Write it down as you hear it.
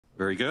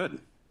Very good.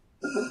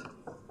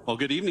 Well,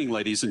 good evening,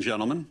 ladies and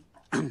gentlemen.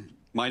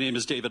 My name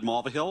is David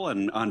Mulvihill,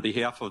 and on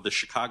behalf of the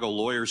Chicago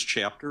Lawyers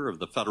Chapter of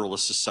the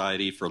Federalist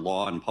Society for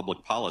Law and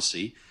Public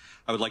Policy,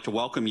 I would like to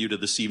welcome you to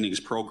this evening's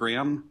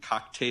program,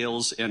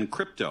 Cocktails and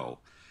Crypto,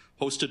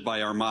 hosted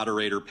by our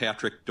moderator,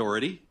 Patrick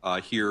Daugherty,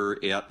 here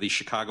at the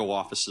Chicago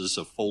offices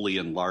of Foley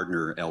and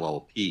Lardner,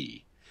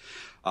 LLP.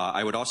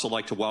 I would also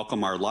like to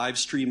welcome our live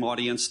stream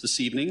audience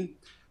this evening,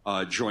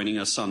 joining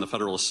us on the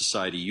Federalist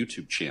Society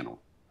YouTube channel.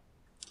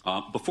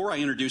 Before I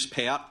introduce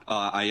Pat,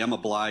 I am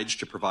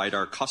obliged to provide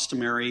our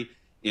customary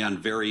and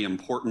very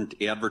important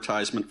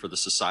advertisement for the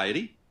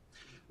Society.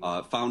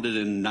 Founded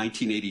in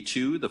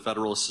 1982, the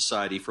Federalist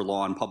Society for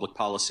Law and Public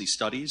Policy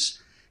Studies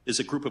is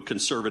a group of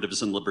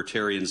conservatives and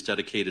libertarians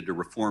dedicated to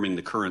reforming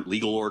the current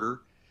legal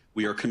order.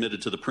 We are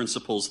committed to the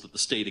principles that the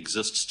state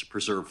exists to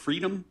preserve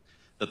freedom,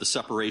 that the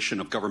separation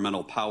of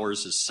governmental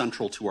powers is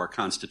central to our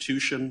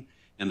Constitution,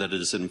 and that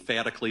it is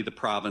emphatically the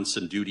province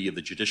and duty of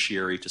the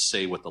judiciary to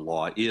say what the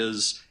law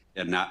is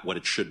and not what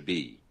it should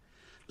be.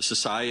 The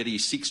Society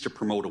seeks to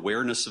promote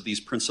awareness of these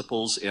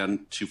principles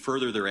and to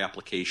further their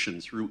application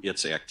through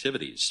its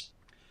activities.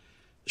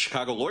 The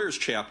Chicago Lawyers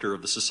Chapter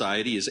of the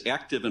Society is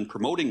active in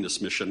promoting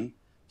this mission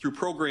through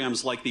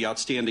programs like the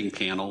outstanding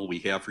panel we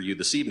have for you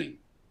this evening.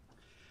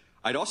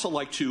 I'd also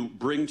like to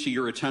bring to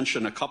your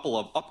attention a couple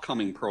of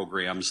upcoming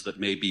programs that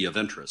may be of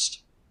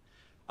interest.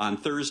 On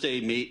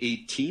Thursday, May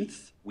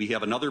 18th, we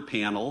have another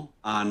panel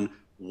on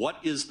what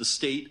is the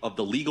state of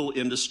the legal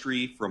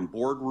industry from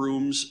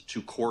boardrooms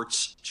to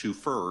courts to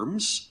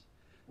firms.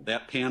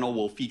 That panel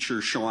will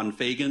feature Sean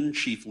Fagan,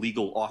 Chief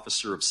Legal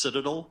Officer of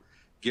Citadel,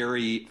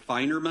 Gary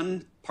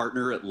Feinerman,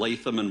 partner at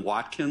Latham and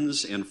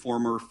Watkins and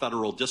former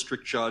federal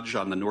district judge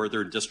on the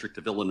Northern District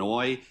of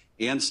Illinois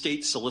and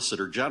State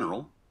Solicitor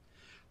General,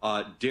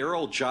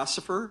 Daryl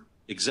Josepher,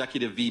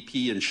 Executive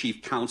VP and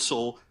Chief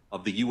Counsel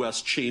of the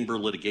U.S. Chamber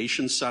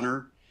Litigation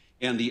Center,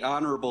 and the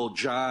Honorable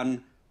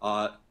John,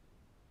 pardon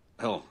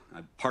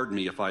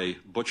me if I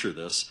butcher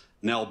this,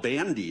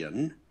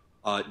 Nalbandian,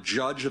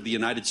 Judge of the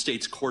United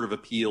States Court of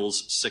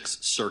Appeals,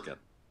 6th Circuit.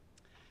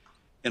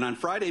 And on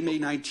Friday, May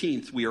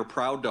 19th, we are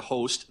proud to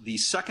host the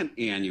second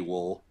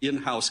annual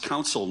in-house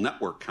Counsel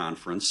Network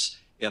Conference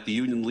at the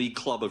Union League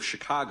Club of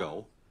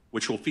Chicago,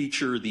 which will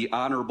feature the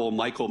Honorable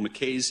Michael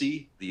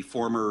McCasey, the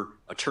former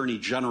Attorney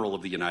General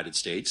of the United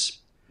States,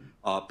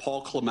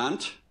 Paul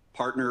Clement,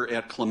 partner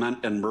at Clement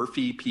and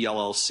Murphy,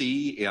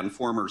 PLLC, and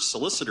former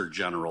Solicitor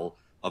General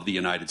of the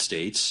United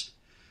States,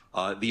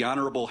 the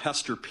Honorable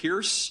Hester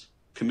Pierce,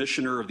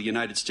 Commissioner of the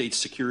United States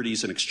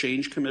Securities and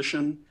Exchange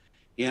Commission,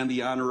 and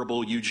the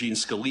Honorable Eugene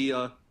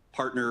Scalia,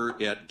 partner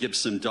at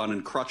Gibson, Dunn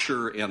and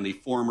Crutcher, and the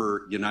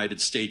former United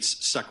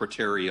States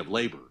Secretary of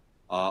Labor,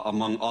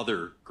 among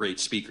other great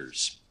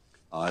speakers.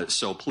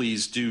 So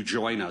please do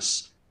join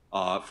us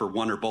for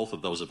one or both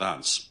of those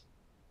events.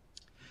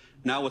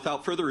 Now,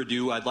 without further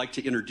ado, I'd like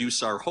to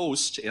introduce our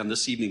host and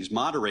this evening's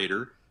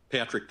moderator,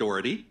 Patrick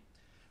Daugherty.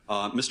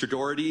 Mr.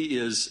 Daugherty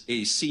is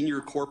a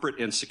senior corporate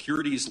and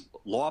securities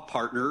law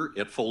partner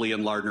at Foley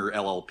and Lardner,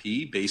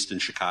 LLP, based in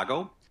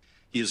Chicago.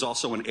 He is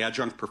also an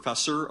adjunct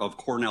professor of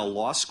Cornell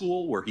Law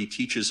School, where he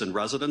teaches in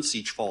residence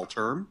each fall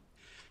term.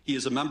 He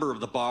is a member of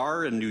the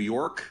Bar in New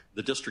York,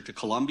 the District of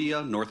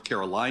Columbia, North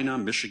Carolina,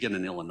 Michigan,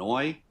 and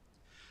Illinois.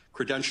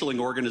 Credentialing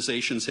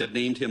organizations have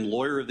named him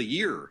Lawyer of the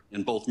Year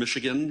in both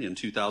Michigan in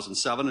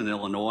 2007 and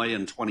Illinois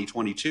in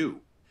 2022.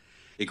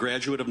 A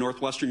graduate of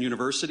Northwestern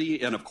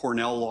University and of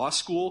Cornell Law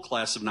School,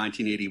 class of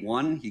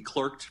 1981, he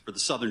clerked for the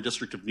Southern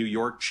District of New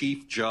York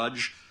Chief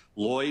Judge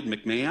Lloyd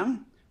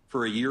McMahon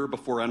for a year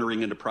before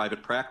entering into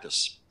private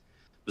practice.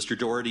 Mr.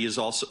 Daugherty has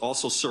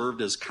also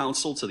served as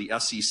counsel to the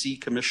SEC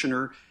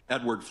Commissioner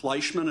Edward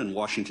Fleischman in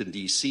Washington,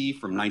 D.C.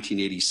 from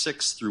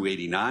 1986 through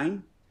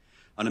 89.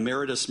 An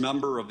emeritus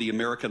member of the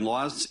American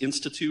Law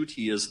Institute,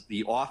 he is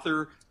the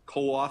author,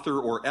 co-author,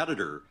 or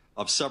editor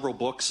of several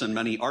books and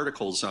many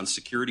articles on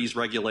securities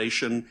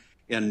regulation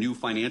and new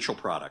financial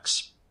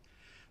products.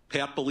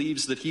 Pat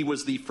believes that he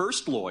was the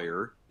first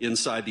lawyer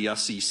inside the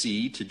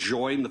SEC to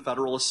join the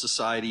Federalist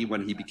Society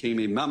when he became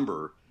a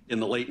member in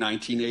the late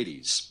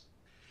 1980s.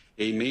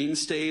 A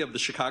mainstay of the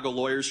Chicago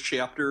Lawyers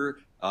Chapter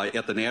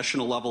at the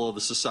national level of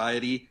the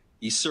Society,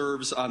 he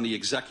serves on the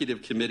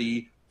Executive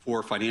Committee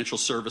for Financial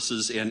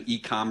Services and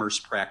E-Commerce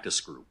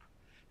Practice Group.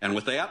 And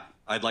with that,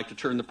 I'd like to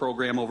turn the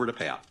program over to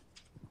Pat.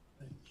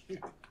 Thank you.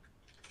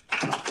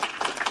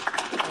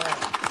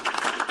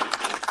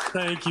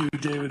 Thank you,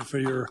 David, for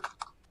your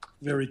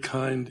very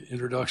kind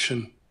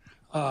introduction.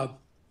 I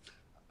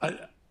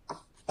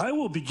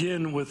will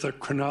begin with a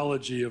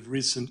chronology of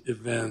recent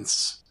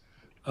events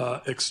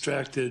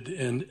extracted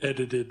and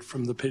edited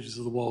from the pages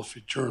of the Wall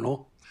Street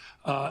Journal,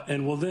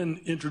 and will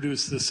then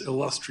introduce this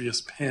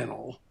illustrious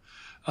panel,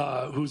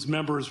 whose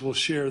members will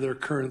share their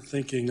current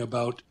thinking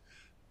about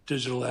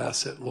digital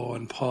asset law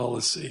and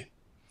policy.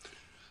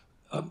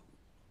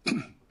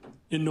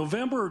 In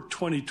November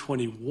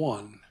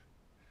 2021,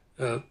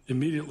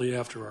 immediately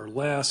after our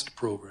last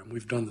program,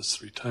 we've done this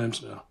 3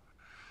 times now,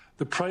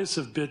 The price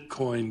of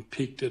Bitcoin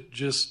peaked at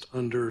just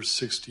under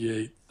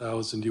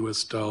 68,000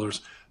 US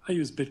dollars. I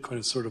use Bitcoin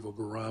as sort of a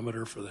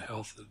barometer for the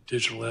health of the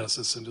digital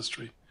assets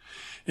industry.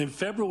 In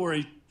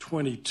February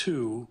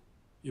 22,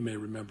 you may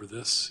remember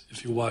this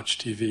if you watch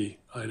TV,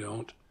 I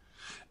don't,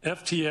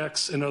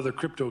 FTX and other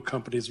crypto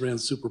companies ran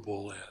Super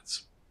Bowl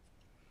ads.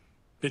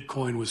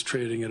 Bitcoin was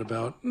trading at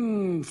about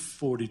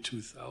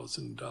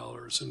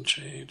 $42,000 and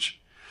change.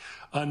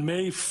 On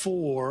May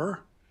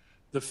 4,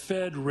 the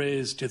Fed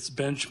raised its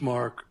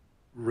benchmark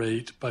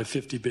rate by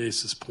 50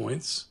 basis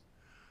points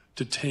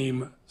to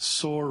tame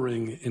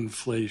soaring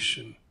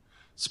inflation,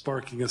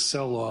 sparking a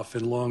sell-off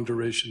in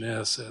long-duration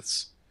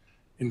assets,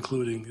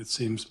 including, it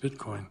seems,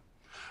 Bitcoin.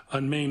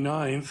 On May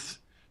 9th,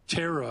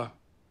 Terra,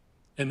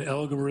 an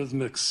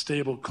algorithmic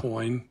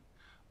stablecoin,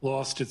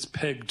 lost its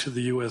peg to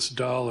the US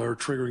dollar,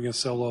 triggering a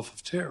sell-off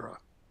of Terra.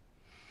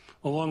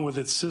 Along with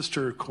its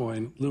sister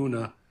coin,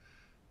 Luna,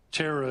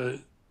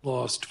 Terra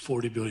lost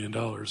 $40 billion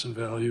in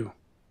value.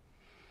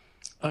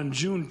 On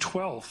June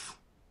 12th,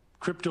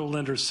 crypto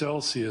lender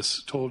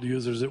Celsius told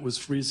users it was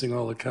freezing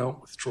all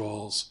account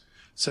withdrawals,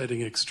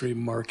 citing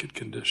extreme market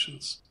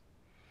conditions.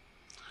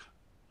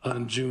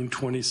 On June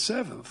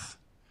 27th,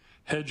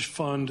 hedge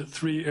fund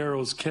Three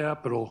Arrows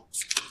Capital,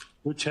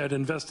 which had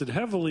invested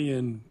heavily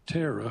in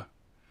Terra,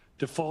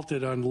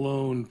 defaulted on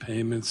loan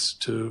payments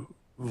to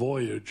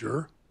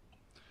Voyager.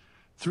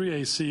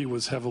 3AC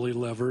was heavily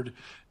levered.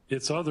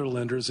 Its other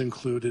lenders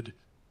included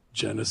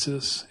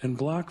Genesis and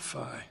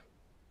BlockFi.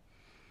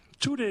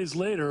 2 days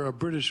later, a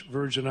British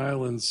Virgin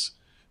Islands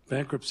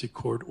bankruptcy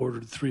court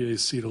ordered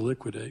 3AC to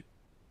liquidate.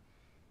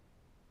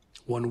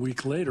 1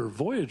 week later,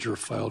 Voyager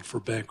filed for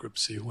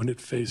bankruptcy when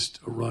it faced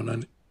a run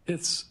on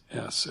its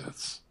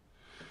assets.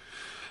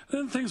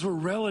 Then things were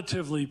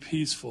relatively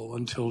peaceful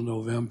until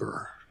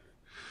November.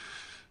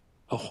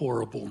 A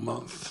horrible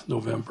month,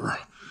 November.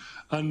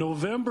 On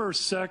November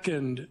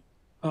 2nd,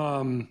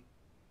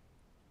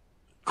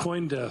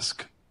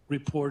 CoinDesk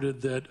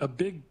reported that a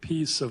big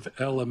piece of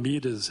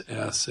Alameda's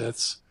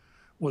assets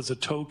was a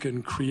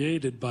token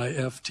created by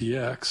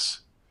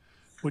FTX,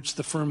 which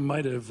the firm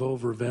might have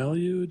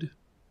overvalued.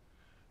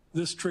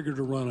 This triggered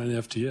a run on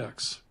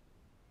FTX.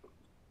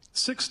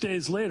 6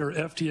 days later,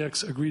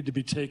 FTX agreed to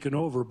be taken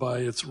over by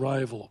its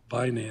rival,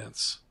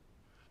 Binance.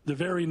 The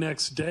very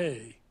next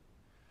day,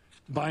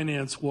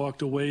 Binance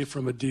walked away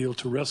from a deal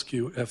to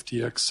rescue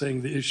FTX,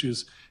 saying the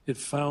issues it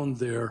found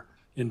there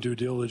in due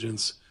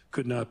diligence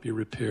could not be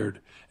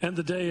repaired. And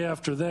the day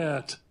after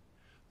that,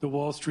 the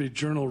Wall Street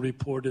Journal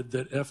reported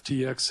that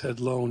FTX had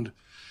loaned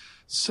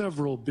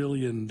several $1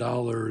 billion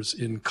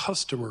in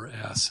customer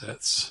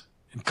assets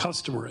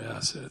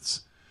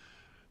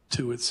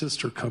to its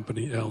sister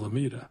company,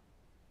 Alameda.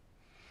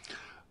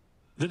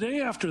 The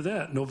day after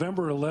that,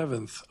 November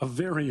 11th, a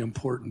very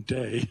important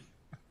day,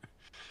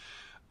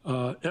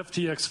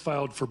 FTX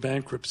filed for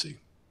bankruptcy.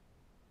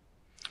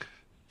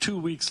 2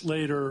 weeks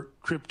later,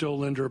 crypto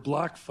lender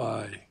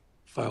BlockFi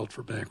filed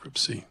for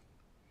bankruptcy.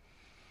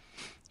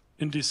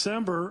 In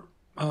December,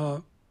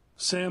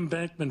 Sam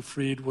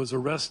Bankman-Fried was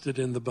arrested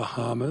in the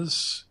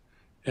Bahamas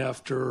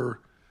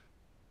after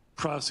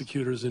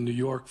prosecutors in New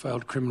York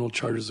filed criminal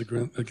charges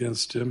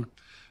against him.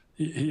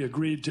 He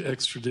agreed to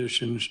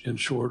extradition in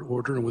short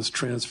order and was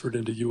transferred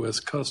into U.S.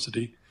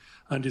 custody.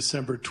 On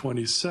December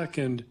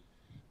 22nd,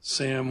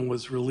 Sam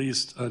was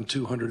released on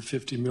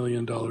 $250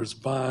 million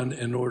bond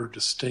in order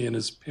to stay in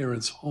his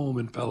parents' home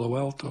in Palo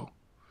Alto.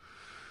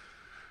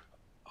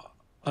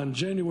 On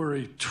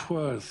January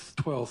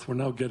 12th, we're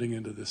now getting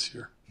into this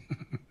year,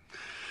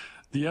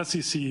 the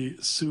SEC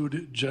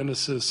sued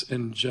Genesis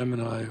and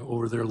Gemini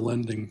over their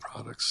lending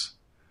products.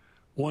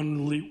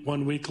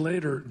 1 week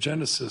later,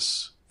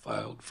 Genesis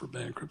filed for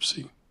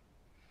bankruptcy.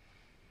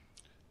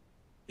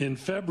 In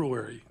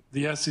February,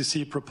 the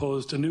SEC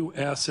proposed a new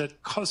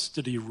asset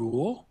custody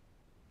rule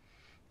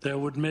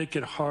that would make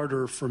it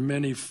harder for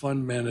many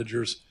fund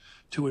managers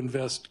to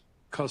invest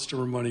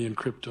customer money in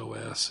crypto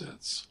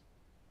assets.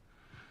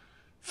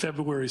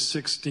 February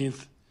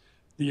 16th,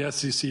 the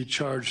SEC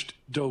charged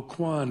Do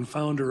Kwon,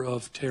 founder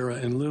of Terra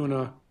and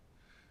Luna,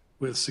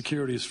 with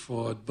securities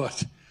fraud,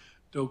 but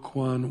Do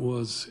Kwon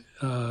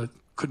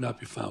could not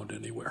be found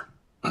anywhere.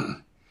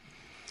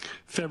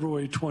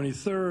 February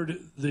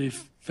 23rd, the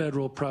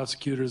federal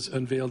prosecutors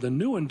unveiled a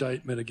new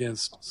indictment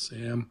against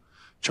Sam,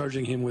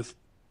 charging him with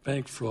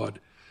bank fraud.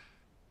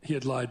 He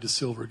had lied to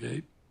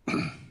Silvergate.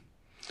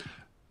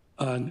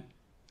 On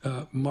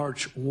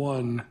March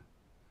 1,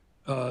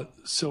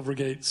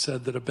 Silvergate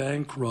said that a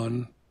bank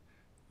run,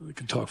 we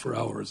could talk for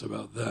hours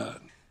about that.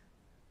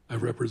 I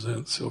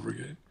represent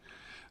Silvergate.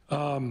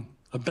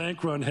 A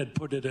bank run had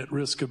put it at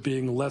risk of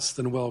being less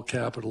than well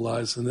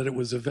capitalized, and that it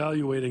was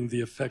evaluating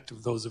the effect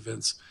of those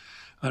events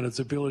on its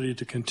ability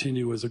to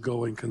continue as a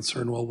going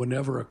concern. Well,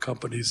 whenever a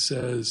company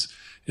says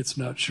it's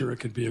not sure it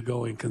can be a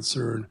going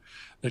concern,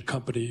 that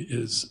company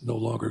is no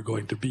longer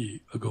going to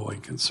be a going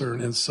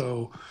concern. And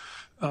so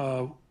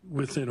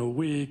within a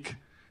week,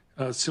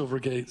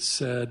 Silvergate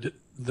said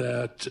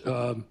that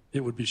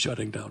it would be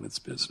shutting down its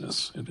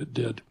business, and it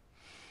did.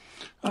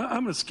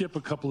 I'm going to skip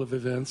a couple of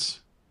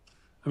events.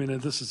 I mean,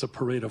 this is a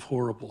parade of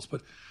horribles,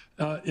 but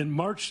in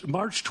March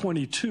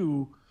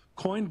 22,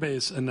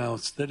 Coinbase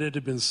announced that it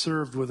had been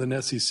served with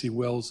an SEC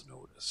Wells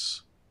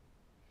notice.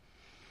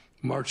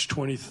 March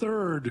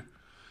 23rd,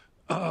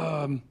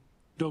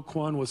 Do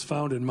Kwon was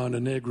found in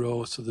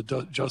Montenegro, so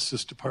the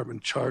Justice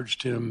Department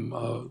charged him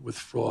with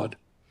fraud.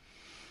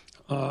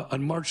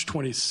 On March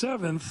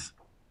 27th,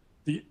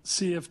 the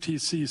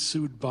CFTC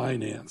sued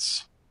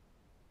Binance.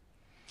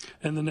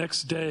 And the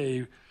next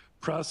day,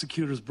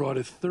 prosecutors brought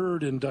a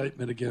third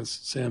indictment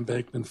against Sam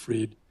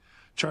Bankman-Fried,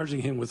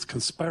 charging him with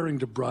conspiring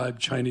to bribe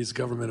Chinese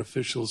government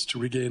officials to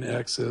regain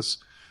access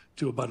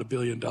to about $1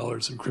 billion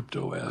in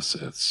crypto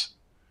assets.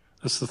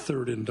 That's the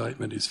third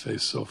indictment he's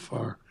faced so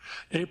far.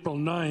 April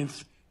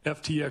 9th,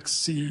 FTX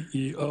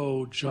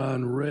CEO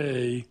John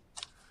Ray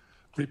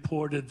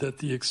reported that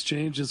the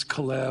exchange's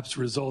collapse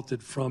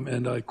resulted from,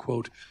 and I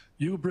quote,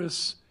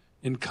 hubris,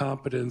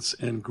 incompetence,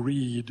 and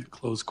greed,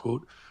 close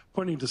quote,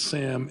 pointing to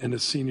Sam and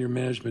his senior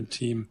management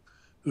team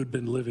who'd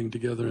been living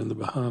together in the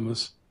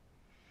Bahamas.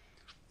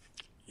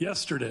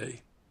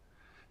 Yesterday,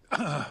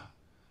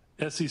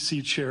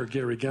 SEC Chair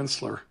Gary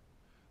Gensler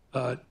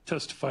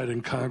testified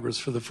in Congress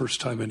for the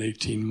first time in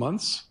 18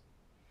 months.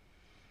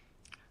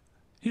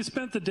 He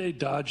spent the day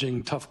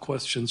dodging tough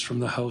questions from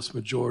the House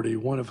majority,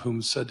 one of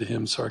whom said to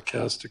him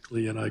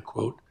sarcastically, and I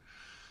quote,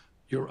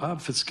 "Your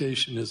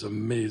obfuscation is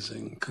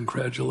amazing.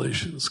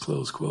 Congratulations,"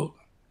 close quote.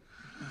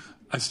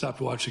 I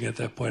stopped watching at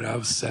that point. I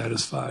was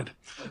satisfied.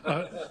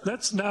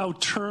 Let's now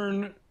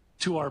turn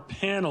to our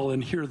panel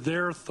and hear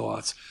their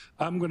thoughts.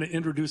 I'm going to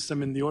introduce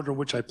them in the order in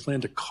which I plan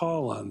to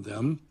call on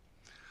them.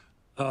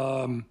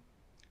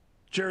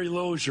 Jerry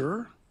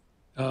Loeser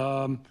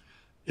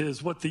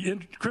is what the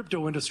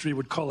crypto industry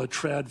would call a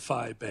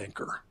TradFi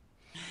banker.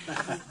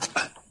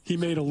 He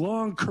made a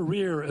long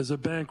career as a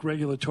bank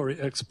regulatory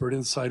expert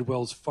inside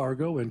Wells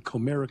Fargo and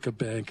Comerica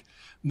Bank,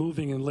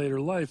 moving in later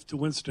life to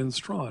Winston &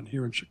 Strawn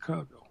here in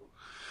Chicago.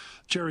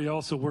 Jerry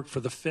also worked for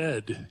the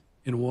Fed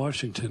in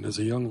Washington as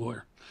a young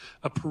lawyer.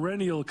 A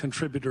perennial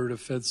contributor to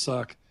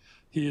FedSoc,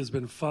 he has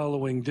been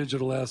following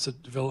digital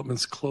asset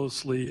developments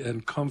closely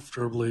and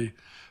comfortably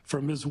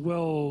from his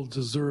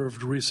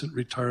well-deserved recent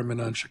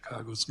retirement on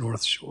Chicago's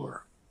North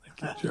Shore.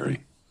 Thank you,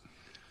 Jerry.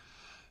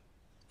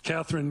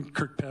 Katherine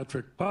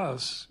Kirkpatrick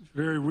Bos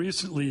very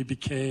recently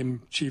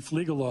became Chief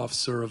Legal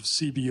Officer of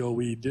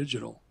Cboe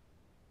Digital,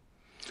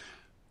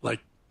 like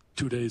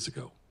 2 days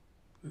ago,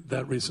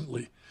 that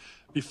recently.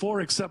 Before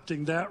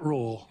accepting that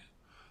role,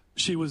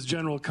 she was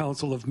General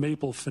Counsel of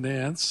Maple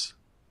Finance,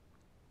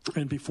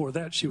 and before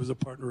that, she was a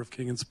partner of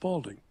King &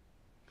 Spalding.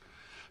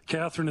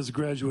 Katherine is a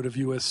graduate of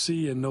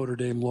USC and Notre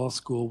Dame Law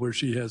School, where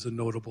she has a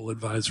notable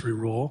advisory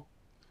role.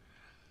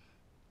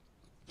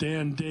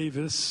 Dan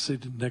Davis,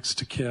 sitting next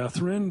to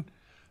Katherine,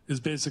 is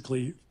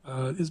basically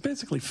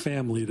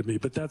family to me,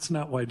 but that's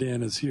not why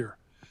Dan is here.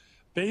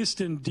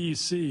 Based in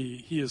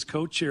D.C., he is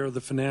co-chair of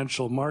the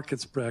financial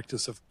markets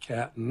practice of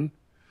Katten.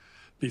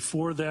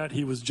 Before that,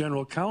 he was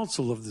general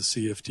counsel of the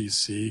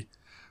CFTC,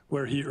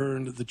 where he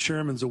earned the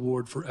Chairman's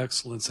Award for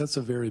Excellence. That's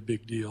a very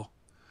big deal.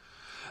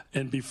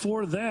 And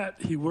before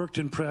that, he worked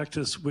in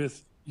practice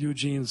with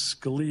Eugene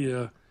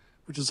Scalia,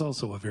 which is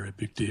also a very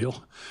big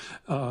deal,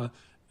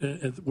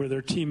 where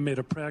their team made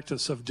a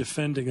practice of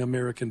defending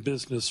American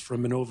business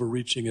from an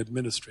overreaching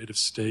administrative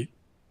state.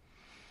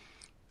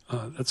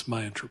 That's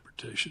my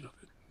interpretation of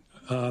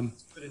it.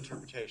 Good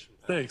interpretation.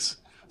 Thanks.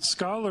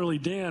 Scholarly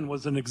Dan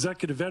was an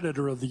executive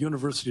editor of the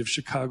University of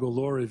Chicago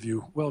Law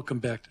Review. Welcome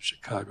back to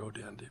Chicago,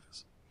 Dan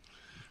Davis.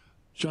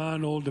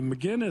 John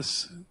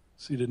McGinnis,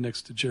 seated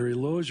next to Jerry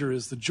Loeser,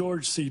 is the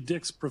George C.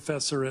 Dix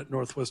Professor at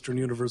Northwestern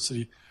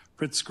University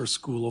Pritzker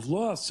School of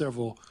Law.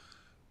 Several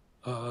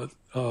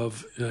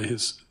of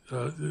his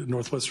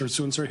Northwestern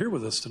students are here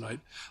with us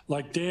tonight.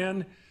 Like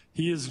Dan,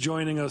 he is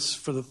joining us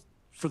for the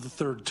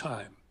third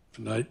time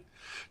tonight.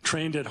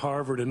 Trained at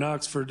Harvard and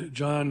Oxford,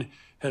 John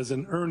has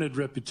an earned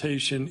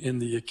reputation in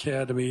the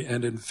academy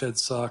and in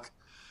FedSoc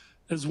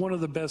as one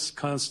of the best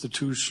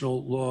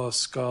constitutional law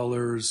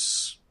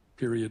scholars,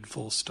 period,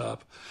 full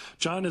stop.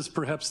 John is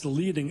perhaps the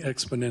leading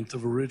exponent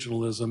of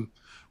originalism,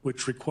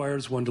 which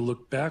requires one to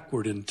look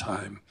backward in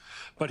time.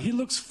 But he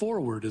looks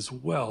forward as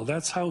well.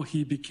 That's how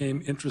he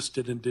became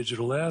interested in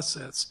digital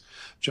assets.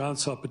 John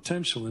saw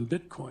potential in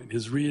Bitcoin.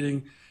 His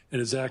reading and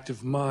his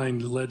active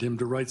mind led him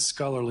to write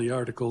scholarly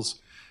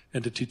articles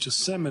and to teach a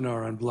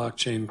seminar on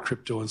blockchain,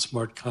 crypto, and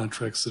smart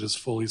contracts that is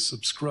fully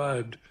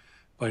subscribed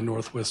by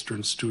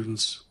Northwestern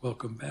students.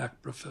 Welcome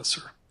back,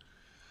 Professor.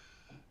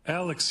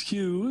 Alex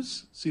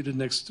Hughes, seated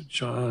next to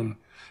John,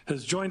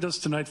 has joined us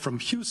tonight from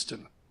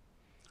Houston,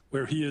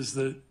 where he is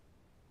the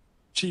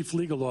Chief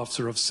Legal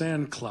Officer of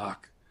SandClock.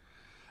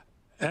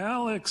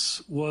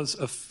 Alex was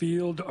a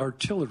field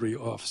artillery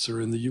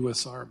officer in the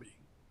U.S. Army,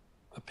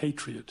 a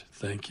patriot.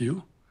 Thank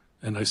you.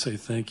 And I say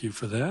thank you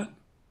for that,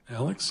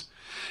 Alex.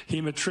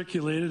 He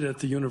matriculated at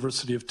the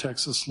University of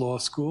Texas Law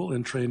School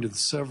and trained in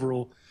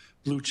several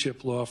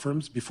blue-chip law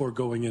firms before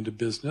going into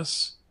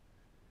business.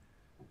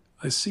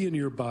 I see in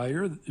your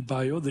bio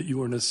that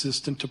you are an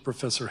assistant to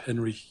Professor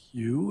Henry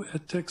Hughes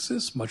at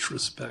Texas. Much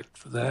respect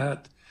for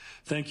that.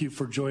 Thank you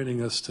for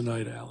joining us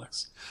tonight,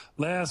 Alex.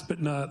 Last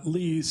but not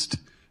least,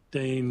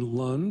 Dane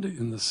Lund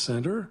in the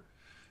center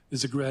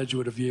is a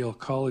graduate of Yale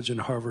College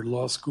and Harvard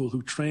Law School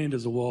who trained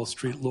as a Wall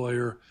Street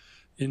lawyer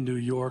in New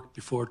York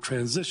before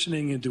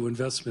transitioning into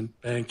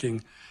investment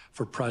banking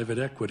for private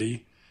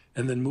equity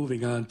and then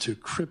moving on to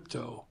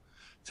crypto.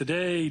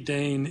 Today,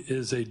 Dane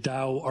is a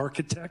DAO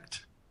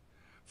architect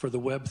for the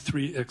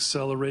Web3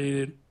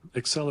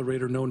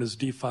 accelerator known as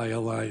DeFi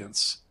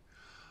Alliance.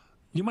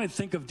 You might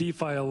think of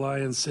DeFi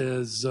Alliance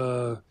as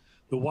the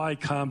Y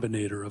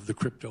Combinator of the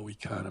crypto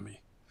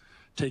economy,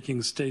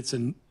 taking stakes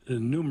in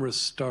numerous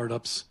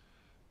startups,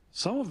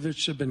 some of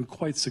which have been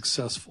quite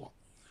successful.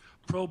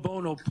 Pro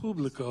bono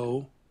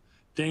publico,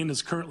 Dane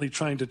is currently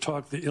trying to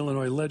talk the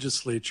Illinois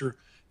legislature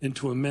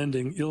into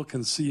amending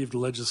ill-conceived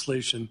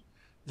legislation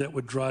that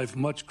would drive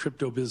much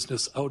crypto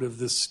business out of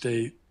this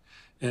state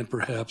and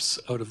perhaps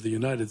out of the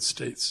United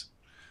States.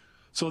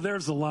 So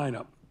there's the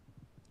lineup.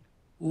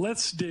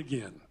 Let's dig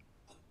in.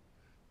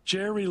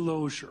 Jerry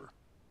Loeser,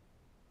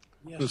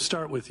 Yes. we'll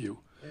start with you.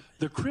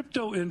 The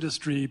crypto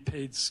industry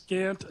paid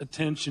scant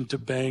attention to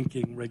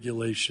banking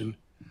regulation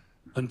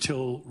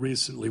until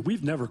recently.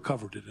 We've never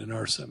covered it in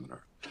our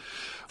seminar.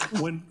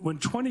 When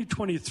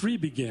 2023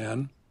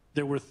 began,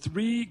 there were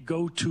three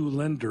go-to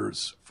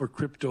lenders for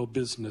crypto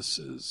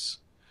businesses.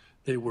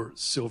 They were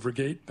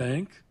Silvergate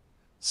Bank,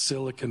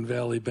 Silicon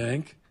Valley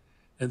Bank,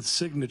 and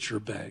Signature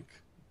Bank.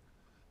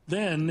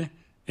 Then,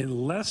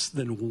 in less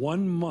than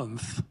 1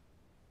 month,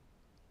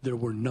 there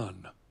were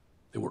none.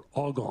 They were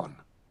all gone.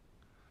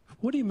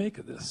 What do you make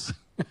of this?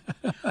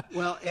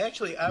 Well,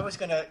 actually, I was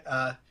going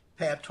to,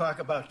 Pat, talk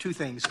about two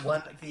things.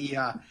 One,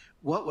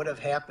 what would have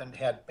happened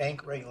had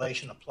bank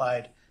regulation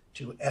applied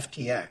to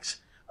FTX.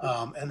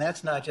 And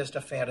that's not just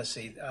a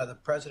fantasy. The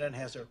president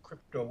has a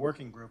crypto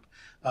working group,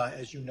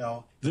 as you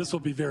know. This will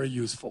be very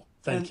useful.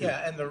 Thank you.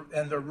 Yeah,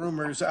 and the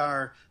rumors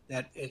are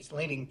that it's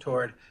leaning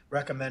toward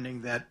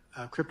recommending that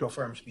crypto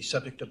firms be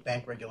subject to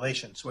bank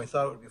regulation. So I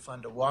thought it would be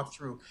fun to walk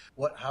through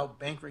how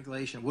bank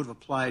regulation would have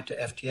applied to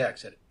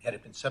FTX had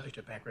it been subject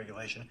to bank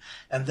regulation.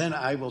 And then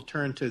I will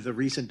turn to the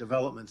recent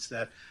developments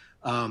that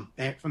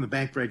from the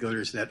bank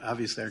regulators that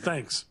obviously are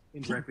going to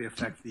indirectly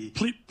affect the...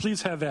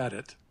 Please have at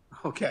it.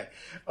 Okay.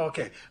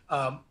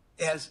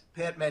 As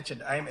Pat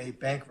mentioned, I'm a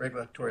bank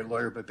regulatory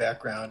lawyer by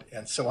background,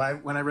 and so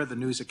when I read the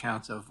news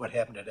accounts of what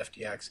happened at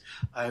FTX,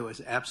 I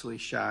was absolutely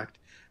shocked.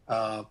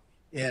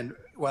 And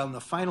while in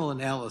the final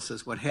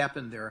analysis, what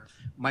happened there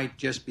might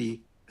just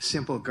be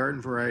simple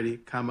garden variety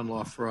common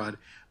law fraud,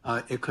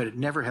 it could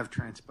never have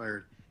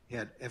transpired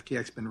had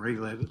FTX been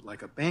regulated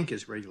like a bank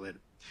is regulated.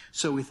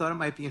 So we thought it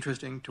might be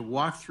interesting to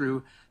walk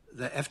through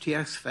the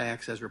FTX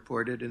facts as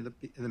reported in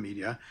the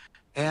media,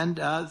 and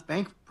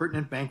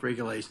pertinent bank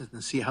regulations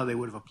and see how they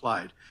would have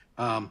applied.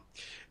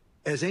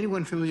 As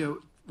anyone familiar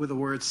with the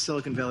words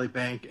Silicon Valley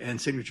Bank and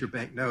Signature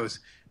Bank knows,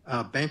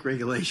 bank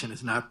regulation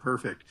is not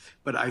perfect,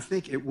 but I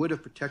think it would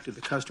have protected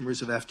the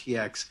customers of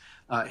FTX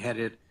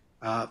had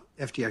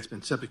FTX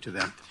been subject to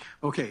them.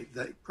 Okay,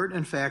 the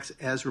pertinent facts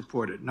as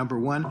reported. Number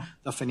one,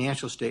 the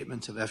financial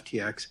statements of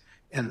FTX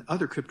and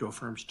other crypto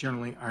firms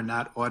generally are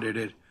not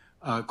audited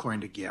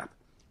according to GAAP.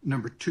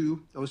 Number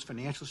two, those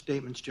financial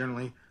statements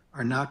generally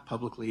are not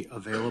publicly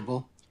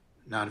available,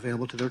 not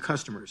available to their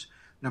customers.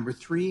 Number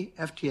three,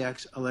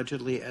 FTX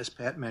allegedly, as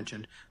Pat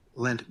mentioned,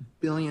 lent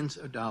billions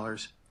of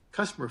dollars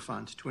customer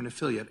funds to an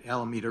affiliate,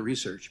 Alameda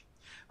Research.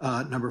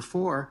 Number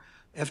four,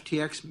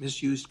 FTX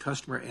misused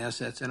customer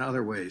assets in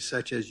other ways,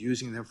 such as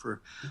using them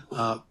for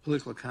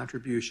political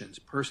contributions,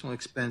 personal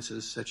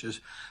expenses such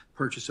as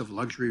purchase of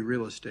luxury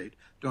real estate,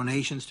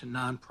 donations to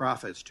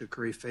nonprofits to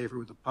curry favor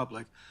with the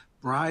public,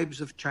 bribes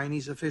of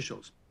Chinese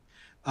officials.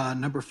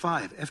 Number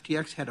five,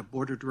 FTX had a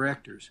board of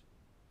directors,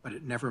 but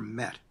it never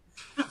met.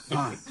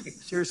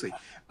 Seriously.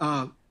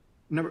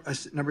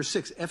 Number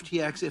six,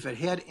 FTX, if it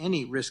had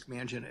any risk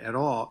management at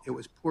all, it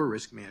was poor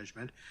risk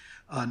management.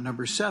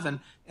 Number seven,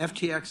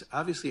 FTX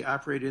obviously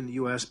operated in the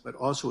U.S., but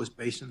also was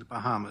based in the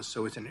Bahamas,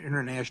 so it's an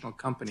international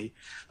company.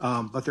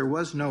 But there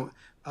was no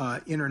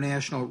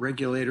international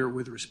regulator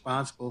with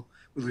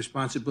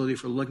responsibility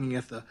for looking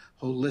at the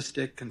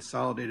holistic,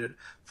 consolidated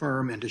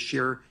firm and to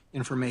share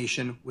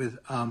information with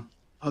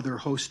other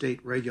host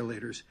state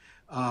regulators.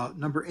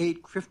 Number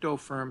eight, crypto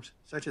firms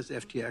such as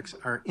FTX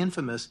are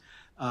infamous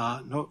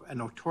and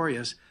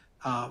notorious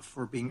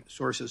for being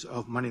sources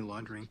of money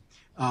laundering.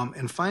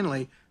 And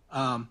finally,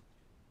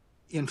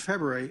 in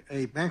February,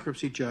 a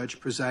bankruptcy judge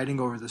presiding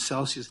over the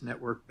Celsius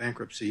Network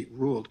bankruptcy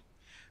ruled,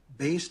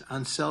 based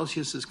on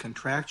Celsius's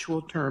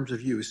contractual terms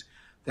of use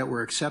that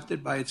were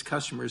accepted by its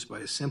customers by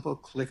a simple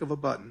click of a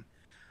button,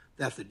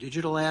 that the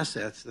digital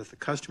assets that the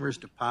customers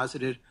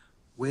deposited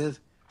with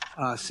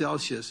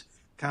Celsius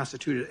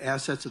constituted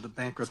assets of the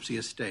bankruptcy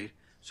estate.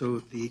 So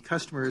the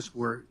customers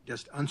were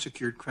just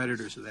unsecured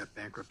creditors of that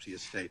bankruptcy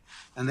estate.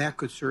 And that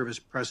could serve as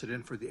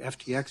precedent for the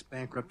FTX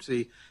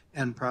bankruptcy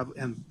and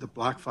the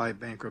BlockFi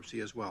bankruptcy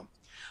as well.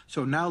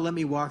 So now let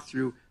me walk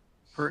through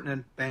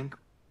pertinent bank,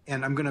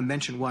 and I'm going to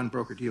mention one,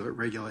 broker-dealer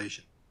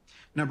regulation.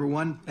 Number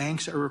one,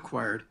 banks are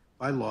required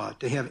by law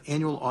to have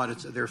annual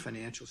audits of their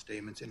financial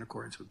statements in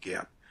accordance with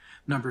GAAP.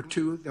 Number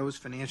two, those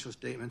financial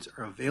statements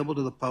are available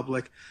to the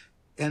public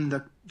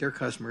and their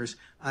customers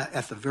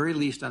at the very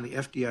least on the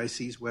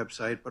FDIC's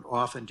website, but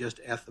often just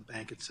at the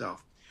bank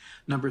itself.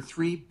 Number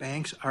three,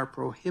 banks are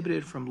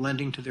prohibited from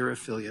lending to their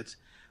affiliates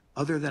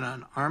other than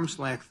on arm's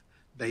length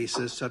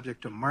basis,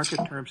 subject to market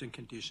terms and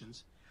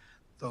conditions.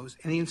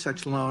 Any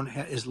such loan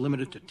is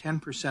limited to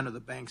 10% of the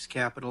bank's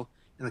capital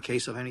in the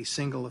case of any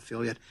single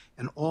affiliate,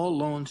 and all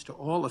loans to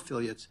all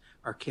affiliates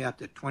are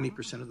capped at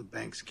 20% of the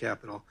bank's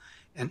capital,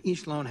 and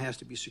each loan has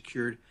to be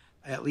secured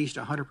at least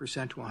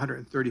 100% to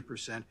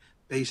 130%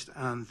 based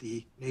on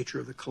the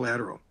nature of the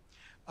collateral.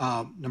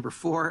 Number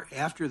four,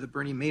 after the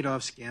Bernie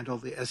Madoff scandal,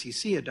 the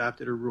SEC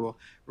adopted a rule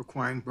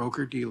requiring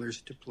broker-dealers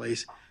to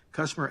place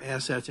customer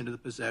assets into the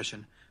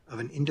possession of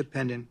an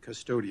independent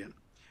custodian.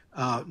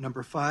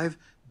 Number five,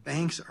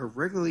 banks are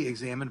regularly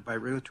examined by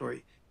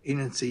regulatory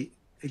agency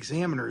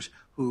examiners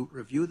who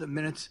review the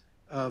minutes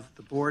of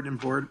the board and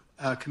board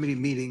committee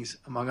meetings,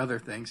 among other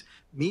things,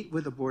 meet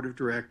with the board of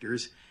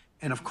directors,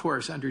 and of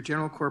course, under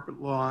general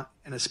corporate law,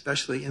 and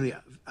especially in the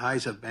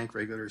eyes of bank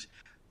regulators,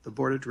 the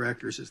board of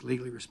directors is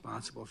legally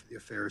responsible for the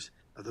affairs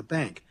of the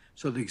bank.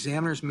 So the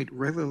examiners meet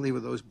regularly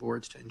with those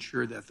boards to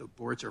ensure that the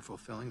boards are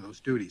fulfilling those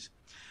duties.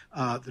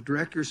 The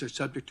directors are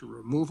subject to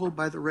removal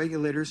by the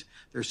regulators.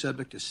 They're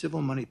subject to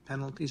civil money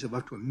penalties of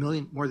up to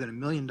more than $1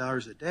 million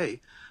a day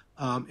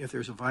if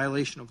there's a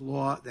violation of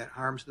law that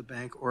harms the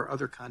bank or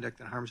other conduct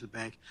that harms the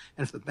bank.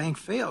 And if the bank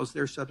fails,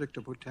 they're subject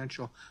to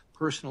potential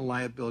personal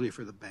liability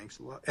for the bank's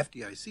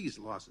FDIC's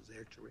losses,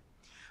 actually.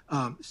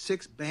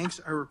 Six, banks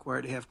are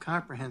required to have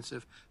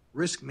comprehensive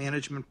risk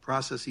management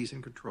processes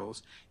and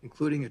controls,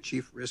 including a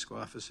chief risk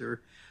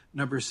officer.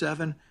 Number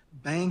seven,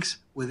 banks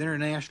with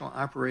international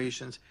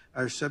operations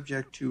are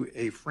subject to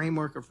a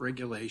framework of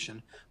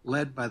regulation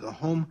led by the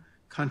home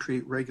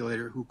country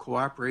regulator who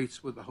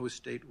cooperates with the host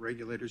state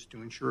regulators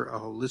to ensure a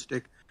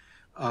holistic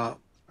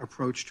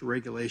approach to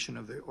regulation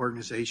of the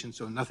organization,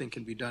 so nothing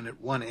can be done at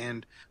one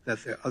end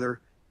that the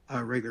other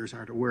regulators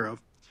aren't aware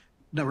of.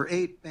 Number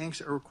eight,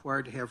 banks are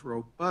required to have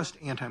robust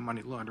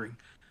anti-money laundering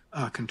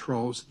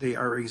controls. They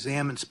are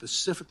examined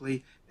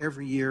specifically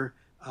every year,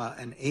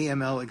 an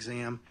AML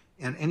exam,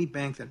 and any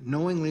bank that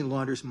knowingly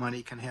launders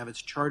money can have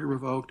its charter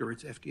revoked or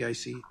its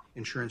FDIC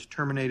insurance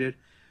terminated.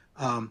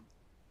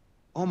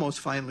 Almost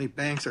finally,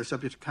 banks are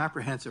subject to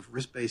comprehensive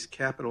risk-based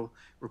capital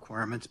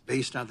requirements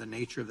based on the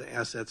nature of the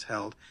assets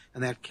held,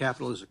 and that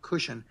capital is a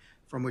cushion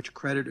from which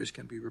creditors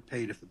can be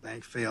repaid if the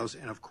bank fails.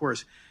 And of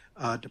course,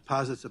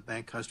 deposits of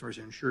bank customers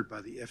are insured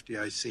by the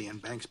FDIC,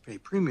 and banks pay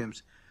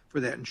premiums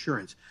for that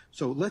insurance.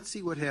 So let's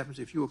see what happens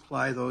if you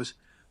apply those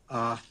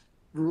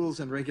rules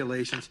and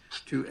regulations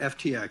to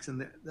FTX.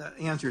 And the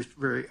answer is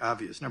very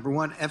obvious. Number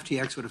one,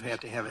 FTX would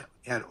have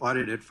had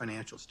audited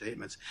financial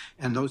statements,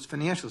 and those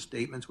financial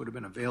statements would have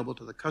been available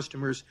to the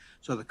customers,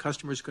 so the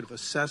customers could have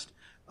assessed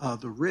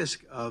the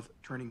risk of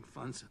turning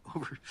funds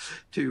over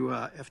to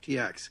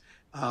FTX.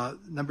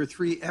 Number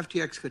three,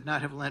 FTX could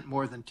not have lent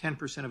more than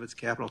 10% of its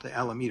capital to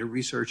Alameda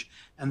Research,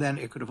 and then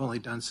it could have only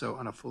done so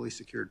on a fully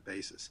secured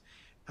basis.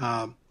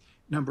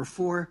 Number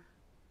four,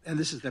 and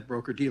this is that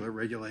broker-dealer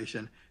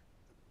regulation,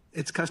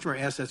 its customer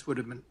assets would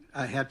have been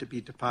had to be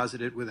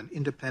deposited with an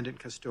independent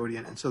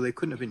custodian, and so they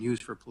couldn't have been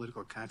used for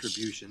political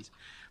contributions,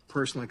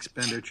 personal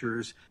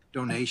expenditures,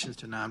 donations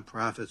to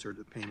nonprofits, or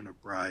the payment of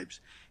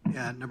bribes.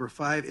 And number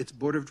five, its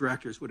board of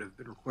directors would have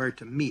been required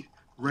to meet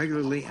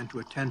regularly and to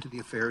attend to the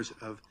affairs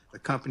of the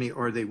company,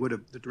 or the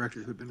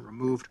directors would have been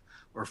removed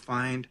or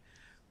fined.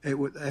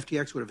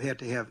 FTX would have had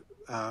to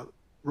have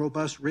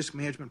robust risk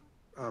management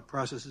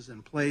processes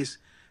in place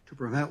to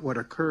prevent what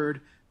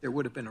occurred. There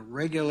would have been a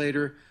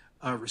regulator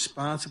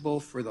responsible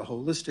for the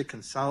holistic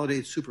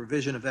consolidated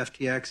supervision of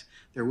FTX.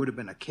 There would have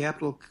been a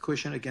capital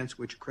cushion against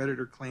which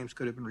creditor claims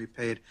could have been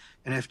repaid,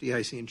 and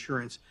FDIC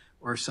insurance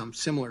or some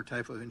similar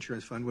type of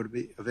insurance fund would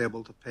be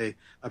available to pay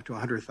up to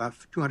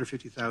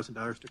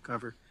 $250,000 to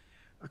cover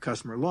a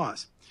customer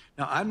loss.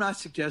 Now, I'm not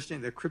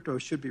suggesting that crypto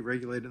should be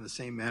regulated in the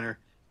same manner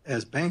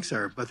as banks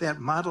are, but that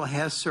model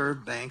has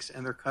served banks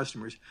and their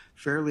customers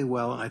fairly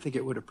well, and I think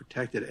it would have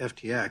protected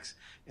FTX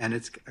and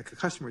its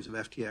customers of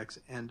FTX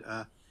and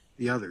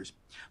the others.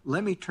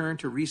 Let me turn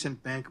to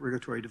recent bank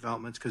regulatory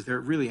developments because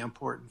they're really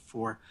important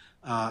for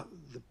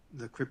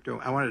the crypto,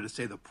 I wanted to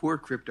say the poor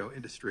crypto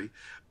industry.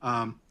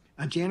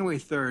 On January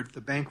 3rd,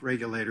 the bank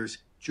regulators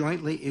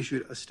jointly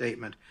issued a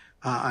statement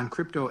on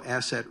crypto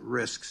asset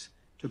risks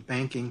to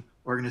banking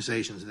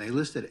organizations, and they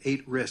listed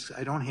 8 risks.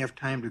 I don't have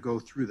time to go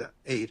through the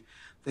 8.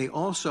 They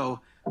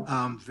also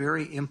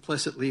very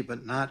implicitly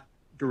but not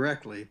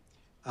directly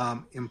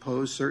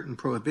impose certain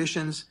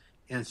prohibitions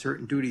and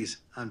certain duties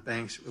on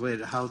banks related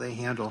to how they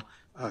handle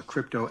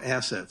crypto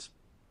assets.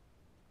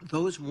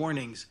 Those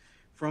warnings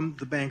from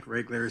the bank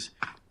regulators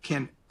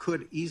can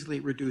could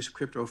easily reduce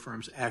crypto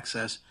firms'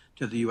 access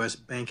to the U.S.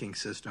 banking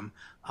system,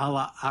 a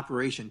la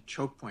Operation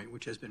Choke Point,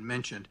 which has been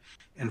mentioned.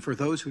 And for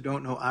those who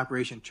don't know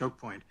Operation Choke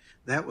Point,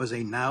 that was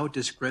a now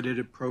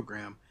discredited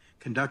program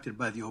conducted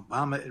by the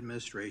Obama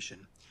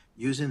administration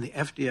using the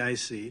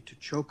FDIC to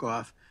choke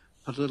off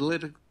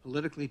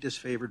politically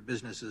disfavored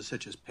businesses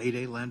such as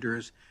payday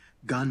lenders,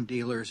 gun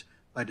dealers,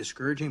 by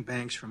discouraging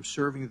banks from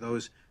serving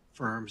those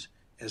firms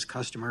as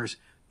customers,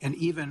 and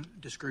even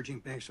discouraging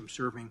banks from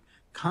serving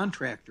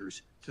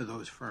contractors to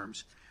those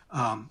firms.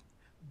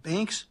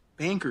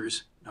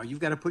 Bankers, now you've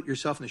got to put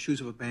yourself in the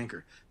shoes of a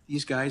banker.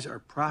 These guys are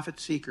profit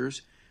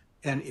seekers,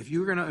 and if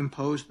you're going to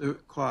impose the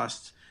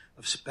costs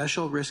of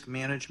special risk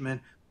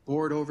management,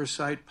 board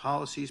oversight,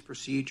 policies,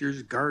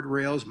 procedures,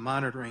 guardrails,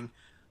 monitoring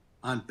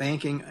on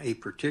banking a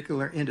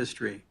particular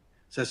industry,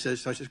 such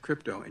as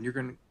crypto, and you're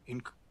going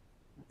to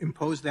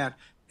impose that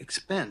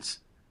expense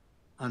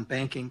on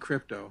banking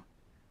crypto,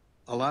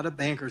 a lot of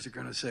bankers are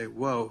going to say,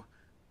 whoa,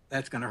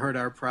 that's going to hurt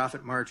our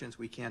profit margins.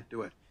 We can't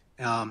do it.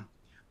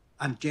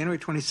 On January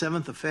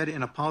 27th, the Fed,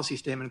 in a policy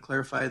statement,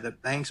 clarified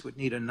that banks would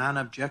need a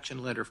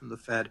non-objection letter from the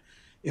Fed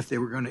if they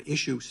were going to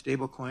issue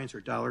stable coins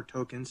or dollar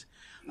tokens.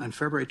 On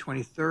February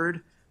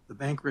 23rd, the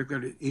bank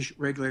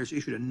regulators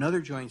issued another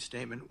joint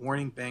statement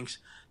warning banks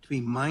to be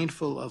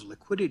mindful of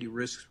liquidity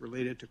risks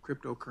related to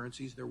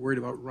cryptocurrencies. They're worried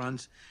about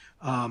runs.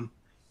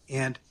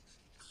 And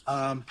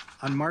on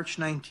March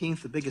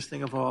 19th, the biggest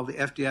thing of all, the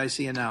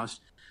FDIC announced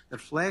that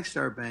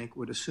Flagstar Bank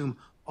would assume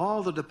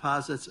all the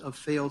deposits of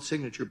failed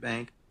Signature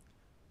Bank,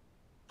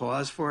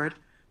 pause for it,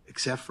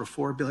 except for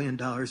 $4 billion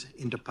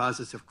in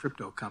deposits of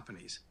crypto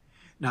companies.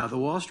 Now, the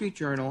Wall Street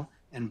Journal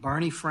and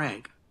Barney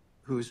Frank,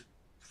 who's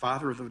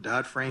father of the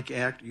Dodd-Frank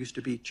Act, used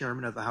to be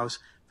chairman of the House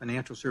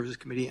Financial Services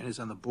Committee and is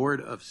on the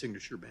board of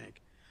Signature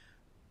Bank,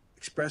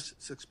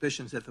 expressed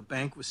suspicions that the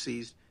bank was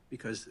seized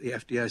because the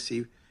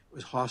FDIC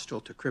was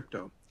hostile to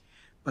crypto.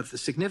 But the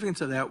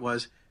significance of that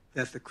was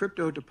that the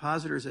crypto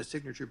depositors at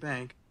Signature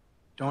Bank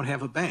don't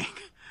have a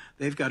bank.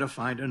 They've got to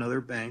find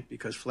another bank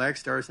because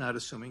Flagstar is not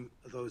assuming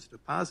those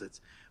deposits.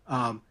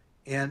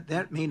 And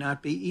that may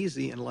not be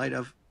easy in light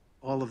of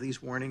all of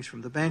these warnings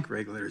from the bank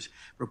regulators.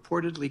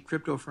 Reportedly,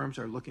 crypto firms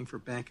are looking for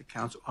bank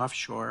accounts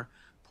offshore,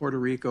 Puerto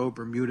Rico,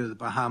 Bermuda, the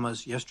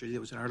Bahamas. Yesterday,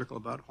 there was an article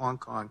about Hong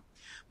Kong.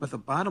 But the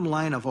bottom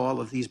line of all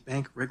of these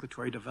bank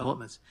regulatory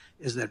developments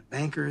is that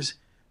bankers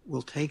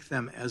will take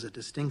them as a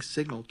distinct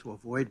signal to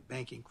avoid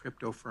banking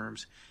crypto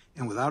firms.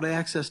 And without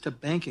access to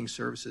banking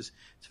services,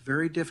 it's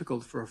very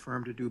difficult for a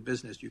firm to do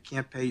business. You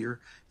can't pay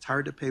it's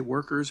hard to pay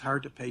workers,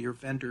 hard to pay your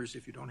vendors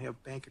if you don't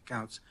have bank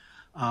accounts.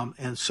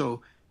 And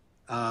so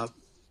the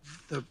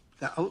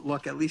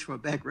outlook, at least from a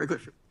bank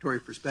regulatory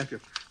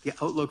perspective, the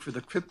outlook for the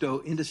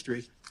crypto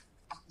industry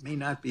may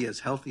not be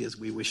as healthy as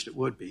we wished it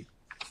would be.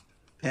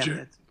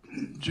 Pat,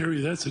 Jerry,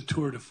 that's a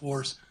tour de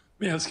force.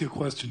 Let me ask you a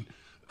question.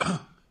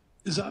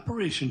 Is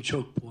Operation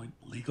Choke Point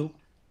legal?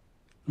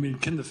 I mean,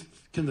 can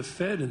the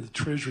Fed and the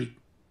Treasury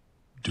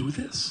do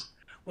this?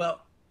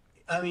 Well,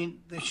 I mean,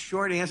 the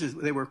short answer is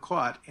they were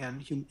caught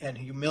and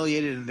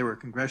humiliated, and there were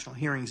congressional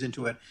hearings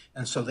into it,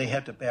 and so they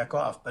had to back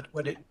off. But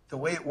the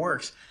way it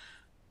works,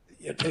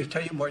 to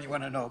tell you more you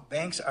want to know,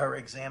 banks are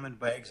examined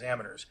by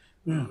examiners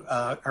who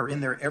are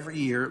in there every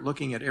year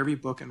looking at every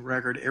book and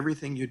record,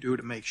 everything you do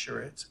to make sure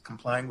it's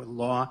complying with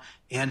law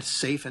and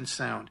safe and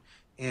sound.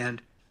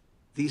 And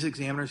these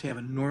examiners have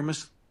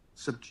enormously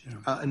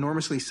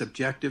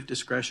subjective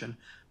discretion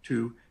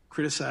to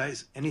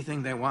criticize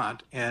anything they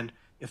want. And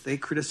if they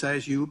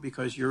criticize you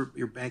because you're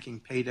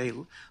banking payday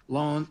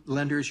loan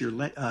lenders,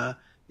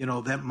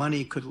 that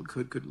money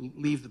could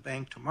leave the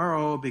bank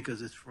tomorrow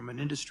because it's from an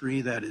industry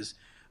that is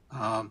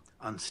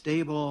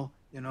unstable.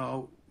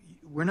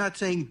 We're not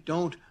saying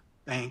don't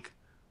bank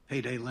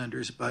payday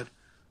lenders, but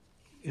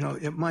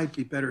it might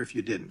be better if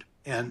you didn't.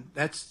 And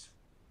that's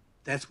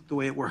the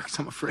way it works,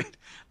 I'm afraid.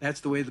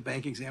 That's the way the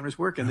bank examiners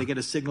work, and they get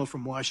a signal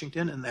from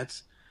Washington, and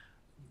that's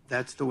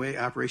the way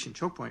Operation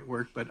Choke Point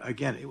worked. But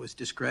again, it was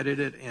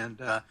discredited, and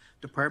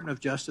Department of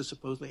Justice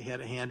supposedly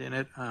had a hand in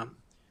it.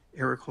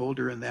 Eric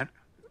Holder and that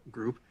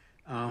group.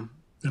 And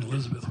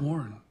Elizabeth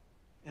Warren.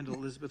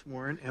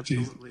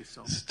 Absolutely.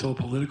 She's still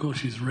political.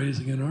 She's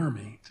raising an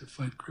army to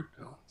fight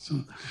crypto.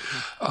 So,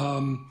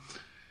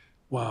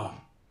 wow.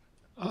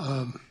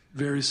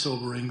 Very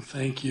sobering.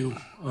 Thank you.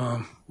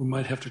 We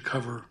might have to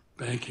cover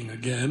banking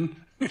again.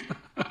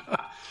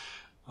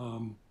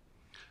 I'm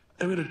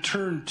going to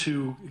turn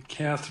to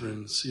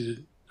Katherine,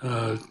 seated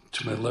to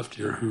my left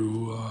here,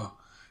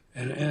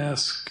 and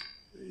ask,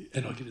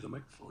 and I'll give you the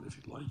microphone if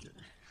you'd like it.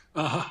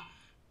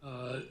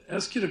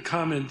 Ask you to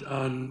comment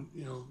on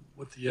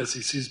what the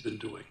SEC's been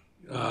doing,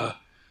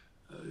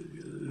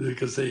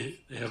 because they've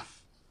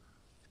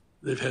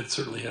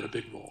certainly had a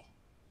big role.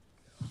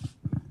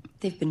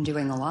 They've been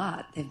doing a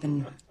lot. They've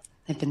been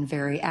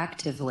very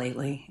active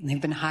lately, and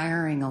they've been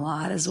hiring a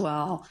lot as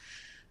well.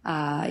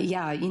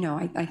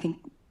 I think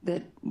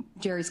that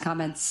Jerry's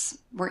comments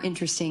were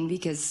interesting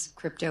because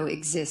crypto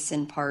exists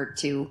in part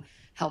to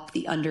help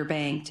the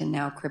underbanked, and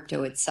now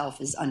crypto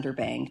itself is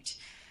underbanked.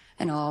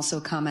 And I'll also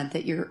comment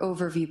that your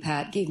overview,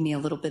 Pat, gave me a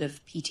little bit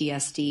of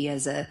PTSD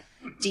as a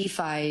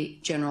DeFi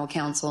general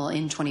counsel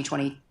in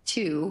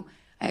 2022.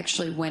 I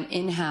actually went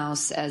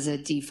in-house as a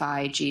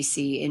DeFi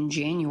GC in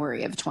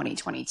January of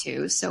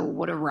 2022. So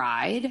what a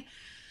ride.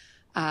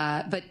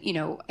 But,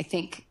 I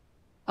think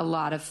a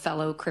lot of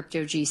fellow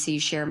crypto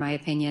GCs share my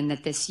opinion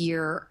that this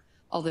year,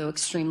 although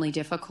extremely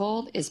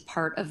difficult, is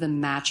part of the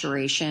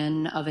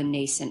maturation of a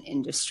nascent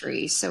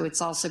industry. So it's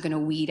also going to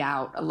weed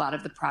out a lot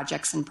of the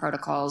projects and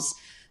protocols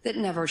that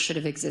never should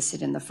have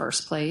existed in the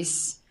first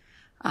place.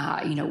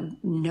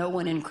 No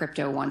one in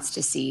crypto wants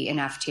to see an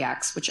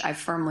FTX, which I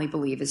firmly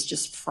believe is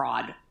just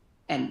fraud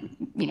and,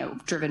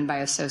 driven by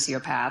a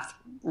sociopath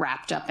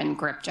wrapped up in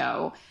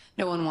crypto.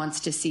 No one wants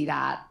to see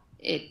that.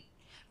 It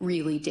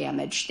really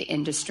damaged the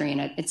industry,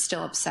 and it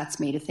still upsets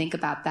me to think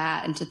about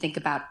that and to think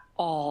about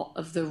all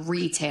of the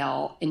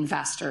retail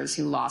investors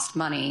who lost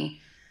money.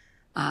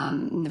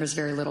 There was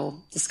very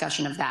little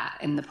discussion of that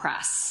in the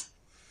press.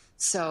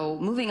 So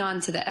moving on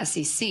to the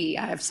SEC,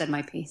 I've said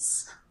my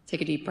piece.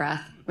 Take a deep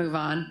breath, move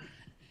on.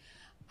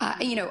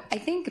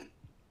 I think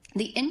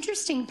the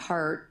interesting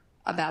part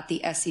about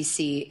the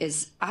SEC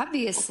is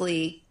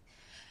obviously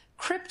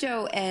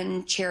crypto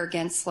and Chair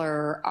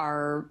Gensler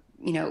are,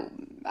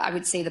 I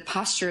would say the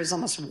posture is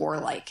almost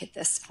warlike at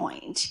this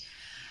point.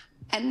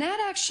 And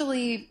that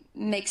actually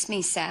makes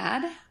me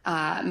sad.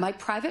 My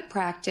private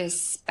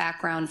practice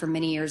background for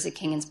many years at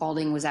King &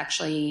 Spalding was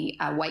actually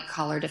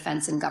white-collar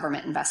defense and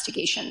government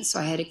investigations. So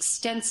I had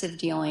extensive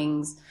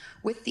dealings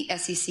with the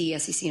SEC,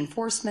 SEC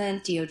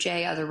enforcement,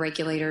 DOJ, other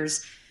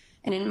regulators.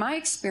 And in my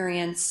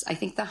experience, I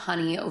think the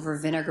honey over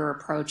vinegar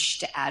approach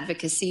to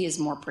advocacy is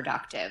more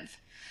productive.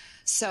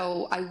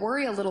 So I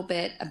worry a little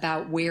bit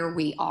about where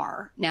we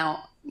are.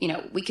 Now,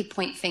 we could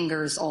point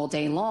fingers all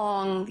day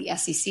long. The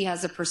SEC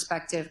has a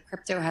perspective,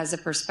 crypto has a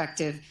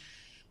perspective,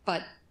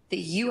 but the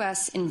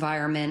U.S.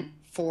 environment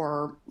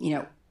for,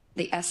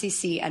 the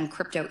SEC and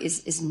crypto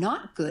is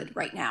not good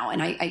right now.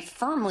 And I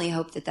firmly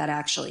hope that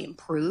actually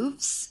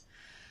improves.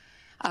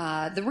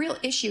 The real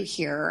issue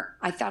here,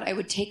 I thought I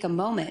would take a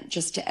moment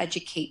just to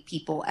educate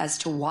people as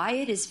to why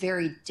it is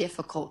very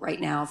difficult right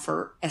now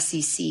for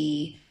SEC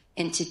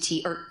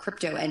entity or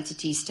crypto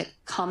entities to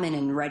come in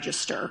and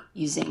register,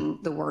 using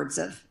the words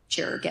of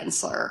Chair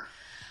Gensler.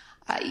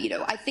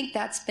 I think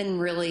that's been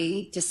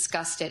really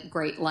discussed at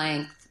great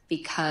length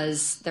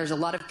because there's a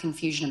lot of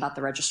confusion about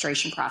the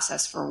registration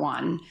process, for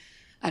one.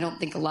 I don't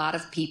think a lot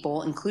of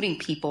people, including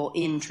people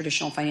in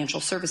traditional financial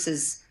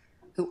services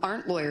who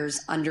aren't lawyers,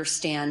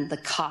 understand the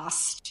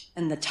cost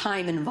and the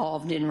time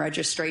involved in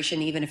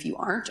registration, even if you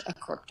aren't a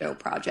crypto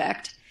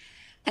project.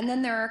 And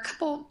then there are a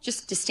couple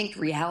just distinct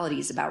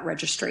realities about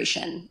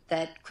registration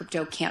that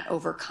crypto can't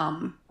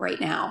overcome right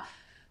now.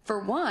 For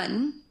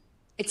one,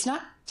 it's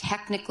not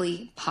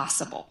technically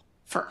possible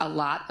for a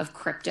lot of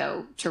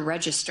crypto to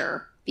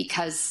register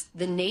because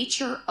the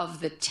nature of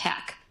the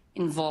tech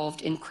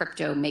involved in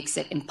crypto makes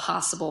it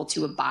impossible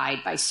to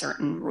abide by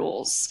certain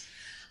rules.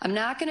 I'm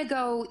not going to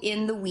go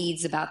in the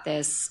weeds about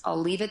this. I'll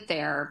leave it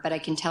there, but I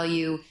can tell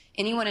you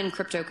anyone in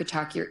crypto could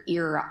talk your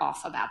ear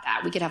off about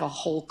that. We could have a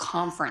whole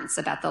conference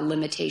about the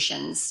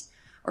limitations,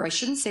 or I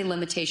shouldn't say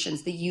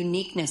limitations, the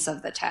uniqueness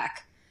of the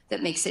tech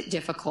that makes it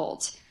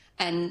difficult.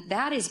 And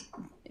that is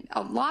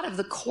a lot of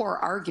the core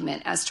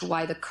argument as to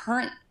why the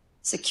current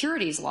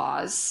securities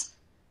laws,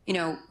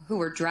 who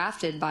were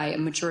drafted by a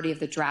majority of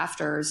the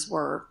drafters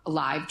were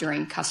alive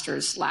during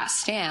Custer's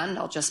last stand.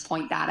 I'll just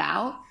point that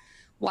out.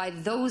 Why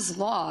those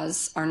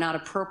laws are not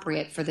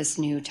appropriate for this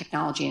new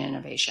technology and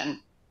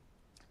innovation.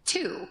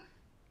 2,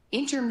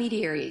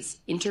 intermediaries.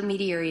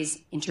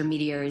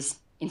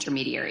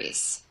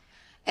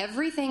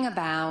 Everything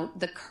about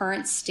the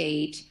current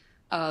state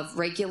of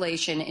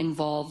regulation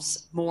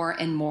involves more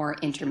and more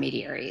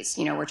intermediaries.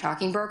 We're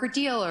talking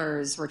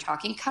broker-dealers, we're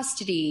talking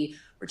custody,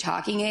 we're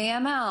talking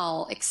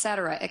AML, et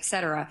cetera, et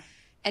cetera.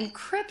 And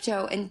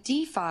crypto and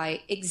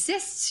DeFi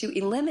exists to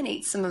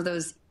eliminate some of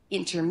those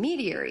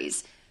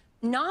intermediaries.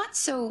 Not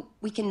so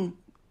we can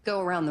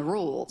go around the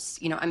rules.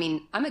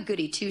 I'm a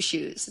goody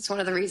two-shoes. It's one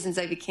of the reasons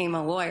I became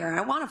a lawyer.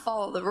 I want to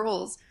follow the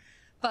rules,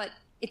 but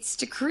it's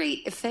to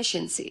create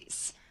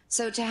efficiencies.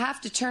 So to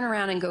have to turn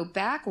around and go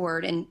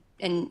backward and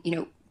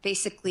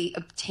basically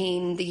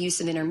obtain the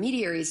use of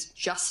intermediaries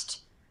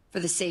just for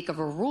the sake of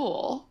a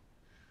rule,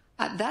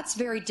 that's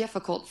very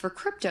difficult for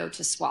crypto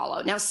to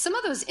swallow. Now, some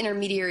of those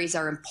intermediaries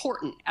are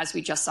important, as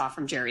we just saw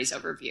from Jerry's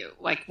overview.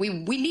 Like we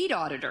need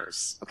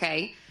auditors,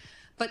 okay?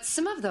 But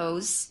some of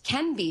those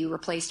can be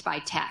replaced by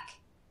tech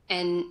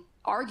and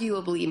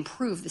arguably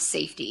improve the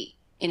safety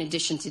in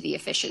addition to the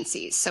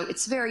efficiencies. So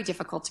it's very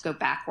difficult to go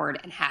backward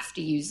and have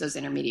to use those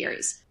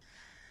intermediaries.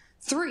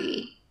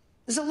 3,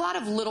 there's a lot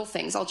of little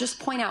things. I'll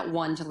just point out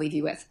one to leave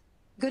you with.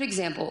 Good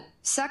example,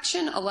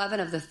 Section 11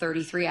 of the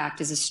 33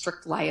 Act is a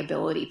strict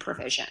liability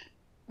provision.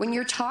 When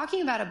you're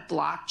talking about a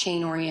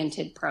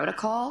blockchain-oriented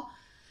protocol,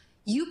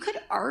 you could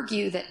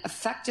argue that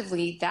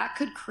effectively that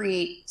could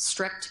create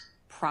strict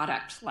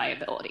product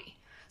liability.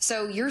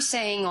 So you're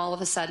saying all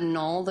of a sudden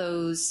all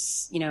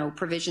those,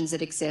 provisions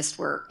that exist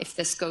where if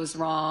this goes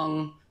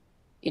wrong,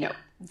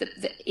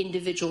 the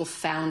individual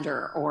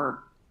founder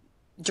or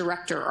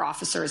director or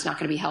officer is not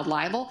going to be held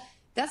liable.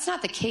 That's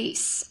not the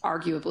case,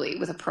 arguably,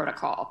 with a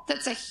protocol.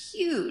 That's a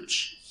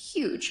huge,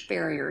 huge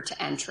barrier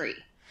to entry.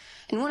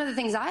 And one of the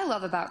things I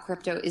love about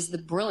crypto is the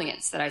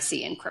brilliance that I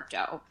see in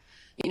crypto.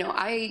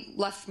 I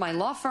left my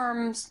law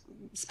firm,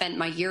 spent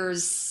my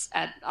years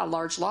at a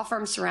large law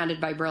firm surrounded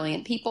by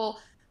brilliant people,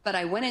 but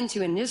I went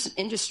into an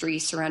industry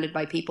surrounded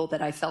by people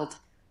that I felt,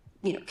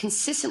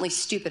 consistently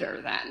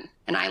stupider than.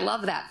 And I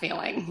love that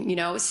feeling,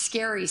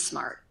 scary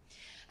smart.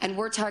 And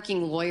we're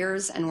talking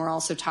lawyers, and we're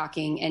also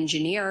talking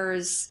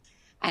engineers.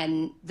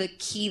 And the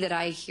key that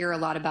I hear a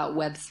lot about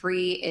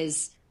Web3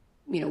 is,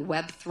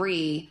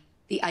 Web3,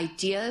 the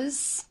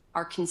ideas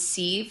are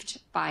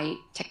conceived by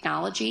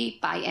technology,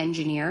 by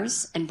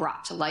engineers, and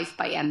brought to life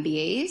by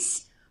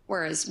MBAs.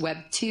 Whereas Web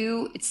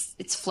 2,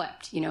 it's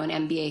flipped. An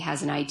MBA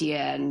has an idea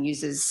and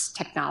uses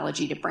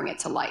technology to bring it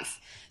to life.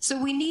 So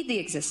we need the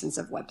existence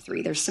of Web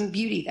 3. There's some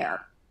beauty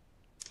there.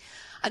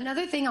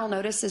 Another thing I'll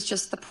notice is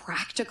just the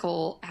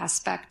practical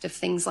aspect of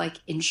things like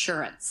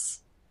insurance.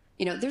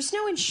 There's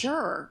no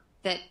insurer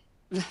that,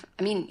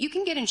 you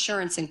can get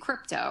insurance in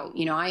crypto.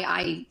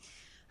 I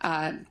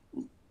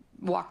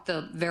walked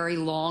the very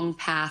long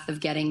path of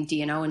getting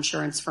D&O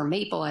insurance for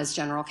Maple as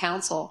general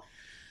counsel.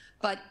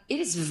 But it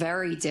is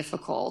very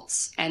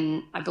difficult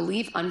and I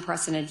believe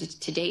unprecedented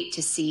to date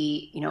to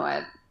see,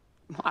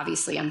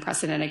 obviously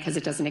unprecedented because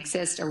it doesn't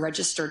exist, a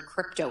registered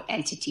crypto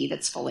entity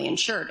that's fully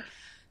insured.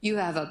 You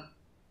have a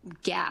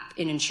gap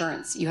in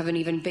insurance. You have an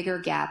even bigger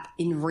gap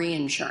in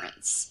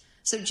reinsurance.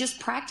 So just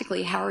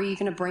practically, how are you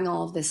going to bring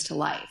all of this to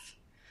life?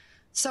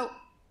 So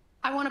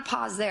I want to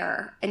pause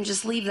there and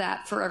just leave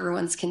that for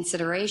everyone's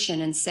consideration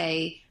and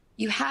say,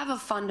 you have a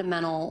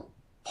fundamental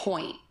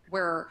point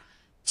where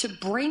to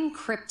bring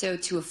crypto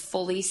to a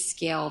fully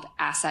scaled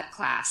asset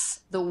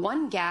class, the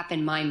one gap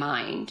in my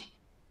mind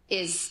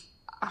is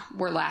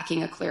we're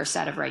lacking a clear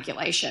set of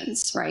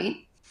regulations, right?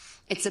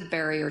 It's a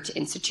barrier to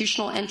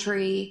institutional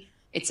entry.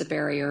 It's a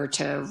barrier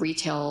to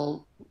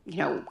retail,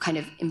 kind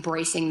of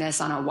embracing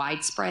this on a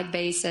widespread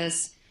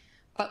basis.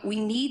 But we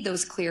need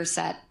those clear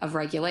set of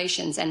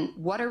regulations. And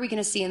what are we going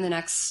to see in the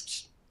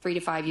next 3 to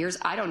 5 years?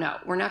 I don't know.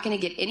 We're not going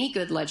to get any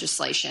good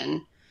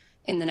legislation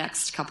in the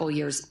next couple of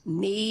years,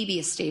 maybe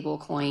a stable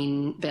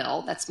coin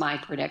bill. That's my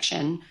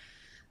prediction.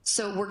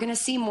 So we're going to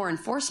see more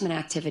enforcement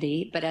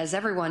activity. But as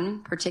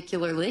everyone,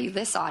 particularly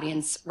this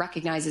audience,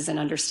 recognizes and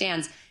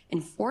understands,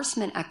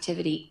 enforcement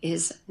activity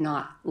is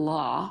not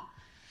law.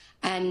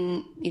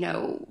 And,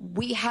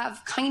 we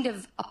have kind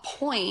of a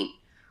point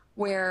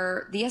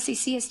where the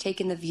SEC has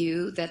taken the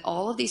view that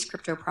all of these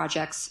crypto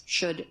projects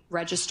should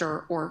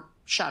register or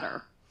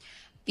shutter,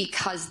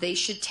 because they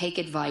should take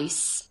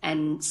advice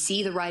and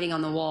see the writing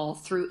on the wall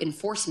through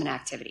enforcement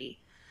activity.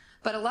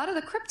 But a lot of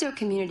the crypto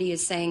community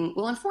is saying,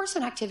 well,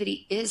 enforcement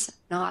activity is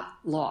not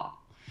law.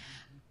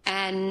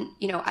 And,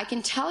 I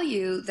can tell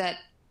you that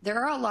there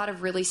are a lot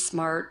of really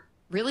smart,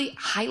 really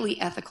highly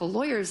ethical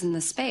lawyers in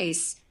the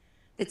space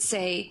that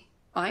say,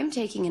 I'm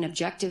taking an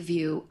objective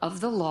view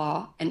of the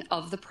law and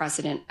of the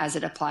precedent as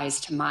it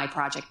applies to my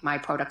project, my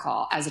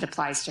protocol, as it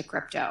applies to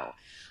crypto.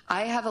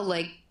 I have a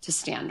leg to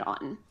stand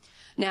on.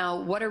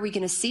 Now, what are we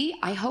going to see?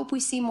 I hope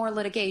we see more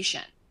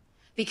litigation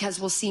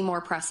because we'll see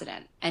more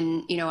precedent.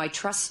 And, I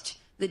trust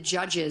the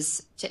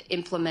judges to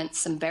implement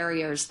some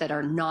barriers that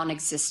are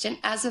non-existent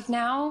as of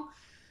now.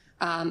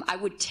 I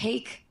would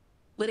take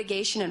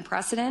litigation and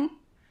precedent.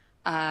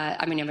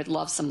 I would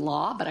love some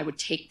law, but I would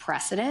take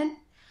precedent.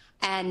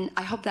 And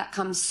I hope that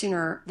comes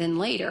sooner than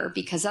later,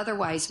 because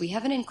otherwise we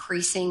have an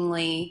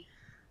increasingly,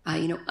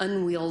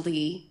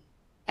 unwieldy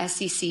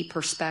SEC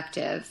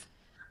perspective.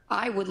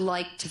 I would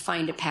like to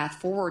find a path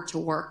forward to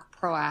work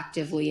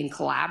proactively and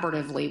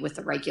collaboratively with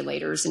the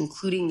regulators,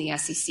 including the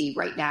SEC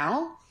right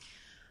now.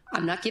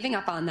 I'm not giving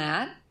up on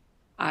that.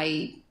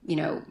 I,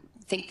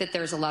 think that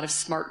there's a lot of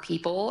smart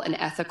people and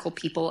ethical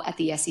people at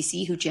the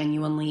SEC who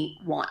genuinely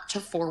want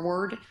to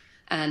forward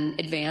and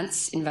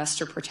advance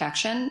investor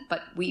protection,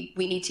 but we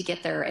need to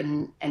get there,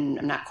 and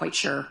I'm not quite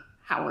sure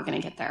how we're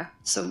going to get there.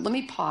 So let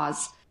me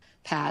pause,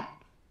 Pat.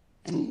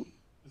 And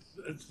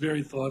it's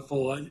very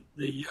thoughtful.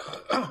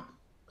 Doesn't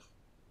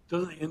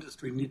the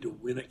industry need to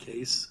win a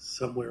case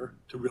somewhere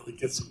to really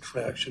get some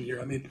traction here?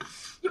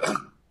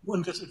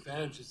 One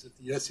disadvantage is that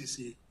the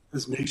SEC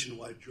has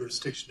nationwide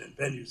jurisdiction and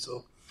venue,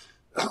 so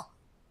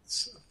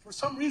for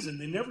some reason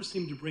they never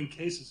seem to bring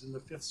cases in the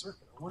Fifth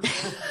Circuit. I wonder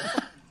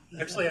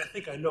actually, I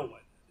think I know why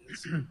that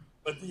is.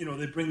 But,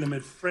 they bring them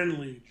in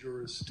friendly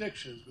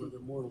jurisdictions where they're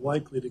more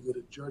likely to get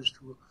a judge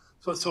to.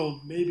 So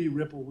maybe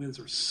Ripple wins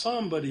or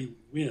somebody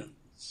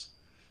wins.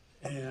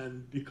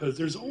 And because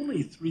there's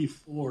only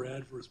 3-4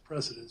 adverse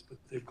precedents, but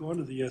they've gone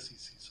to the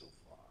SEC so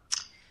far.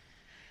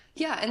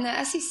 Yeah, and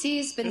the SEC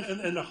has been.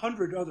 And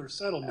 100 other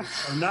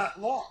settlements are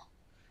not law,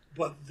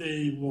 but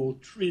they will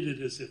treat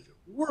it as if it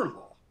were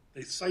law.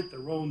 They cite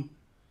their own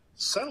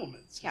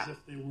settlements as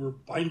if they were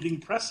binding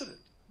precedent.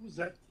 Who's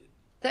that kid?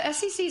 The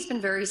SEC has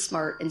been very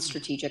smart and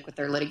strategic with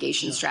their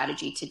litigation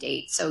strategy to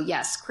date. So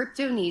yes,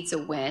 crypto needs a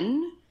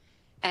win.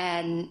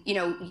 And,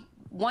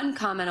 one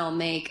comment I'll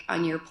make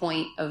on your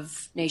point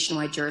of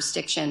nationwide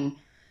jurisdiction,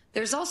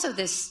 there's also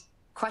this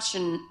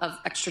question of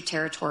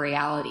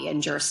extraterritoriality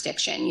and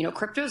jurisdiction.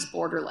 Crypto is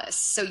borderless.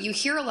 So you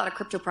hear a lot of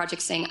crypto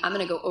projects saying, I'm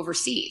going to go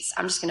overseas.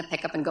 I'm just going to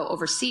pick up and go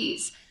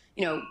overseas.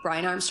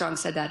 Brian Armstrong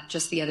said that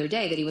just the other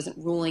day, that he wasn't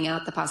ruling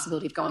out the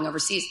possibility of going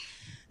overseas.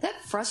 That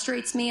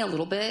frustrates me a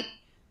little bit.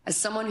 As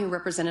someone who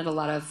represented a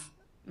lot of,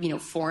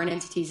 foreign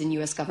entities in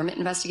U.S. government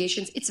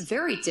investigations, it's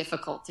very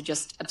difficult to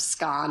just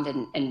abscond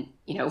and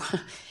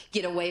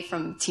get away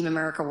from Team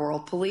America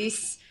World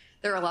Police.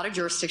 There are a lot of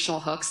jurisdictional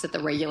hooks that the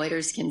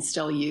regulators can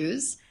still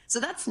use. So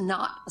that's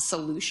not a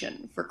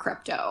solution for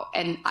crypto.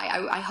 And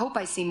I hope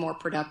I see more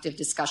productive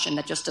discussion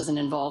that just doesn't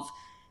involve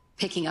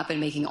picking up and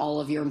making all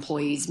of your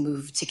employees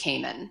move to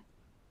Cayman.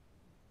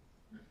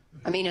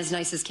 I mean, as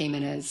nice as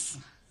Cayman is.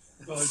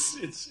 Well,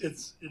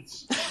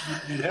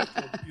 you'd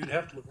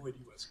have to avoid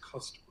U.S.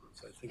 customers.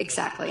 I think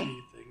exactly. That's the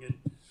key thing. And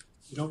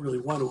you don't really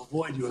want to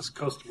avoid U.S.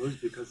 customers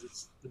because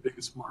it's the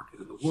biggest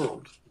market in the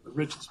world, the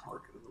richest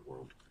market in the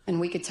world. And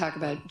we could talk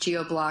about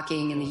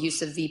geo-blocking and the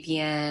use of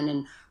VPN,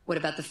 and what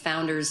about the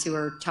founders who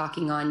are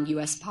talking on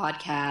U.S.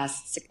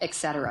 podcasts, et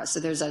cetera.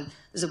 So there's a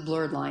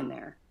blurred line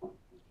there.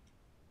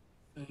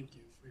 Thank you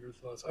for your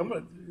thoughts. I'm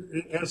going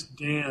to ask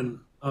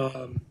Dan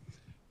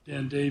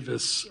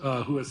Davis,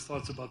 who has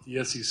thoughts about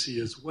the SEC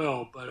as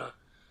well, but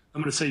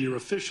I'm going to say your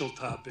official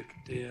topic,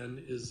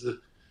 Dan, is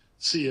the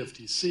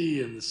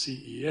CFTC and the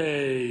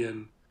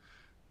CEA,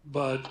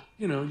 but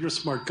you're a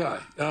smart guy.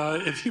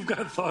 If you've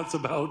got thoughts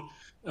about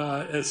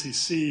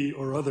SEC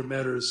or other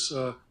matters,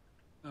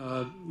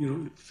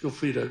 feel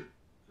free to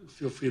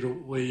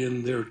weigh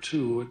in there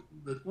too.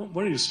 But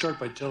why don't you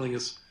start by telling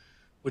us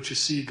what you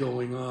see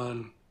going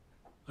on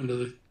under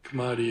the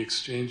Commodity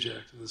Exchange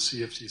Act and the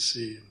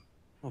CFTC?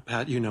 Well,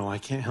 Pat, I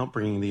can't help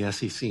bringing the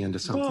SEC into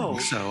something. Whoa.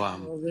 So,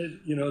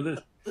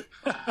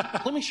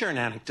 let me share an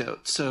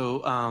anecdote.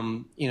 So,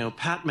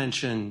 Pat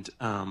mentioned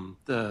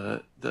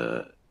the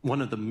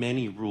one of the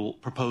many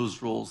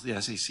proposed rules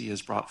the SEC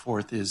has brought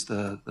forth is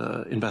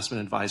the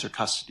investment advisor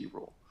custody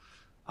rule,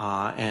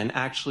 and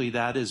actually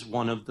that is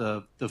one of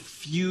the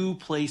few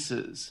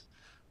places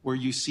where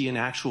you see an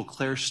actual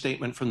clear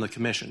statement from the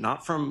commission,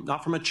 not from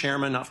a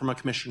chairman, not from a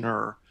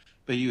commissioner,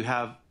 but you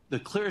have the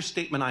clearest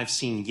statement I've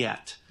seen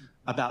yet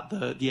about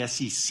the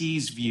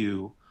SEC's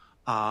view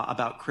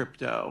about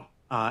crypto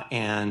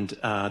and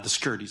the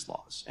securities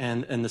laws.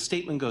 And the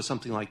statement goes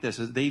something like this: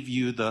 is they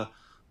view the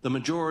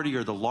majority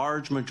or the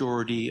large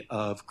majority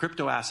of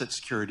crypto asset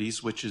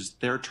securities, which is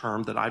their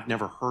term that I've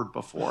never heard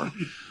before,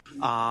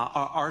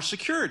 are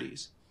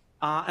securities.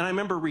 And I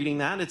remember reading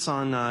that. It's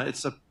on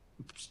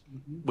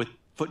with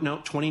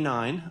footnote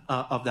 29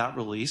 of that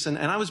release. And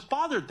I was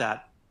bothered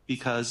that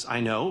because I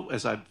know,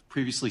 as I've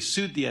previously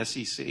sued the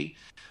SEC,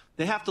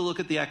 they have to look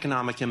at the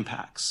economic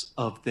impacts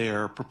of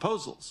their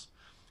proposals.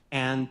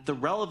 And the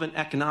relevant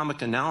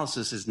economic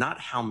analysis is not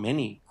how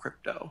many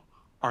crypto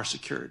are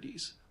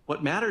securities.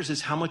 What matters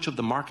is how much of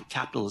the market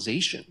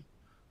capitalization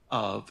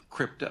of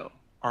crypto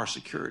are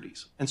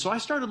securities. And so I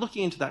started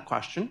looking into that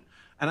question,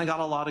 and I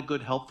got a lot of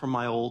good help from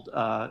my old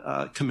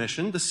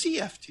commission, the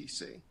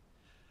CFTC.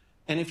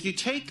 And if you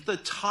take the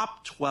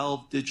top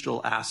 12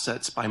 digital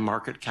assets by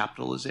market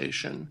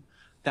capitalization,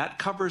 that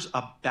covers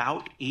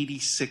about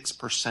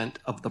 86%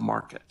 of the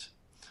market.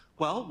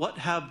 Well, what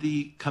have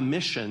the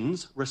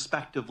commissions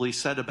respectively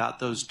said about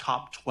those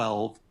top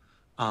 12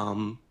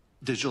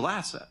 digital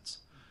assets?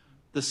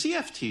 The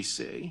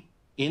CFTC,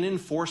 in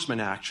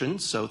enforcement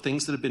actions, so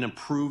things that have been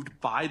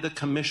approved by the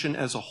commission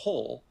as a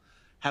whole,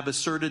 have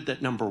asserted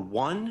that number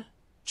 1,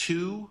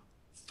 2,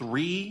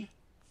 3,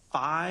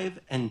 5,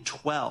 and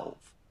 12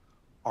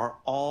 are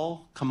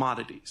all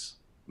commodities,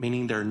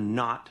 meaning they're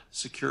not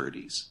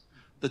securities.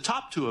 The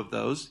top two of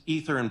those,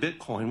 Ether and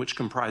Bitcoin, which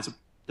comprise,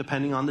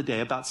 depending on the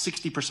day, about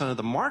 60% of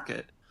the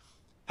market,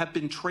 have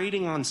been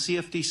trading on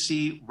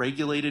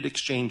CFTC-regulated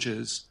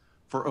exchanges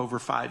for over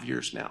 5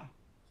 years now.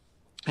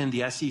 And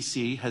the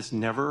SEC has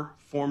never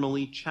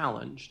formally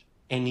challenged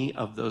any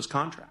of those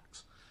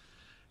contracts.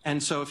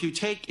 And so if you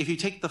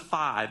take the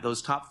five,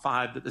 those top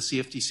five that the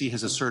CFTC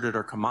has asserted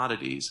are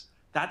commodities,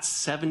 that's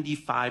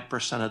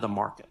 75% of the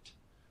market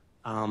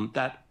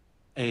that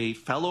a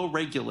fellow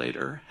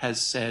regulator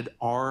has said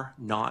are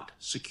not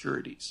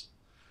securities.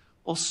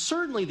 Well,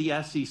 certainly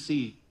the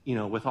SEC,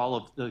 with all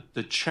of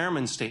the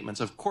chairman's statements,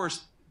 of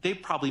course, they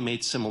probably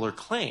made similar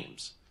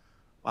claims.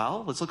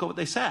 Well, let's look at what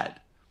they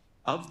said.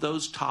 Of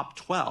those top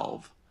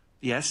 12,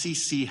 the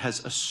SEC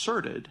has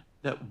asserted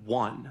that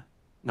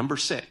number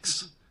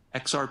 6,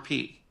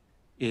 XRP,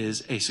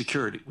 is a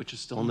security, which is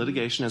still in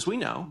litigation, as we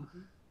know.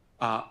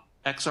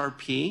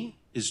 XRP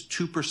is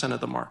 2%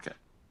 of the market.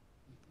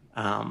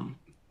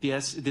 The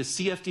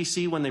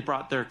CFTC, when they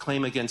brought their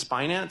claim against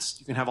Binance,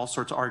 you can have all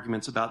sorts of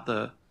arguments about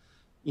the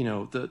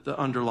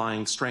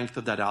underlying strength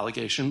of that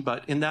allegation.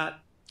 But in that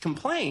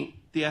complaint,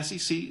 the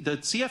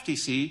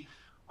CFTC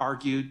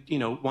argued,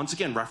 once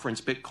again,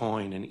 referenced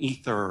Bitcoin and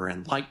Ether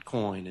and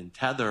Litecoin and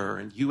Tether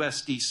and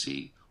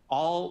USDC,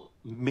 all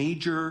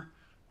major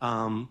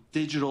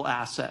digital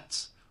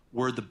assets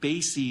were the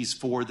bases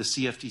for the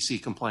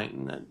CFTC complaint.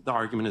 And the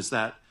argument is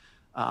that,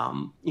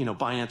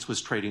 Binance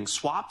was trading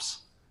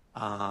swaps,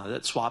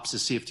 that swaps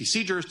is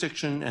CFTC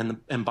jurisdiction,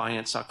 and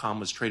Binance.com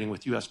was trading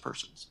with U.S.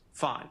 persons.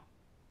 Fine.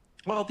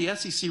 Well, the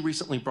SEC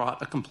recently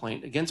brought a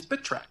complaint against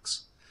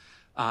Bittrex.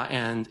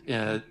 And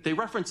they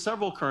referenced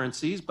several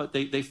currencies, but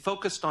they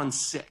focused on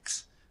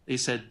 6. They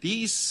said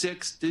these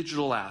 6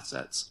 digital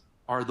assets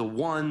are the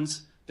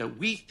ones that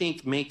we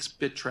think makes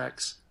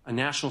Bittrex a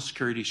national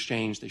security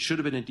exchange. They should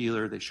have been a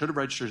dealer. They should have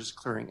registered as a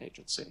clearing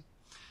agency.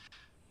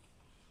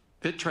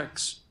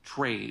 Bittrex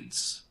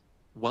trades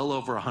well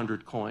over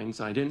 100 coins.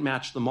 And I didn't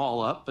match them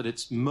all up, but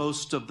it's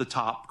most of the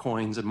top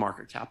coins in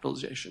market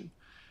capitalization.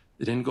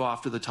 They didn't go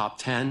after the top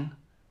 10.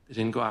 They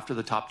didn't go after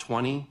the top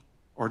 20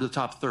 or the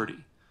top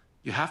 30.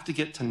 You have to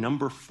get to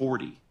number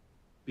 40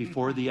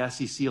 before the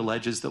SEC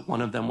alleges that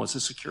one of them was a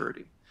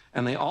security.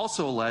 And they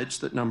also allege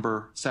that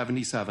number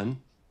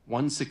 77,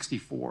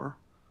 164,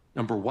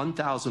 number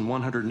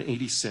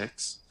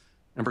 1,186,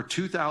 number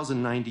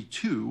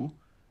 2,092,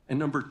 and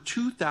number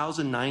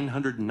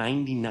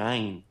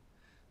 2,999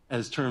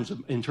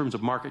 in terms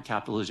of market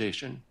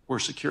capitalization were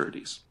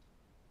securities.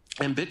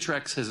 And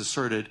Bittrex has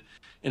asserted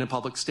in a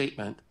public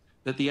statement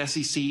that the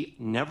SEC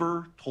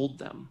never told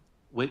them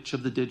which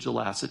of the digital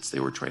assets they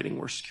were trading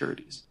were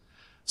securities.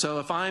 So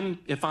if I'm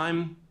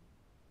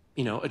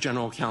a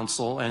general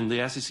counsel and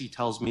the SEC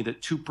tells me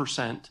that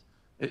 2%,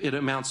 it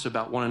amounts to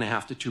about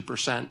 1.5 to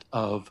 2%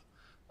 of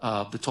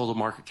the total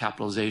market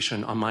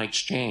capitalization on my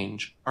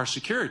exchange are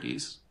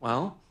securities,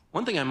 well,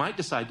 one thing I might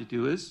decide to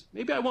do is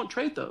maybe I won't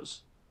trade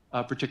those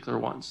particular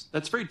ones.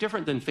 That's very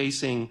different than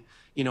facing,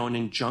 an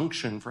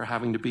injunction for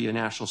having to be a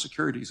national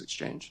securities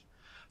exchange.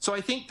 So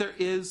I think there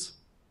is,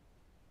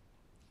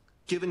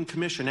 given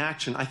commission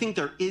action, I think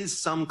there is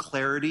some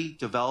clarity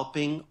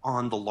developing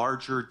on the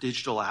larger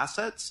digital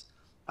assets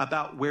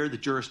about where the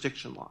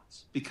jurisdiction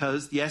lies,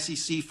 because the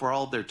SEC, for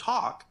all of their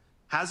talk,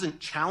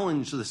 hasn't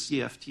challenged the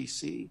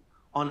CFTC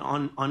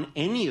on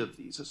any of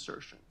these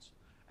assertions.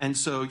 And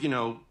so,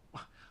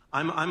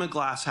 I'm a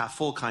glass half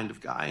full kind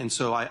of guy. And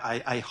so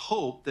I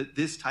hope that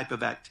this type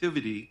of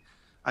activity,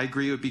 I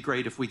agree it would be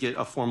great if we get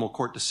a formal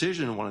court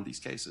decision in one of these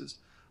cases.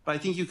 But I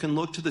think you can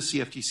look to the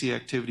CFTC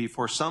activity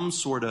for some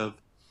sort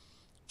of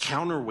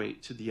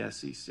counterweight to the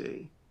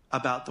SEC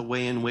about the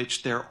way in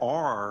which there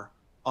are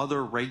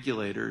other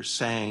regulators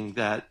saying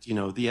that,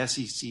 the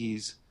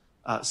SEC's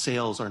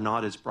sales are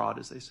not as broad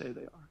as they say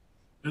they are.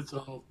 That's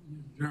all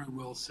very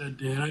well said,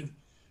 Dan.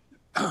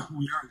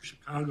 We are in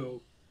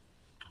Chicago,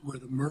 where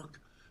the Merck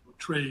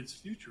trades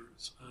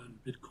futures on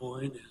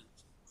Bitcoin and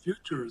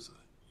futures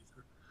on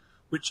Ether,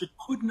 which it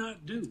could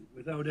not do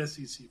without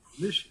SEC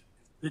permission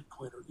if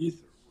Bitcoin or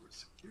Ether were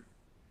secure.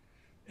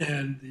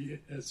 And the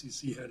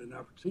SEC had an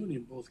opportunity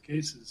in both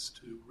cases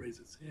to raise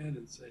its hand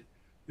and say,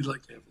 we'd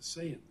like to have a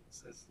say in this.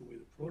 That's the way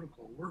the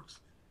protocol works.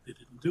 They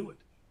didn't do it.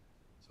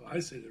 So I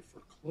say they're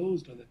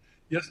foreclosed on that.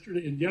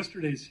 In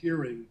yesterday's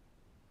hearing,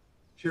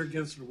 Chair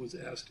Gensler was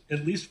asked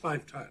at least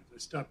 5 times. I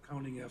stopped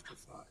counting after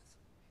 5.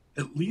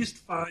 At least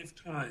 5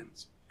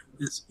 times,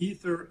 is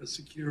Ether a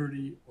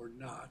security or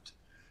not?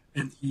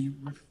 And he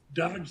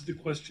dodged the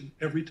question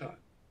every time.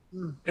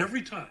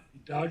 Every time he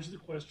dodged the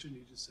question,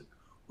 he just said,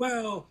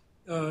 well,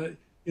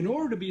 in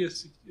order to be a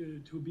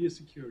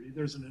security,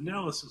 there's an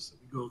analysis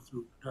that we go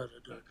through.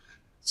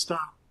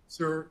 Stop,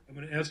 sir. I'm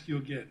going to ask you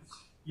again.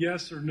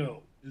 Yes or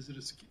no? Is it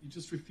a security? You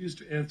just refused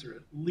to answer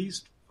at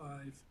least 5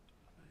 times.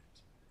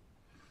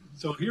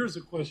 So here's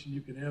a question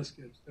you can ask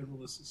at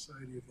Federalist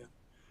Society event.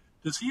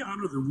 Does he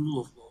honor the rule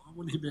of law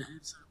when he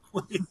behaves that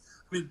way? I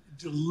mean,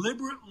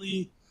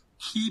 deliberately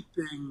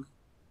keeping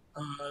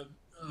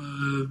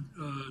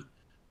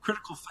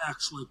critical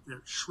facts like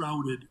that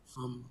shrouded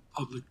from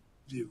public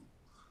view.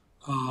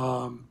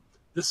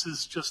 This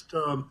is just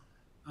an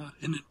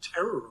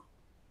terror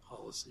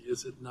policy,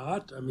 is it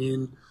not? I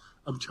mean,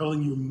 I'm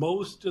telling you,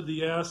 most of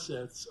the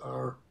assets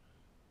are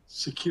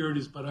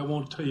securities, but I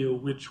won't tell you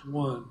which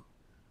one.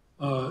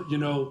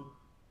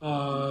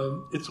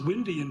 It's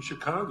windy in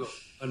Chicago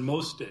on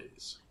most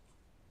days.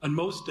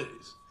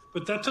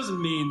 But that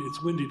doesn't mean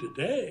it's windy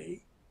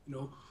today.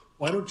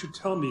 Why don't you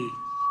tell me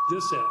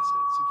this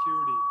asset,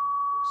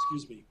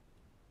 security,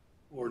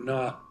 or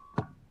not?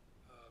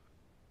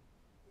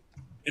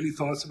 Any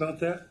thoughts about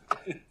that?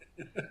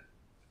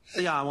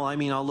 Yeah, well, I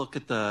mean, I'll look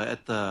at the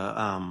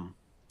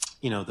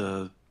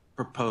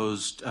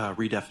proposed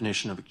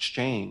redefinition of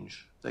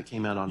exchange that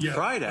came out on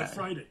Friday.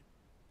 Friday.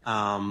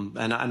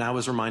 And I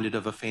was reminded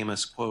of a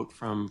famous quote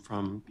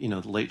from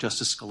the late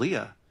Justice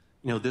Scalia.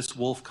 This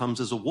wolf comes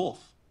as a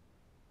wolf.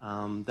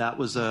 That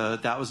was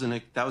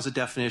a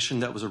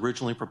definition that was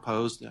originally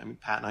proposed. I mean,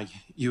 Pat and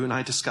you and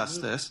I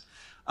discussed this.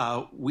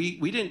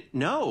 We didn't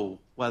know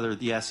whether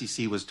the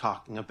SEC was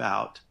talking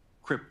about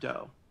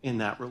crypto in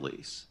that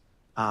release.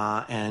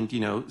 And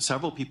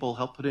several people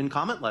helped put in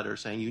comment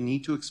letters saying you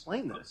need to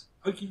explain this.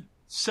 Okay.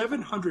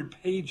 700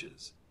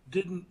 pages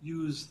didn't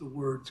use the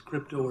words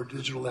crypto or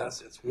digital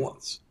assets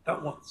once,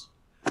 not once.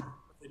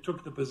 They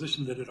took the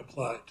position that it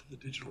applied to the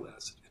digital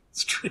asset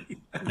industry.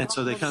 And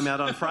so they come out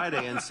on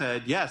Friday and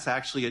said, yes,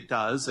 actually it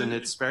does, and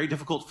it's very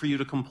difficult for you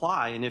to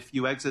comply. And if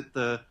you exit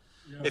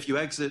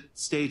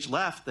stage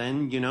left,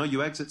 then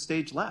you exit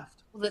stage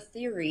left. Well, the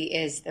theory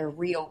is they're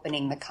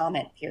reopening the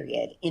comment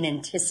period in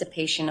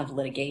anticipation of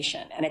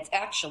litigation, and it's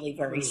actually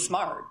very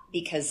smart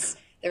because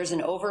there's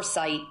an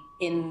oversight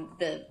in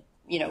the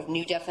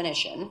new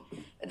definition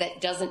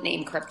that doesn't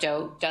name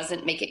crypto,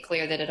 doesn't make it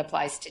clear that it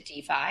applies to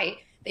DeFi.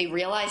 They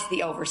realized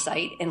the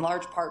oversight in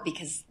large part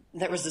because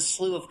there was a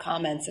slew of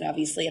comments and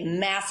obviously a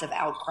massive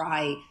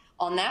outcry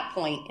on that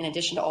point, in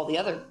addition to all the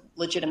other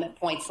legitimate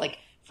points like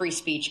free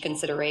speech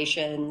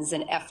considerations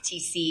and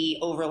FTC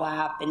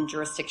overlap and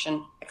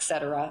jurisdiction, et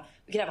cetera.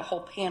 We could have a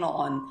whole panel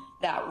on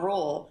that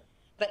rule.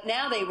 But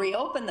now they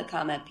reopen the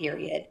comment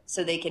period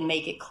so they can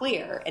make it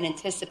clear and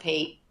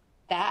anticipate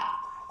that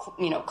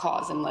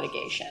cause in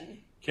litigation.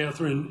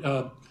 Katherine,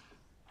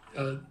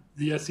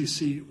 the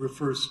SEC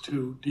refers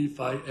to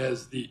DeFi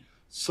as the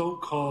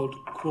so-called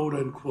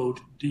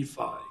quote-unquote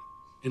DeFi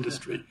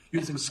industry,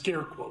 using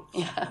scare quotes.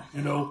 Yeah.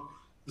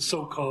 The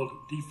so-called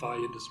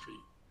DeFi industry.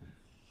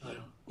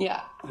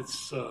 Yeah.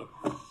 It's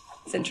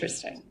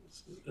interesting.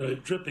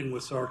 Dripping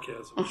with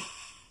sarcasm.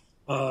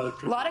 A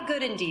lot of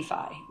good in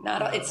DeFi.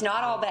 It's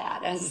not all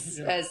bad,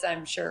 as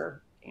I'm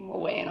sure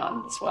we'll weigh in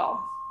on as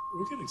well.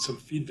 We're getting some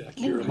feedback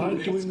here. Am I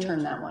doing that?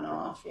 Turn that one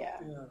off, yeah.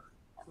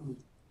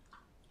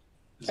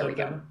 There we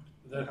go. Better?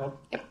 Did that help?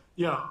 Yep.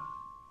 Yeah.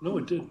 No,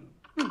 it didn't.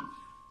 Did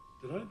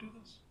I do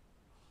this?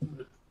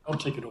 I'll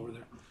take it over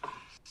there.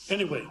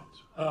 Anyway,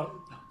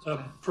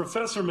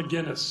 Professor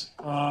McGinnis,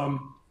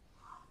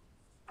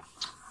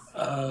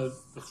 the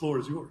floor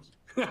is yours.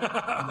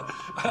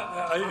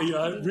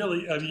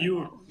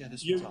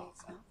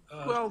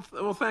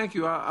 Well, thank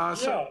you.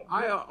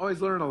 I always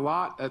learn a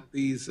lot at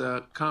these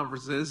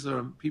conferences.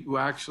 People who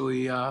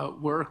actually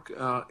work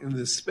in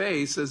this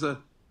space. As an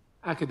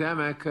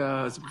academic,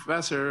 as a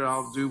professor,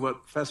 I'll do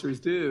what professors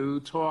do: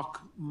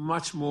 talk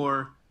much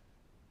more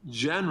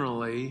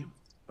generally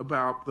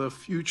about the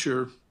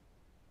future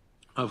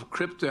of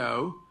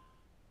crypto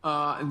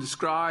and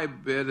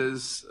describe it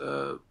as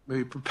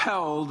maybe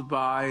propelled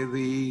by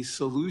the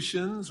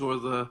solutions or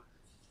the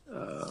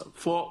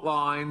fault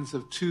lines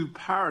of two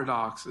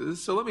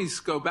paradoxes. So let me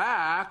go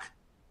back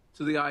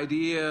to the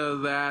idea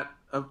that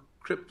of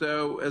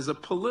crypto as a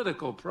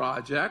political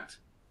project.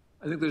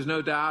 I think there's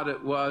no doubt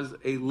it was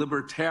a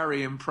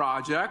libertarian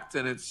project,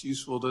 and it's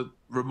useful to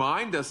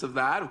remind us of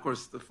that. Of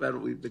course,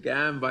 we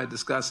began by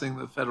discussing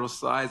the Federalist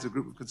Society as a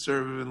group of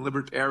conservative and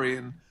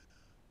libertarian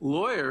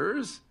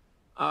lawyers,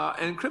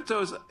 and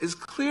crypto is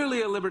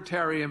clearly a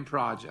libertarian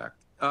project.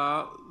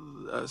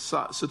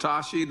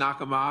 Satoshi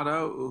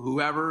Nakamoto,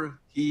 whoever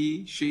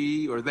he,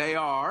 she, or they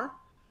are,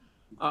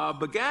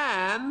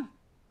 began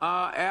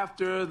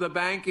after the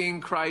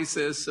banking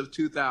crisis of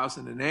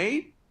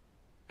 2008.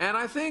 And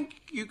I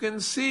think you can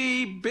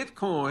see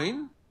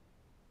Bitcoin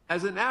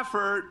as an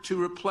effort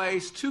to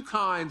replace two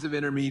kinds of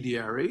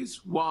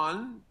intermediaries.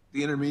 One,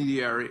 the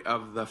intermediary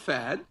of the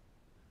Fed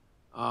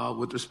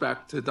with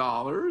respect to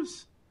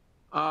dollars,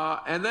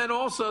 and then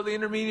also the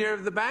intermediary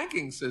of the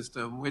banking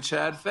system, which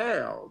had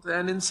failed.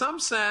 And in some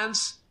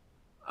sense,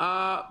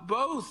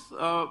 both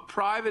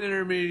private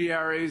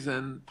intermediaries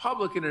and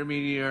public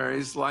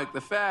intermediaries like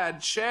the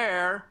Fed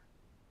share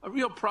a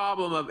real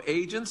problem of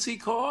agency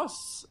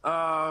costs,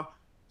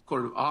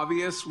 sort of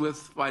obvious with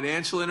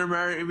financial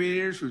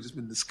intermediaries we've just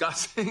been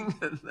discussing,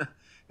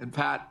 and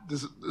Pat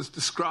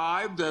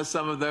described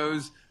some of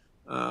those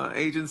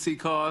agency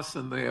costs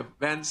and the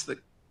events that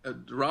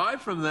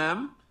derive from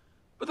them.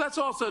 But that's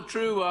also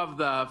true of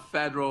the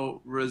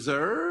Federal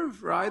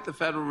Reserve, right? The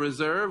Federal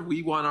Reserve,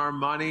 we want our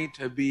money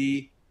to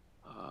be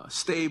a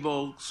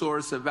stable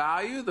source of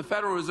value. The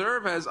Federal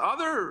Reserve has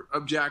other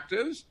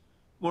objectives.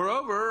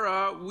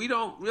 Moreover, we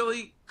don't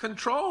really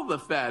control the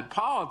Fed.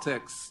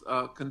 Politics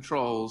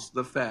controls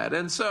the Fed.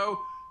 And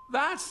so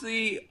that's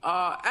the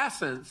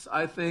essence,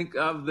 I think,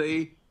 of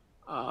the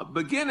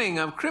beginning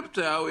of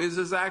crypto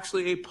is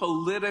actually a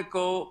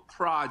political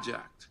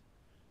project.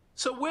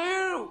 So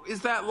where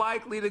is that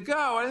likely to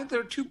go? I think there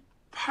are two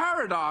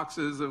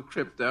paradoxes of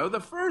crypto.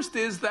 The first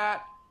is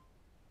that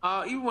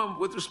even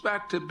with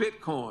respect to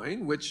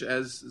Bitcoin, which,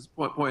 as is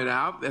pointed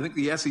out, I think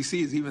the SEC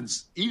is even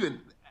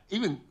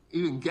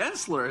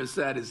Gensler has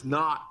said is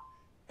not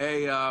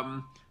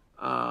a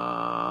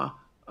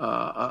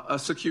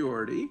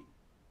security.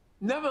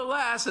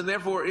 Nevertheless, and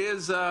therefore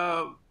is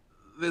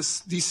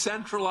this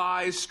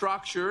decentralized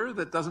structure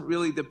that doesn't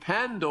really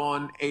depend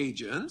on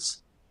agents.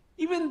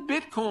 Even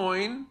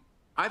Bitcoin,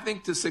 I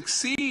think, to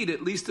succeed,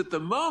 at least at the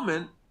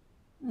moment,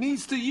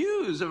 needs to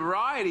use a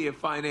variety of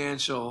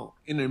financial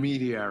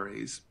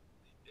intermediaries.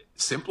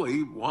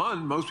 Simply,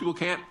 one, most people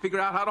can't figure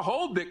out how to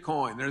hold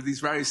Bitcoin. There are these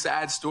very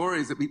sad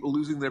stories of people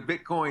losing their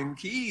Bitcoin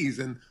keys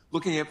and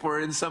looking for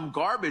it in some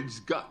garbage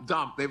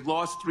dump. They've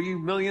lost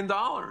 $3 million.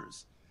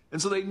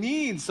 And so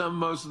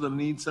most of them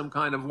need some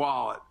kind of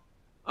wallet.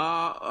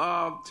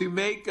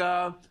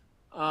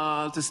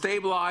 To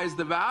stabilize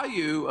the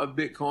value of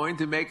Bitcoin,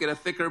 to make it a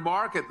thicker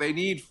market, they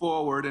need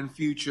forward and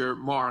future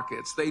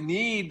markets. They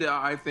need,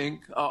 I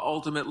think,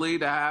 ultimately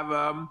to have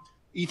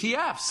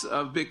ETFs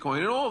of Bitcoin.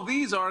 And all of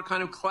these are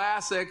kind of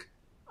classic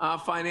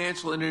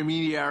financial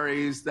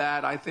intermediaries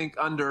that I think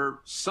under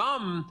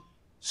some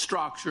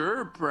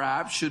structure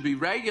perhaps should be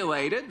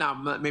regulated. Now,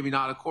 maybe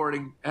not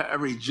according to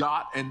every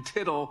jot and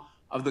tittle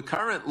of the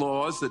current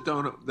laws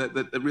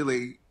that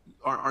really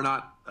are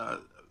not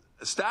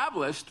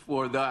established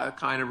for the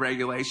kind of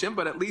regulation,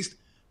 but at least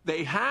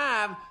they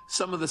have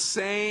some of the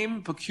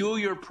same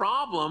peculiar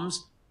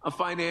problems of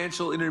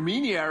financial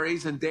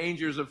intermediaries and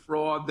dangers of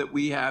fraud that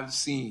we have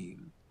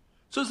seen.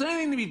 So is there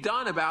anything to be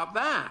done about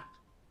that?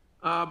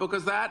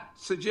 Because that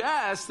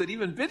suggests that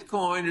even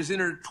Bitcoin is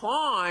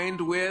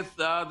intertwined with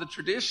the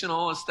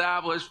traditional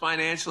established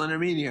financial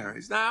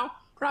intermediaries. Now,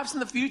 perhaps in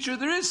the future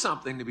there is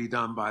something to be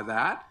done by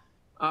that.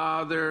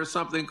 There's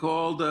something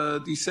called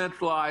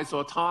decentralized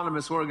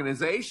autonomous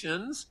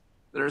organizations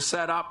that are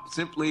set up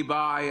simply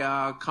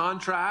by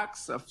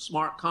contracts,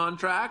 smart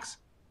contracts,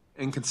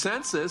 and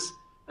consensus,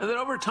 and that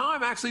over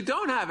time actually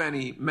don't have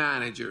any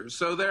managers.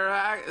 So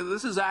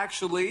this is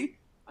actually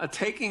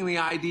taking the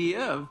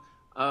idea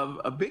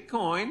of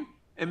Bitcoin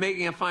and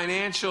making a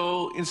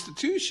financial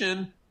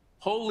institution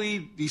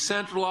wholly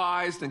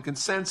decentralized and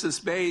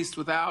consensus-based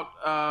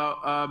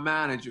without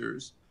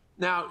managers.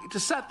 Now, to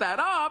set that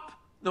up,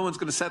 no one's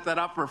going to set that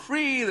up for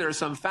free. There are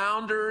some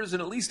founders,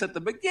 and at least at the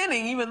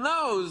beginning, even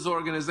those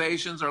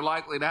organizations are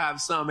likely to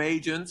have some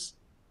agents.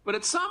 But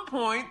at some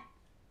point,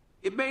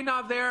 it may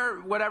not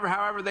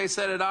however they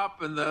set it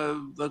up, and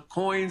the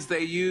coins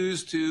they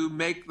use to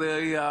make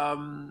it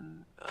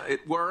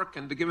work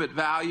and to give it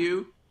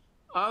value,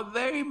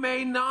 they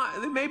may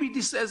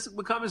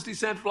become as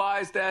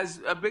decentralized as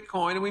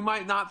Bitcoin, and we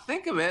might not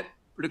think of it,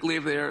 particularly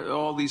if there are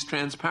all these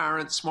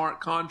transparent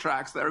smart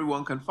contracts that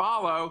everyone can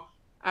follow,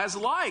 as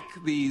like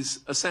these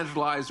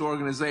centralized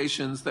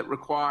organizations that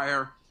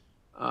require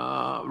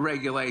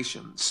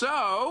regulation.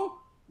 So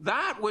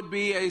that would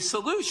be a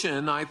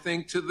solution, I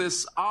think, to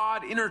this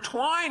odd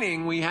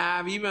intertwining we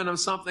have even of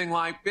something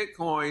like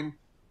Bitcoin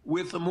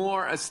with the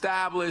more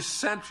established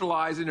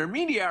centralized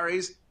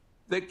intermediaries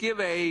that give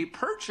a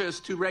purchase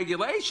to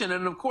regulation.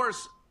 And of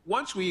course,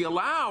 once we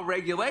allow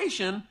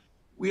regulation,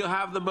 we'll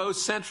have the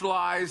most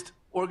centralized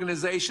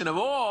organization of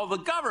all, the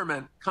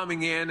government,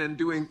 coming in and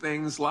doing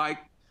things like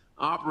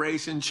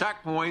Operation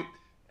Checkpoint.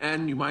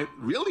 And you might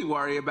really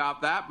worry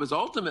about that because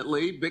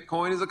ultimately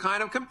Bitcoin is a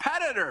kind of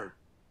competitor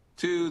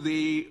to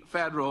the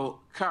federal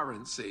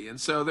currency. And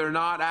so they're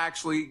not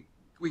actually,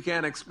 we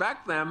can't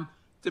expect them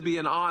to be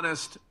an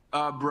honest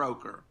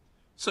broker.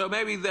 So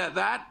maybe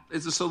that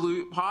is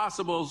a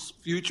possible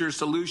future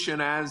solution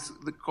as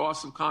the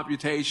cost of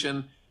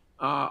computation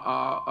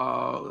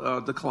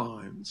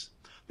declines.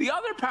 The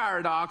other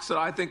paradox that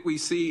I think we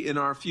see in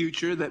our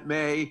future that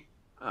may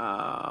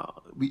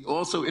be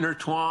also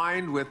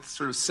intertwined with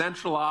sort of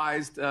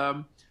centralized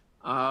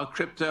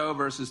crypto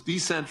versus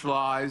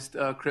decentralized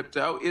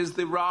crypto is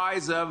the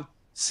rise of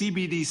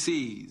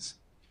CBDCs.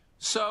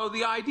 So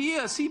the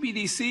idea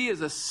CBDC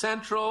is a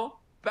central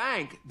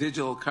bank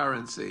digital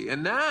currency.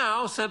 And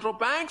now central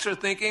banks are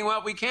thinking,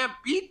 well, we can't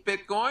beat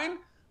Bitcoin.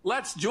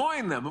 Let's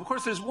join them. Of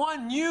course, there's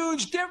one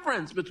huge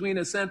difference between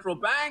a central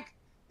bank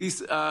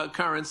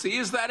currency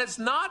is that it's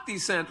not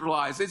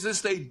decentralized. It's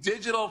just a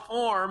digital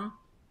form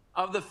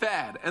of the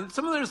Fed. And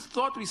there's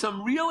thought to be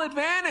some real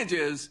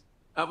advantages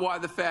of why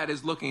the Fed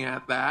is looking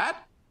at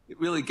that. It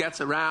really gets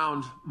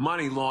around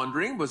money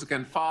laundering because it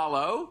can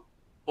follow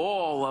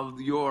all of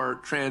your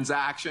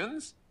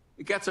transactions.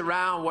 It gets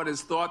around what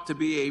is thought to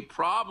be a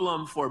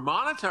problem for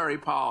monetary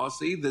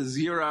policy, the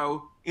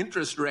zero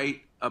interest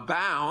rate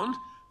bound,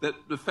 that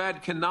the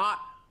Fed cannot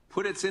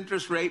put its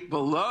interest rate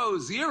below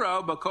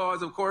zero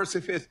because, of course,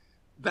 if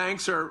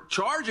banks are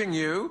charging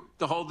you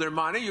to hold their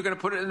money, you're going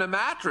to put it in a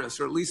mattress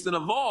or at least in a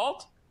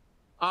vault.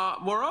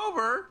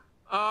 Moreover,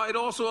 it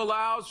also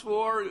allows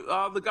for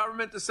the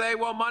government to say,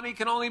 well, money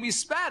can only be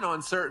spent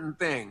on certain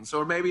things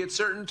or maybe at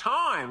certain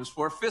times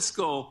for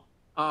fiscal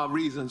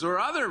reasons or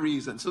other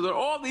reasons. So there are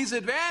all these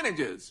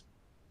advantages.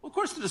 Well, of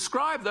course, to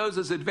describe those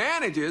as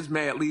advantages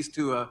may, at least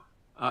to an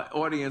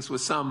audience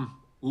with some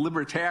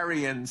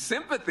libertarian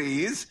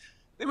sympathies,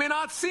 they may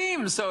not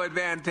seem so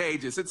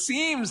advantageous. It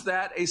seems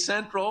that a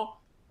central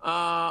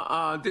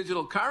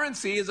digital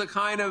currency is a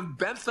kind of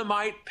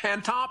Benthamite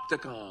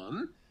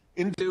panopticon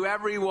into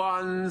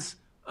everyone's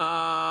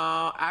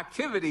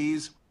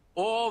activities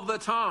all the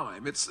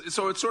time. It's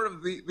sort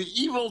of the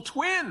evil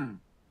twin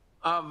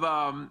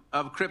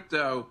of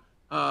crypto,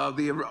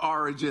 the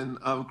origin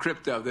of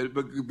crypto. That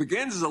it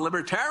begins as a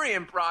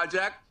libertarian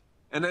project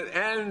and it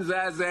ends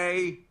as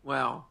a,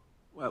 well,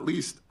 at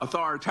least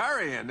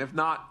authoritarian, if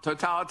not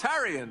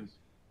totalitarian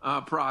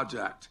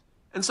project.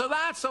 And so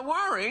that's a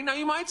worry. Now,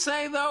 you might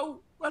say,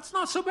 though, that's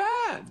not so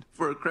bad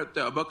for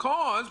crypto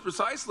because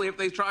precisely if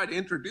they try to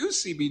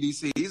introduce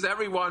CBDCs,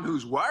 everyone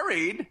who's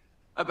worried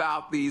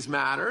about these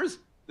matters,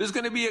 there's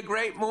going to be a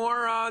great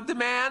more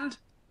demand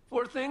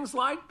for things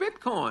like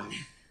Bitcoin,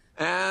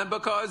 and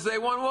because they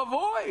want to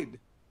avoid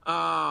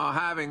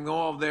having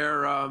all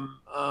their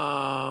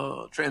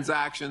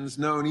transactions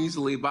known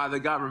easily by the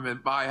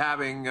government, by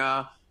having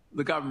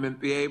the government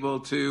be able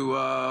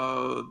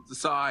to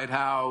decide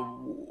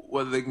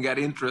whether they can get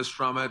interest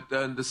from it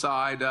and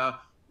decide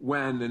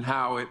when and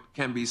how it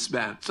can be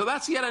spent. So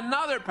that's yet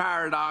another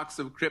paradox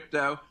of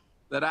crypto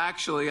that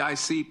actually I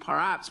see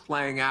perhaps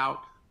playing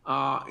out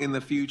in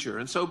the future.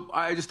 And so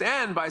I just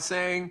end by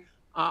saying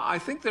I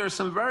think there are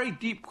some very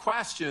deep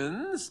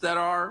questions that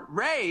are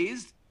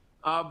raised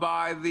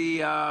by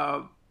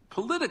the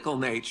political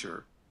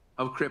nature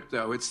of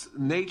crypto. Its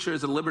nature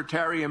is a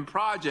libertarian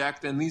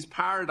project, and these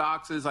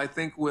paradoxes, I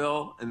think,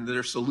 and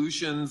their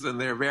solutions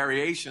and their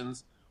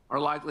variations are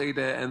likely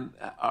to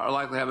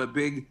have a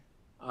big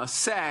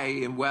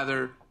say in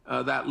whether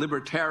that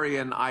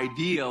libertarian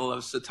ideal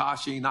of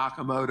Satoshi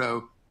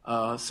Nakamoto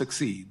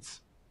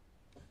succeeds.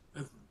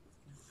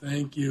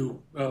 Thank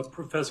you,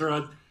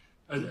 Professor.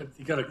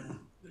 You got a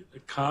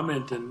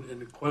comment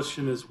and a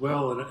question as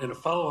well, and a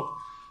follow-up.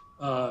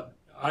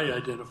 I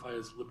identify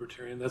as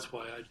libertarian. That's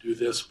why I do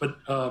this. But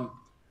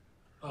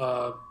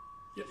how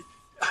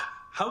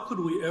could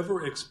we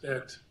ever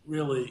expect,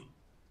 really,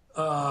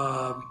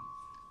 the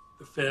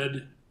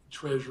Fed,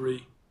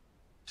 Treasury,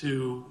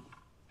 to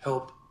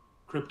help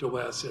crypto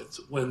assets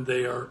when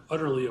they are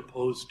utterly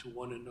opposed to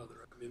one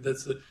another? I mean,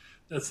 that's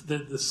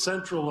the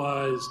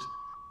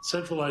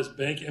centralized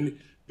bank. I mean,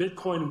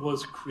 Bitcoin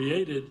was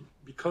created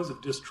because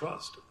of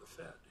distrust of the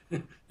Fed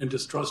and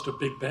distrust of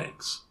big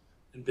banks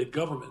and big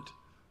government.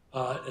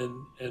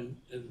 And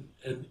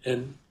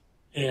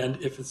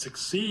if it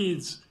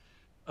succeeds,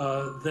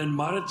 then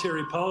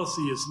monetary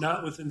policy is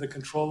not within the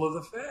control of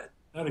the Fed,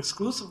 not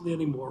exclusively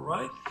anymore,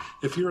 right?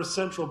 If you're a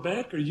central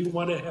banker, you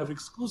want to have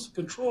exclusive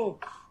control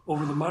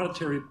over the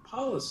monetary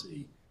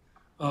policy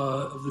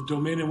of the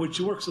domain in which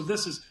you work. So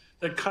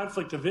that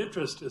conflict of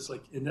interest is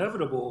like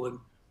inevitable and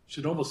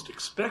should almost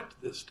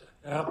expect this to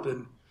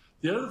happen.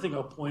 The other thing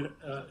I'll point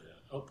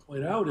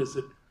out is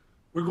that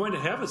we're going to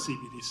have a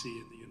CBDC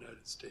in the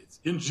United States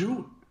in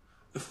June.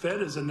 The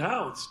Fed has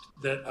announced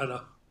that on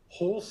a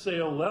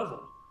wholesale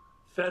level,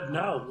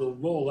 FedNow will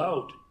roll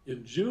out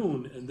in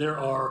June, and there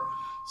are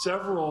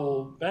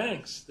several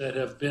banks that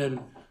have been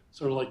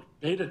sort of like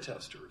beta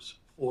testers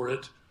for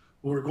it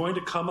who are going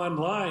to come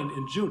online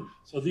in June.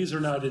 So these are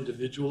not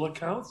individual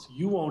accounts.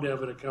 You won't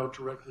have an account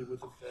directly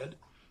with the Fed,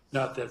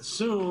 not that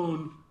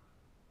soon,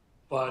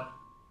 but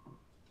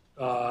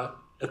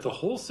at the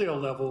wholesale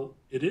level,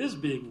 it is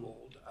being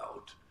rolled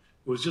out.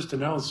 It was just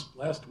announced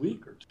last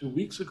week or 2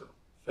 weeks ago.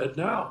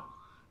 FedNow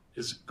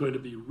is going to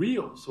be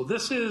real. So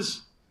this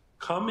is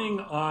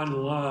coming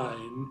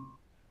online,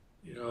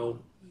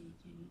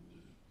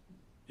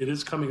 it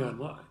is coming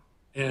online.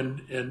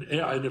 And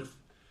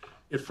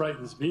it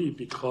frightens me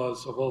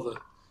because of all the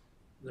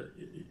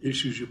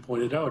issues you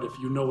pointed out. If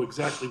you know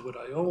exactly what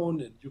I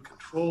own and you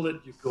control it,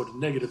 you go to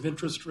negative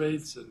interest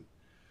rates, and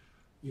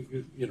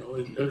maybe you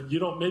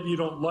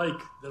don't like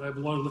that I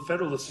belong to the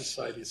Federalist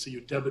Society, so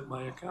you debit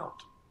my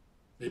account.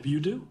 Maybe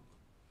you do.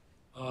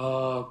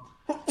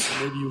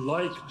 Maybe you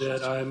like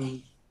that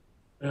I'm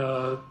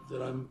a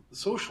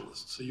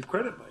socialist, so you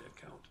credit my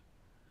account.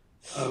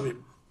 I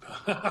mean,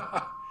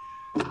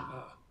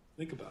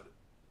 think about it.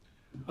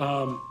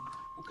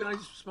 Can I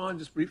just respond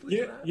just briefly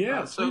to that?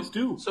 Yeah, please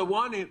do. So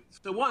one,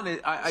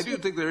 I do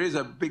think there is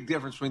a big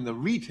difference between the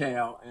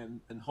retail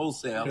and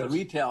wholesale. Yes. The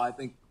retail, I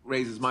think,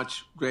 raises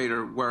much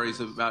greater worries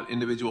about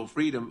individual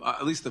freedom.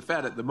 At least the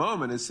Fed at the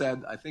moment has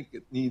said, I think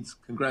it needs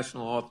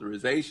congressional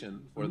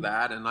authorization for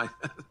that. And I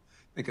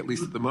think at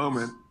least at the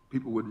moment,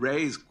 people would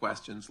raise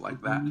questions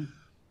like that.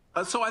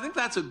 So I think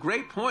that's a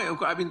great point.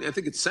 I mean, I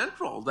think it's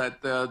central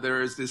that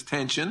there is this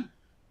tension.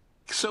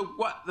 So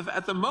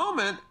at the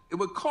moment, it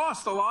would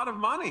cost a lot of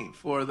money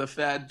for the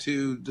Fed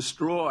to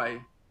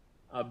destroy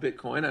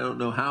Bitcoin. I don't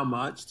know how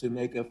much to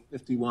make a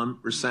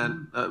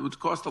 51%. It would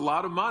cost a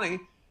lot of money.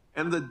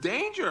 And the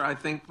danger, I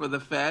think, for the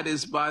Fed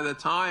is by the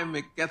time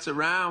it gets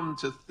around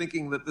to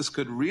thinking that this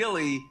could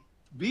really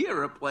be a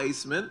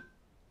replacement,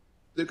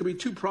 there could be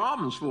two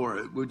problems for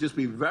it. It would just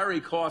be very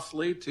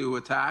costly to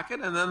attack it.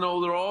 And then there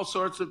are all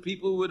sorts of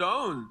people who would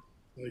own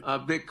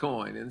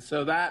Bitcoin. And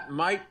so that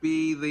might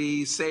be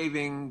the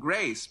saving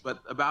grace.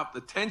 But about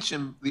the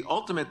tension, the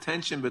ultimate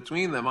tension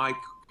between them, I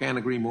can't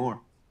agree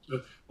more.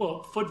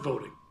 Well, foot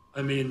voting.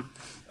 I mean,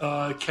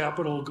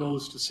 capital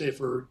goes to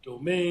safer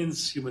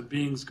domains. Human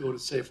beings go to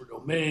safer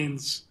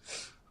domains.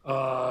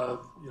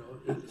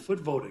 Foot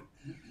voting.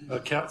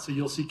 So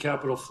you'll see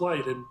capital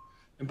flight. And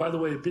by the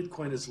way,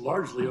 Bitcoin is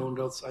largely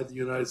owned outside the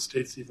United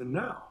States even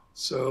now.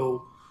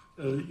 So,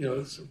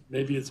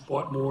 maybe it's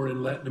bought more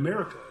in Latin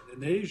America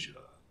and in Asia.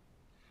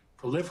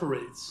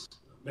 Proliferates.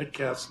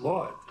 Metcalfe's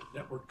law. The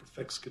network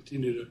effects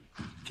continue to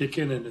kick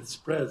in and it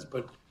spreads.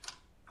 But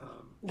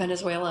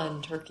Venezuela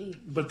and Turkey.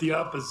 But the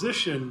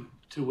opposition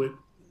to it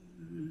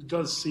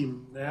does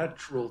seem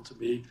natural to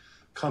me,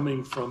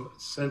 coming from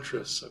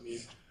centrists. I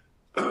mean,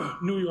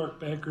 New York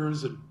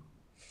bankers and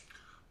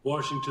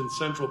Washington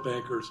central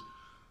bankers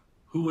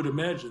who would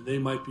imagine they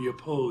might be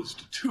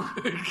opposed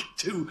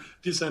to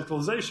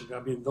decentralization. I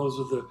mean, those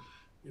are the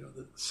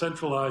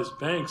centralized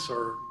banks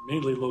are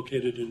mainly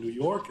located in New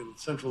York, and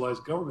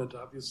centralized government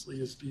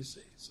obviously is D.C.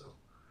 So,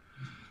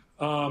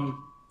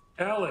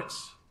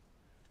 Alex,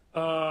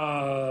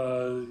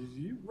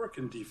 you work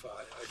in DeFi.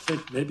 I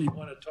think maybe you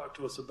want to talk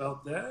to us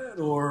about that,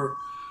 or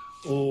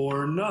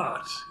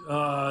not.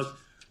 I'll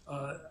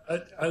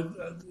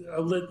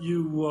let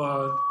you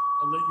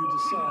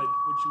decide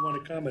what you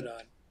want to comment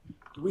on.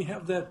 Do we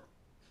have that?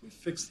 Can we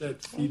fix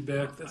that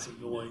feedback? That's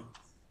annoying.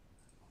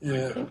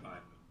 Yeah.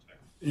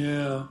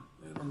 Yeah,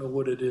 I don't know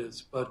what it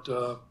is, but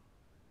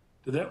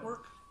did that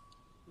work?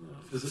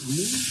 Is it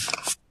me?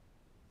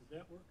 Did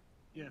that work?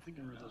 Yeah, I think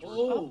it does work.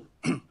 Oh,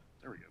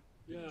 there we go.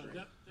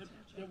 Yeah,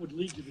 that would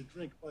lead you to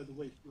drink. By the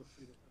way, feel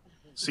free to.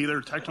 See, there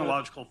are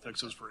technological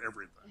fixes for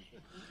everything.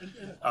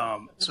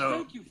 And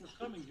thank you for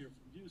coming here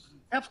from Hughes.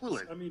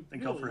 Absolutely. I mean,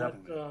 thank you for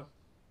having me.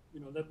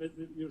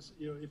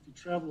 If you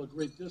travel a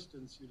great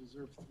distance, you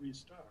deserve 3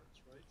 stars,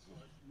 right? So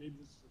maybe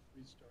this is a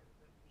 3-star event.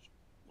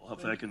 Well,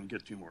 hopefully I can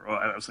get 2 more. Oh,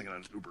 I was thinking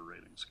on Uber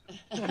ratings.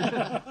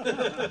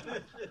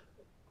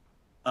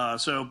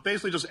 So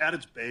basically, just at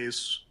its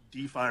base,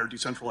 DeFi or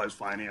decentralized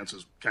finance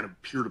is kind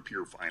of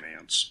peer-to-peer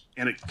finance,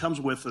 and it comes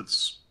with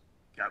its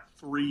got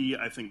 3,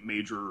 I think,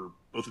 major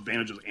both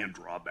advantages and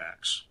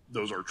drawbacks.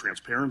 Those are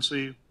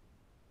transparency,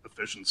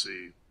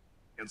 efficiency,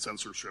 and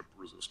censorship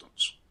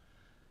resistance.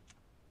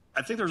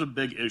 I think there's a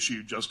big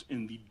issue just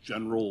in the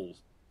general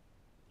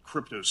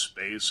crypto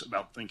space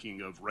about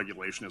thinking of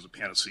regulation as a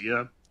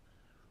panacea.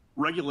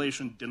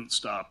 Regulation didn't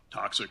stop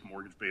toxic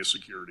mortgage-based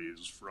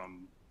securities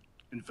from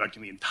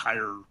infecting the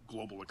entire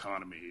global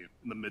economy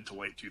in the mid to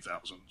late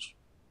 2000s.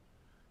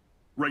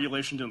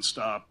 Regulation didn't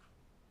stop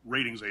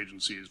ratings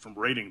agencies from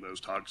rating those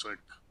toxic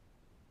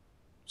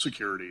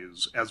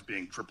securities as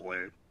being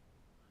AAA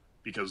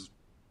because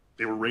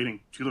they were rating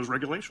to those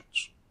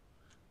regulations.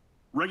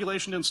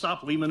 Regulation didn't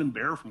stop Lehman and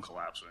Bear from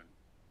collapsing.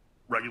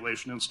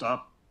 Regulation didn't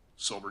stop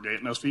Silvergate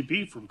and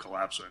SVB from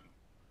collapsing.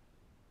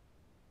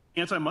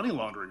 Anti-money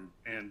laundering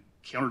and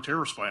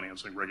counter-terrorist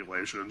financing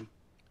regulation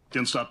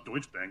didn't stop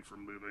Deutsche Bank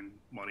from moving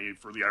money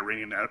for the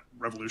Iranian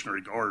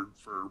Revolutionary Guard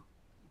for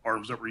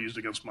arms that were used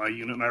against my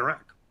unit in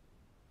Iraq.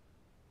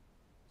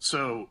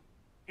 So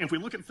if we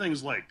look at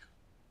things like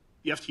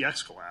the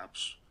FTX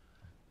collapse,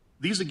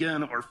 these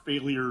again are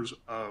failures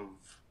of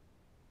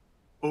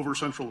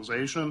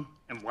over-centralization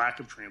and lack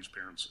of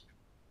transparency.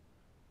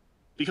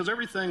 Because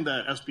everything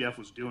that SBF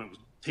was doing was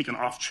taken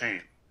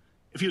off-chain.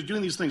 If he was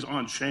doing these things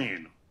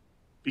on-chain,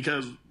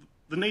 because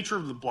the nature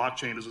of the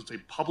blockchain is it's a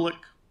public,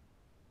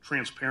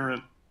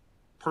 transparent,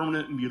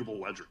 permanent, immutable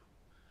ledger.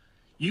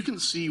 You can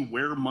see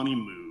where money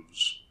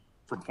moves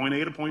from point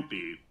A to point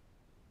B,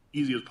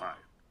 easy as pie.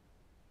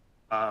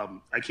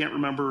 I can't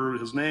remember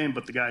his name,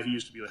 but the guy who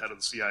used to be the head of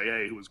the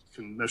CIA, who was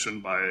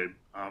commissioned by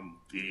I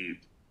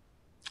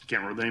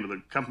can't remember the name of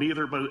the company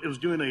either, but it was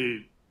doing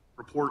a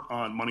report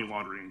on money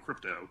laundering and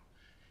crypto.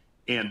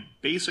 And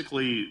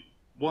basically,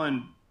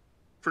 one,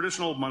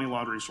 traditional money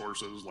laundering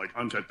sources like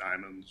uncut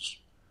diamonds,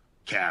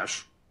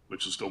 cash,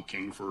 which is still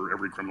king for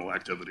every criminal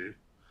activity,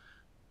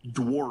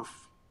 dwarf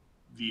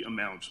the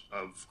amount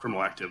of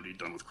criminal activity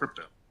done with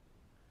crypto.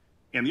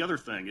 And the other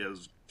thing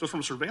is, just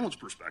from a surveillance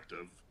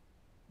perspective,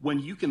 when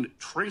you can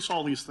trace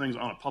all these things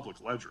on a public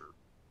ledger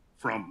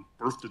from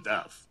birth to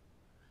death,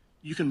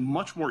 you can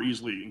much more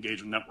easily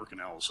engage in network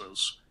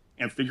analysis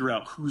and figure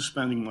out who's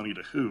spending money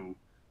to who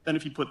than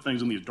if you put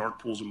things in these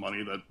dark pools of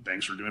money that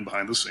banks are doing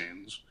behind the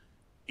scenes,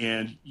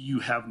 and you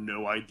have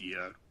no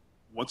idea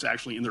what's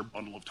actually in their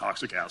bundle of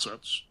toxic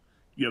assets.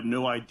 You have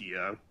no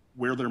idea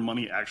where their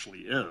money actually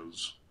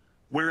is.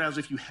 Whereas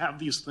if you have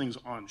these things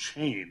on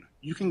chain,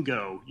 you can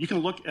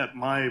look at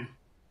my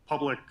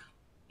public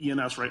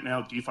ENS right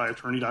now,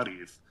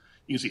 DeFiattorney.eth.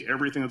 You can see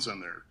everything that's in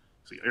there.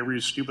 See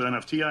every stupid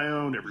NFT I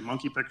own, every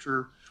monkey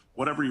picture,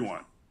 whatever you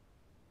want.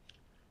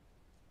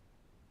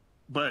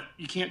 But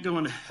you can't go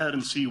ahead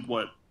and see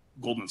what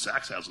Goldman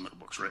Sachs has in their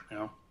books right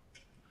now.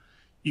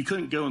 You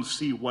couldn't go and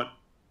see what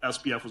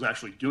SBF was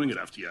actually doing at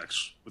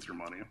FTX with your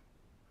money.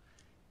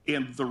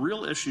 And the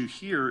real issue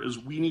here is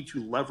we need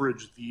to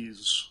leverage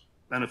these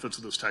benefits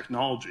of this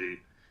technology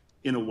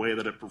in a way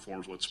that it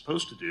performs what it's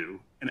supposed to do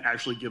and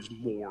actually gives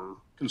more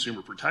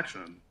consumer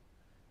protection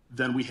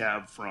than we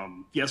have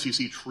from the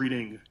SEC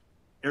treating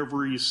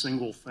every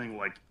single thing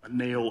like a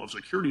nail of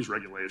securities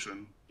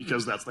regulation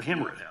because that's the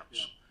hammer it has.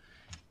 Yeah.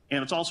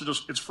 And it's also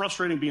it's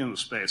frustrating being in the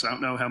space. I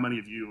don't know how many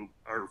of you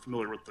are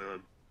familiar with the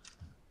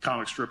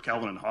comic strip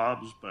Calvin and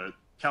Hobbes, but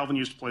Calvin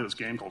used to play this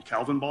game called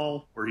Calvin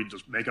Ball, where he'd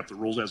just make up the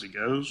rules as he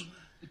goes.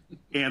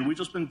 And we've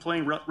just been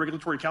playing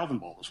regulatory Calvin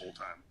Ball this whole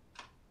time.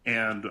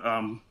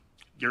 And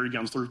Gary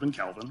Gensler's been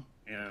Calvin,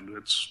 and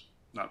it's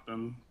not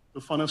been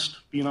the funnest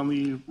being on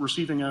the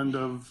receiving end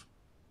of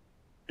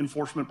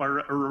enforcement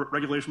or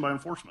regulation by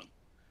enforcement.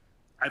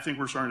 I think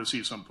we're starting to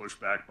see some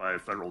pushback by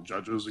federal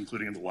judges,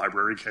 including in the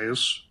library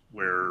case,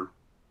 where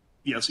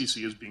the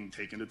SEC is being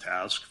taken to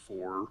task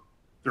for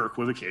their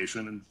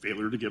equivocation and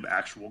failure to give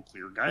actual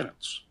clear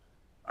guidance.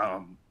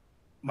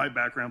 My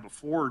background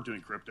before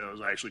doing crypto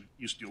is I actually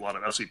used to do a lot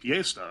of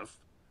SCPA stuff,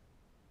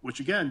 which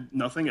again,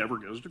 nothing ever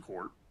goes to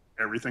court.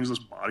 Everything's this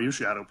body of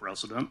shadow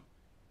precedent.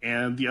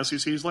 And the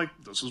SEC is like,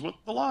 this is what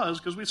the law is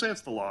because we say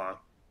it's the law.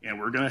 And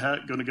we're going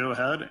to go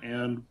ahead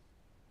and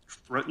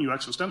threaten you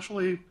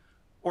existentially,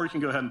 or you can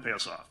go ahead and pay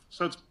us off.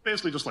 So it's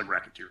basically just like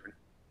racketeering.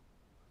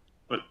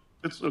 But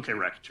it's okay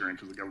racketeering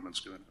because the government's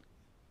doing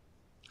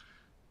it.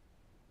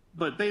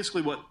 But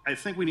basically what I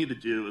think we need to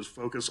do is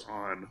focus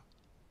on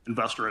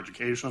investor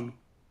education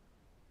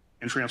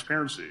and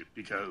transparency,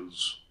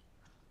 because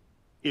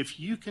if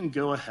you can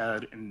go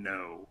ahead and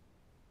know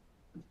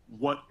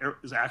what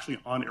is actually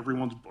on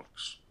everyone's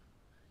books,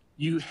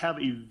 you have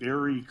a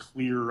very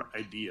clear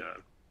idea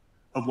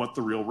of what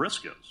the real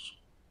risk is.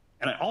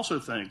 And I also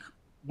think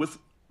with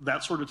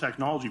that sort of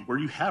technology where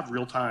you have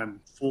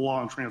real-time,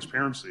 full-on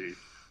transparency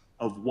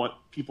of what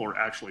people are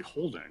actually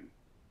holding,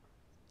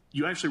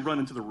 you actually run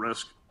into the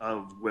risk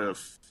of,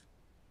 with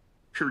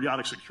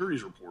periodic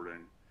securities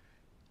reporting,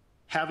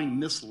 having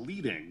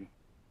misleading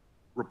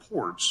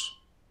reports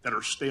that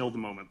are stale the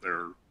moment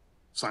they're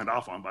signed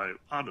off on by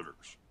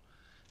auditors.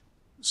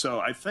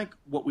 So I think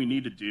what we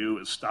need to do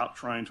is stop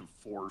trying to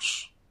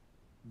force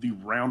the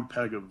round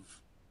peg of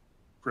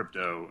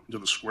crypto into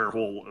the square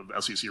hole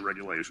of SEC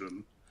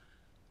regulation.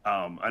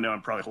 I know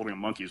I'm probably holding a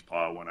monkey's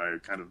paw when I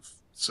kind of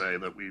say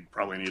that we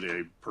probably need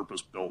a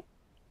purpose-built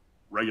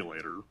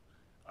regulator,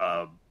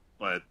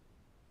 but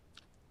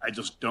I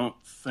just don't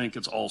think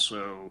it's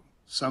also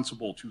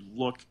sensible to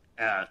look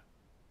at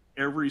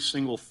every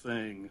single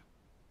thing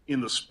in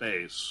the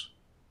space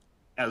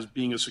as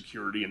being a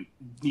security and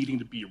needing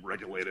to be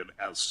regulated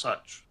as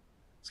such.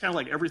 It's kind of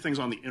like everything's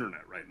on the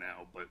internet right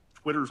now, but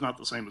Twitter's not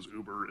the same as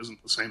Uber,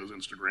 isn't the same as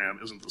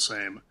Instagram, isn't the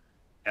same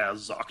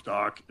as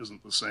ZocDoc,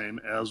 isn't the same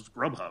as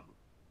Grubhub.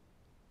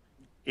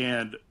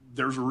 And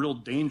there's a real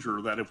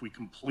danger that if we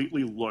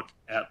completely look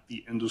at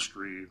the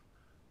industry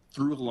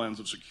through the lens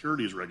of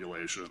securities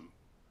regulation,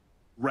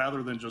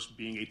 rather than just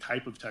being a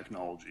type of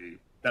technology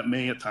that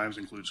may at times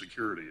include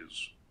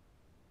securities,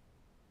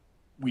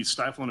 we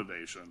stifle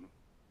innovation,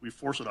 we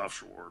force it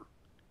offshore,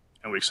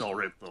 and we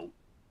accelerate the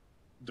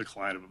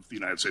decline of the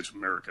United States of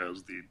America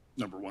as the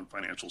number one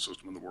financial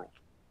system in the world.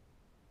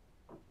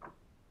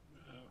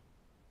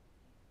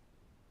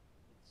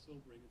 It's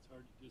sobering. It's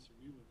hard to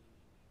disagree with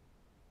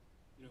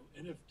it. You know,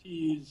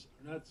 NFTs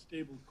are not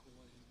stable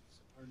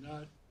coins, are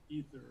not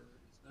Ether,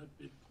 it's not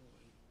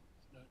Bitcoin,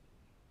 it's not.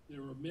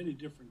 There are many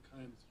different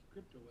kinds of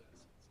crypto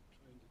assets, and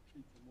trying to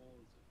treat them all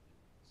as if they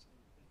were the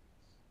same thing.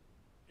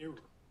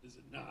 Error, is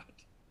it not?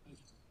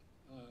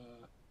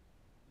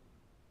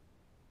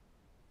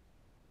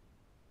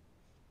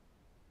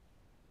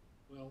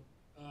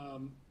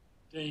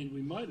 Dane,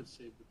 we might have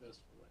saved the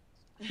best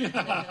for last.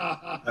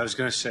 I was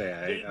going to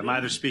say, I'm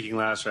either speaking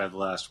last or I have the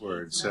last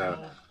word.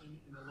 So,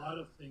 in a lot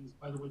of things,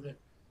 by the way,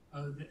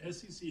 the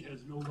SEC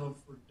has no love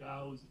for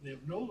DAOs. They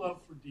have no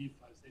love for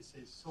DeFi's. They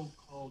say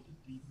so-called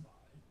DeFi.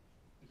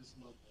 I just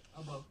love that.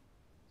 How about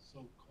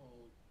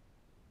so-called?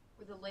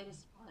 Or the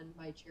latest pun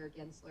by Chair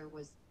Gensler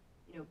was,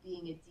 you know,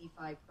 being a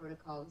DeFi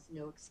protocol is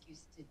no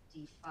excuse to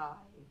defy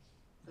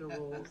the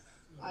rules.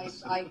 I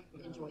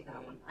enjoy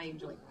that one. I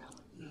enjoy that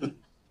one.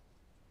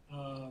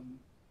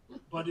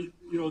 But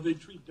they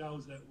treat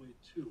DAOs that way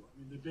too. I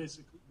mean,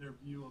 their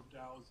view of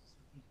DAOs is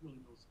that there's really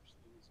no such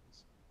thing as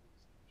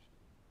decentralization.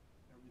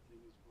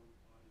 Everything is run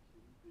by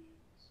human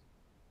beings,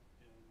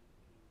 and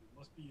there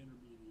must be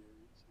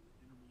intermediaries, and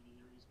the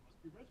intermediaries must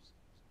be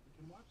registered so we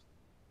can watch them.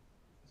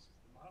 This is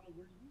the model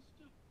we're used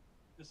to.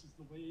 This is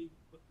the way.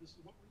 But this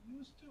is what we're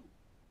used to.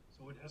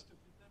 So it has to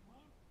fit that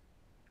model.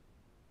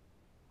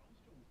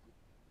 DAOs don't fit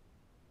that.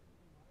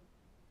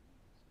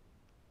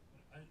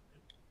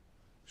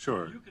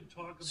 sure. You can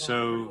talk about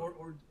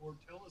or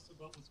tell us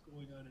about what's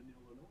going on in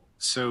Illinois.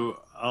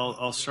 So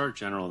I'll start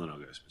general and then I'll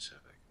go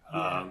specific.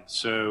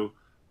 So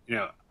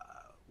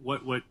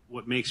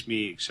what makes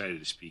me excited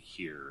to speak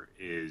here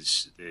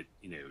is that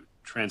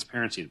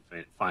transparency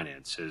in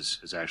finance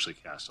has actually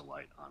cast a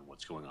light on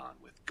what's going on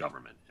with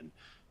government,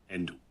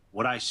 and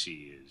what I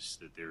see is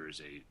that there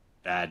is a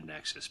bad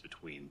nexus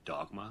between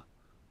dogma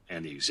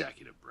and the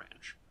executive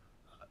branch.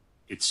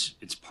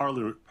 It's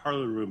parlor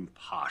room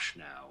posh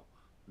now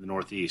in the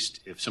Northeast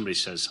if somebody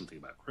says something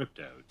about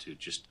crypto to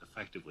just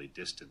effectively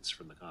distance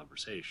from the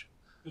conversation.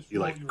 You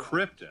like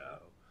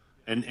crypto,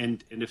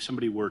 and if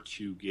somebody were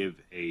to give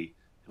an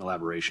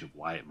elaboration of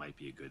why it might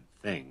be a good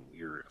thing,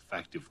 you're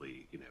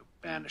effectively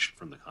banished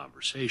from the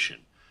conversation,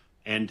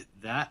 and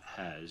that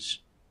has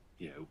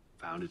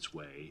found its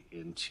way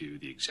into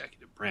the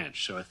executive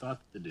branch. So I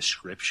thought the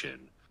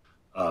description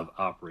of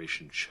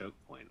Operation Choke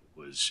Point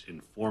was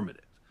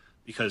informative,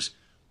 because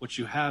what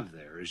you have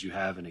there is you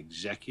have an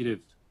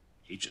executive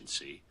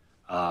agency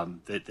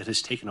that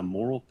has taken a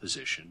moral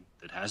position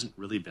that hasn't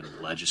really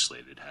been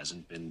legislated,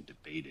 hasn't been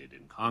debated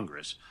in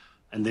Congress,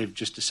 and they've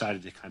just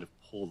decided to kind of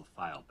pull the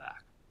file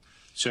back.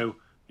 So,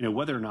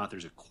 whether or not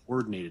there's a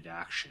coordinated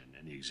action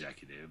in the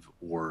executive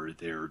or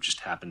there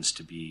just happens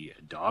to be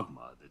a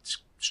dogma that's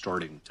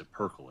starting to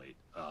percolate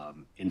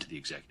into the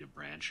executive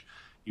branch,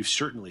 you've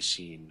certainly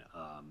seen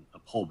a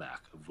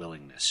pullback of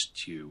willingness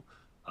to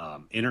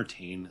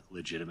entertain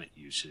legitimate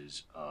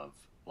uses of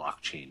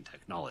blockchain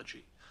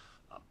technology.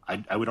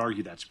 I would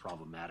argue that's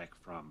problematic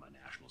from a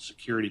national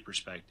security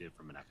perspective,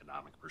 from an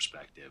economic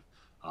perspective,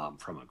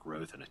 from a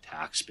growth and a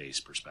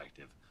tax-based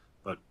perspective.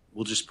 But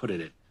we'll just put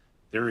it at,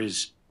 there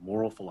is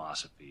moral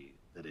philosophy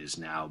that is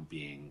now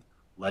being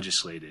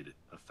legislated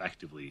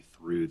effectively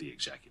through the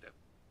executive.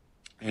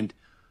 And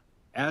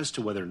as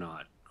to whether or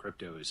not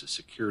crypto is a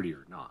security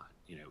or not,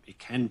 it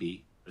can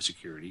be a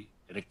security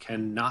and it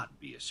cannot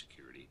be a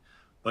security.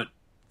 But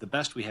the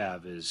best we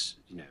have is,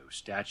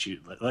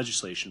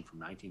 legislation from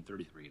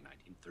 1933 and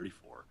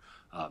 1934.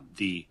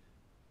 The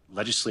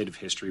legislative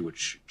history,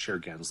 which Chair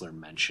Gensler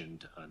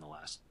mentioned in the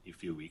last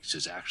few weeks,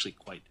 is actually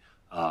quite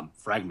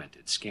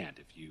fragmented, scant.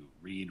 If you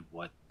read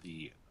what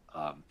the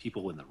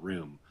people in the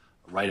room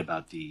write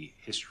about the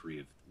history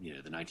of the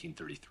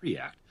 1933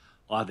 Act,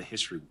 a lot of the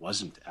history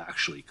wasn't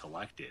actually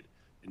collected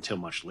until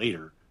much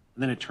later.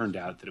 And then it turned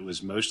out that it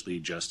was mostly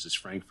Justice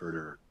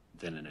Frankfurter,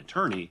 then an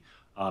attorney,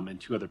 and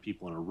two other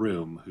people in a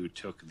room who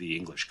took the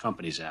English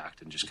Companies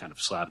Act and just kind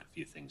of slapped a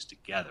few things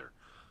together.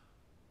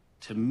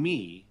 To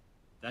me,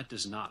 that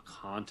does not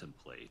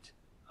contemplate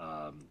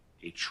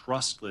a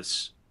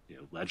trustless,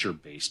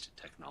 ledger-based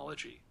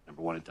technology.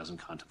 Number one, it doesn't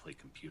contemplate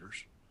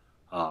computers.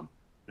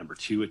 Number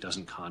two, it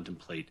doesn't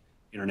contemplate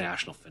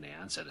international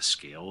finance at a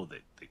scale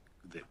that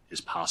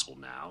is possible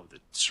now,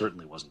 that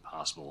certainly wasn't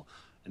possible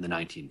in the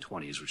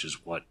 1920s, which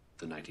is what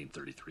the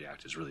 1933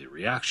 Act is really a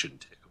reaction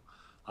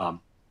to.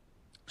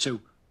 So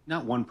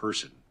not one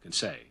person can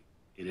say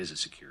it is a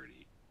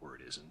security or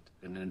it isn't.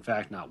 And in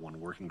fact, not one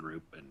working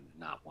group and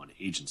not one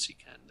agency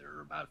can. There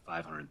are about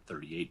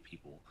 538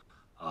 people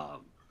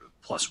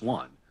plus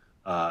one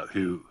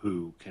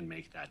who can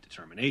make that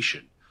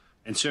determination.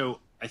 And so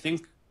I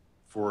think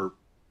for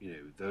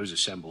those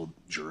assembled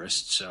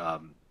jurists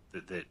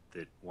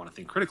that want to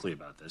think critically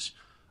about this,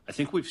 I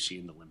think we've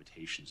seen the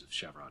limitations of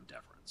Chevron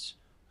deference.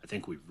 I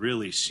think we've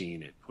really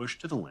seen it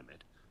pushed to the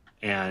limit,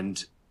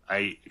 and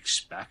I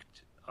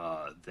expect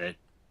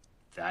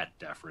that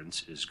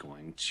deference is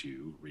going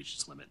to reach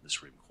its limit in the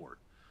Supreme Court.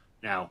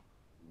 Now,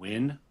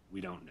 when?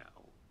 We don't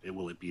know.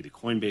 Will it be the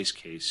Coinbase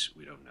case?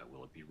 We don't know.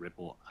 Will it be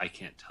Ripple? I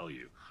can't tell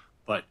you.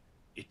 But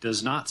it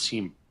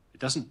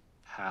doesn't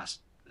pass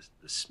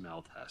the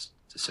smell test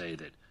to say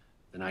that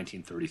the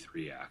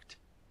 1933 Act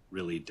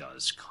really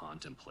does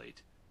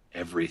contemplate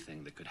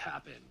everything that could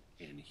happen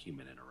in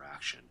human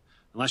interaction,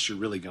 unless you're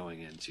really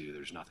going into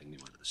there's nothing new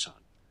under the sun.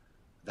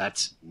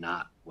 That's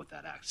not what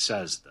that act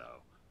says,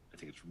 though. I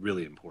think it's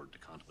really important to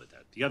contemplate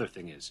that. The other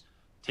thing is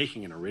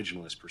taking an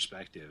originalist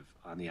perspective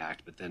on the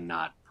act, but then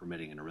not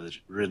permitting an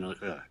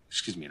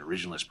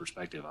originalist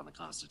perspective on the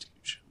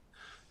Constitution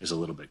is a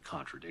little bit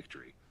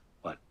contradictory.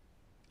 But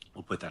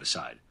we'll put that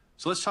aside.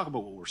 So let's talk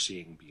about what we're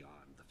seeing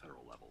beyond the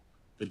federal level.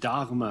 The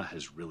dogma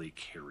has really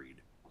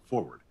carried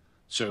forward.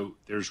 So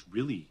there's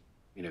really,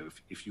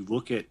 if you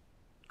look at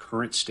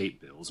current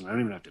state bills, and I don't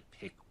even have to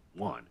pick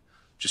one,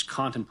 just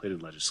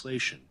contemplated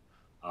legislation,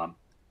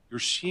 you're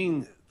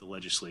seeing the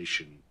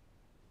legislation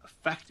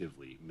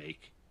effectively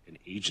make an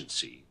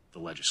agency the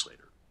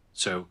legislator.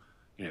 So,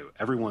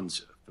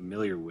 everyone's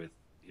familiar with,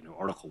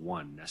 Article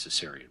 1,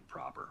 necessary and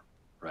proper,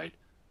 right?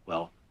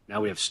 Well,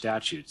 now we have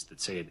statutes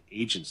that say an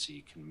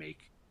agency can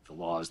make the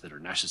laws that are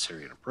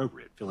necessary and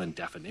appropriate, fill in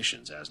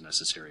definitions as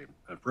necessary and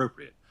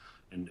appropriate.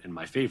 And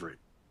my favorite,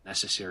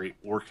 necessary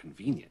or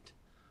convenient.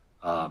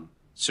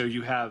 So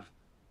you have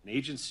an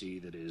agency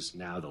that is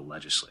now the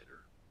legislator,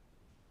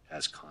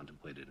 as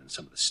contemplated in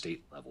some of the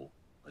state level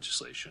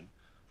legislation.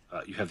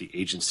 You have the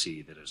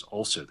agency that is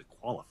also the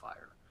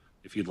qualifier.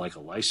 If you'd like a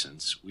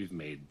license, we've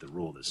made the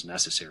rule that's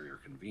necessary or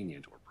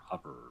convenient or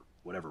proper, or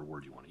whatever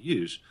word you want to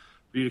use,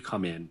 for you to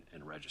come in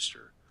and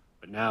register.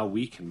 But now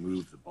we can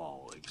move the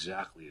ball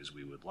exactly as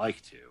we would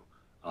like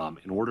to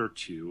in order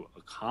to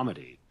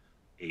accommodate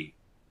a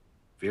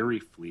very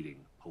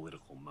fleeting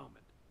political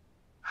moment,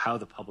 how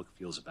the public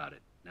feels about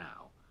it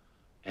now.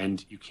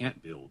 And you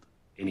can't build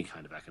any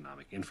kind of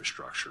economic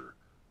infrastructure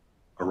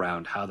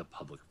around how the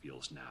public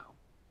feels now.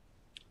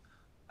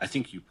 I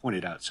think you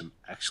pointed out some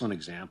excellent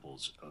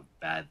examples of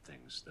bad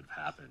things that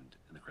have happened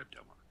in the crypto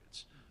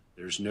markets.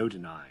 There's no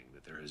denying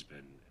that there has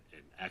been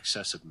an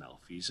excess of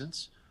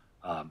malfeasance.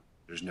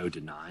 There's no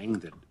denying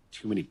that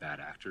too many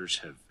bad actors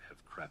have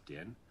crept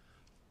in.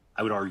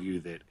 I would argue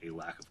that a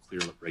lack of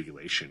clear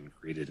regulation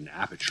created an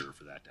aperture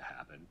for that to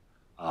happen,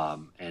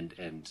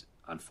 and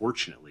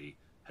unfortunately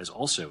has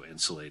also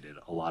insulated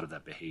a lot of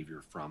that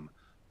behavior from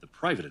the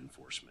private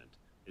enforcement.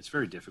 It's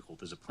very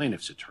difficult as a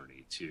plaintiff's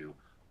attorney to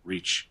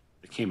reach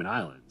the Cayman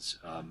Islands,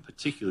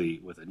 particularly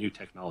with a new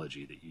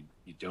technology that you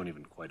don't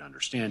even quite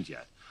understand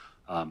yet.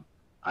 I'm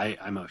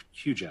a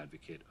huge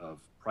advocate of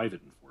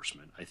private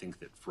enforcement. I think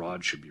that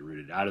fraud should be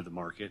rooted out of the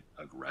market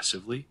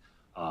aggressively.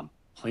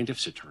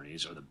 Plaintiff's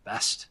attorneys are the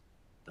best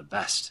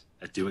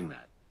at doing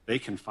that. they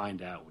can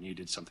find out when you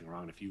did something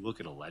wrong. If you look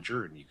at a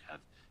ledger and you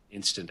have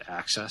instant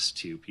access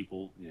to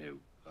people,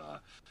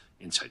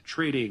 inside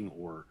trading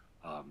or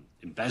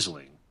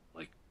embezzling,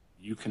 like,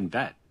 you can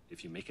bet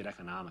if you make it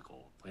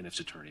economical, plaintiffs'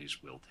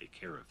 attorneys will take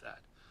care of that.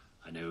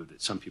 I know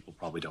that some people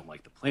probably don't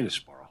like the plaintiffs'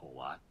 bar a whole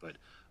lot, but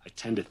I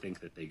tend to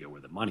think that they go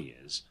where the money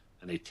is,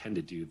 and they tend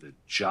to do the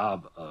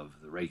job of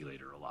the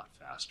regulator a lot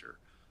faster.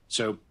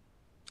 So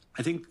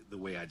I think the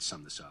way I'd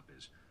sum this up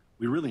is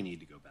we really need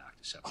to go back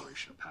to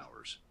separation of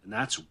powers, and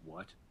that's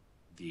what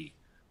the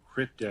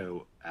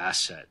crypto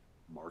asset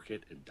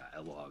market and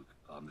dialogue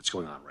that's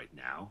going on right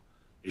now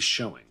is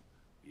showing.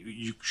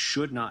 You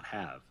should not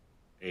have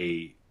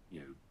a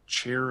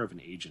chair of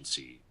an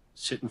agency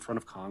sit in front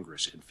of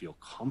Congress and feel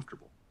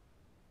comfortable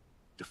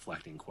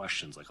deflecting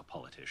questions like a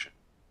politician.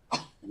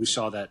 We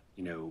saw that,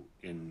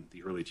 in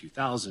the early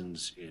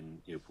 2000s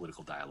in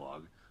political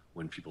dialogue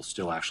when people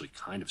still actually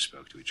kind of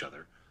spoke to each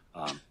other.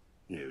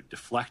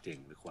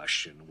 Deflecting the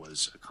question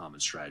was a common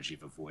strategy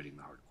of avoiding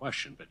the hard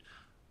question. But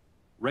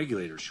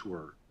regulators who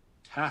are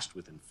tasked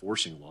with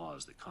enforcing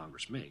laws that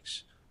Congress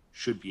makes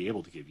should be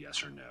able to give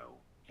yes or no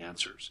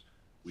answers.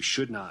 We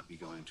should not be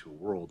going to a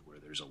world where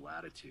there's a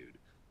latitude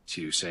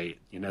to say,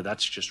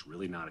 that's just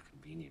really not a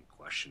convenient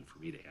question for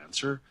me to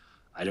answer.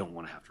 I don't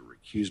want to have to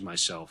recuse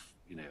myself,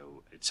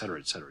 et cetera,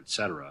 et cetera, et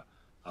cetera,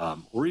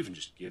 or even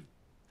just give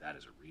that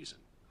as a reason.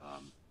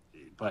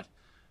 But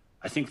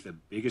I think the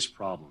biggest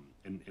problem,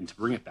 and to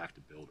bring it back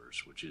to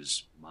builders, which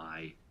is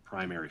my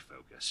primary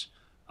focus,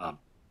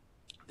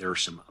 there are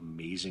some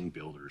amazing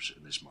builders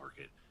in this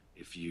market.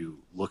 If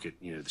you look at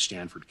the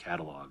Stanford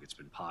catalog, it's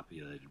been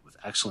populated with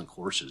excellent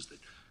courses that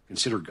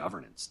consider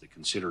governance, that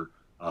consider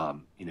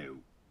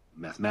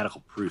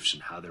mathematical proofs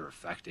and how they're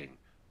affecting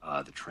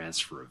the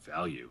transfer of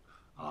value.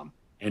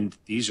 And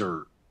these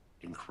are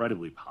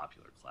incredibly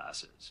popular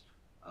classes.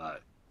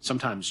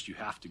 Sometimes you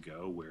have to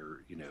go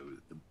where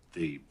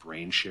the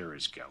brain share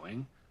is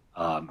going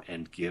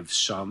and give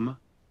some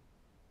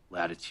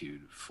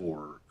latitude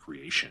for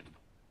creation.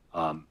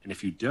 And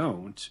if you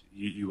don't,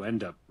 you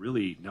end up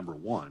really, number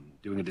one,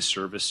 doing a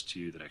disservice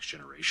to the next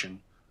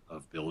generation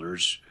of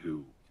builders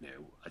who,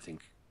 I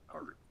think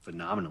are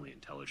phenomenally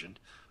intelligent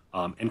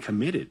and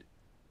committed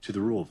to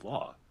the rule of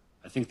law.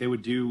 I think they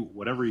would do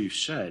whatever you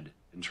said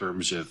in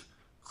terms of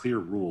clear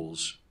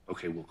rules.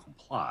 Okay, we'll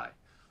comply.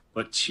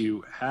 But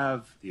to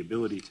have the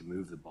ability to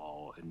move the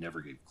ball and never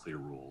get clear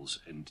rules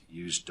and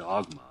use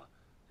dogma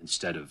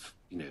instead of,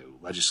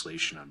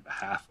 legislation on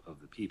behalf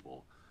of the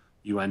people,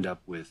 you end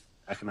up with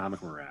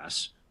economic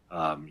morass,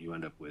 you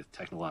end up with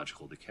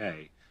technological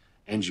decay,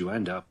 and you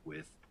end up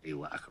with a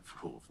lack of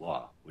rule of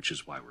law, which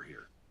is why we're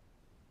here.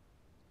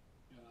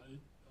 Yeah,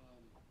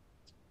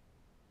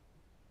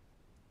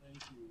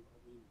 thank you.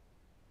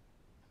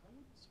 How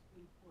would the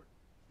Supreme Court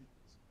treat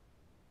this?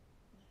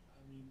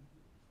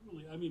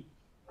 Truly,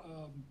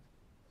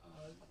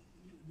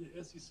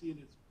 the SEC in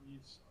its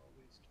briefs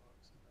always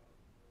talks about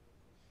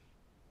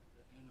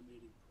the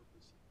animating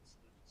purpose of this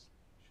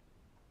legislation,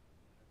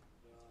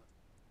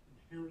 and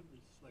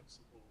inherently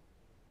flexible,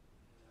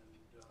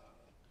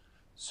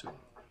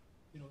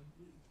 and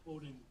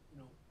quoting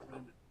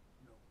Brennan,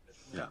 at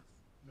length.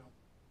 Yeah.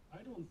 I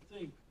don't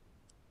think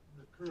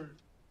the current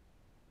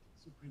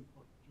Supreme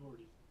Court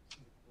majority is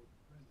going to quote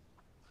Brennan.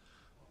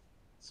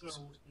 So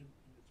in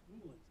its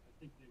rulings, I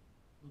think they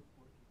look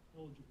for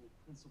intelligible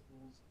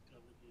principles of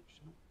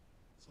delegation,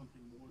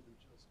 something more than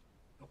just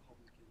the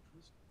public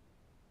interest,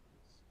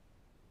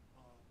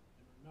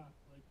 and are not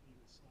likely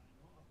to sign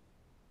off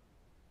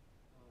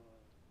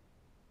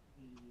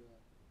the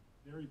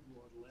very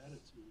broad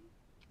latitude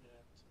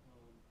that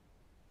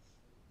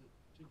the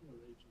particular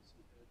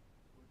agency had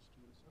towards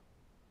doing so.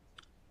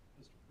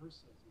 Mr.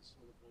 Hearst says is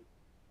sort of like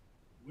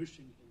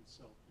wishing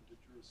himself into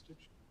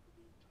jurisdiction over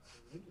the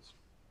entire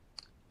industry.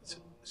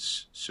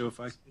 So if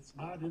it's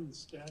not in the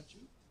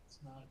statute, it's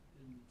not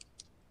in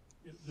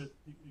the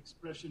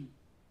expression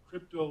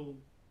crypto,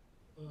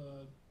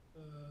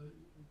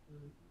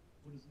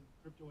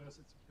 crypto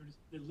asset securities,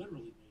 they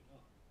literally made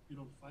up. You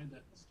don't find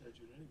that in the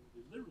statute anywhere.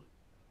 They literally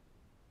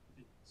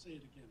made up. They say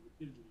it again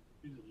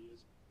repeatedly,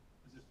 as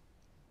if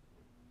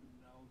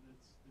now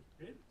they've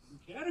created a new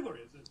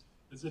category,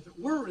 as if it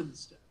were in the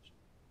statute.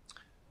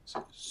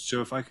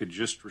 So if I could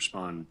just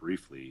respond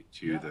briefly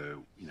to the,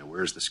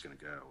 where's this going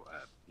to go?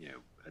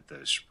 At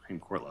the Supreme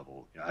Court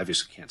level, I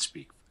obviously can't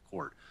speak for the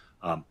court,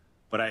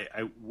 but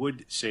I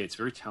would say it's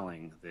very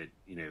telling that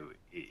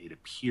it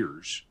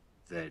appears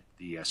that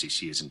the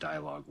SEC is in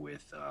dialogue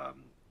with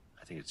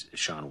I think it's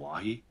Ishan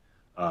Wahi,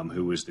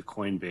 who was the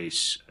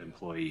Coinbase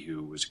employee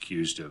who was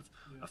accused of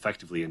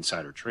effectively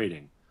insider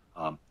trading.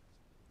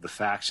 The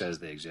facts as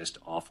they exist,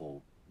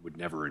 awful, would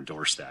never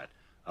endorse that.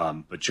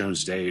 But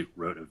Jones Day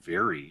wrote a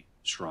very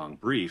strong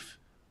brief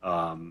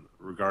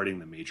regarding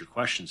the major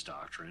questions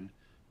doctrine.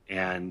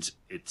 And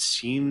it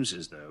seems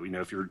as though,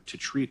 if you're to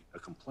treat a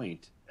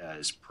complaint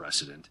as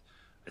precedent,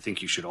 I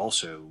think you should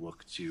also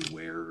look to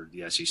where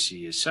the SEC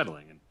is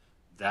settling. And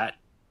that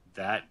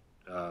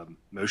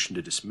motion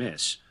to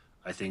dismiss,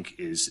 I think,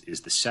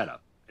 is the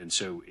setup. And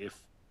so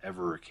if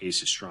ever a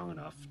case is strong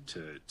enough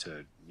to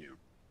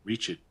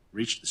reach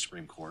the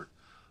Supreme Court,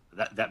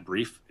 that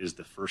brief is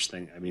the first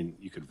thing. I mean,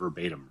 you could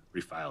verbatim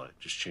refile it,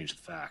 just change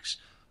the facts.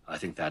 I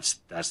think that's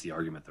the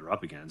argument they're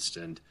up against,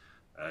 and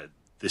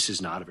this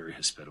is not a very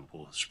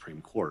hospitable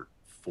Supreme Court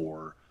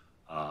for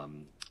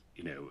an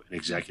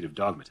executive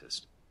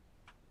dogmatist.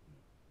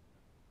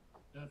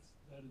 That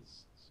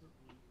is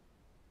certainly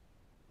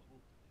the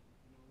hope.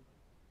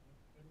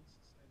 Federal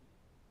society.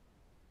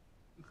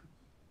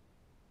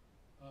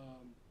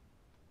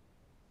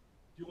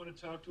 Do you want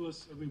to talk to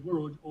us? I mean, we're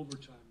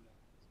overtime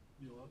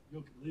now.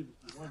 You can leave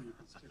if you want. You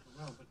can stick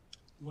around, but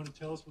you want to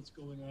tell us what's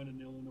going on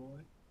in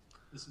Illinois?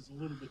 This is a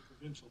little bit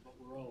provincial, but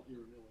we're all here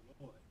in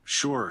Illinois.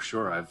 Sure.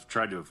 I've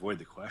tried to avoid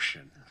the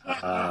question.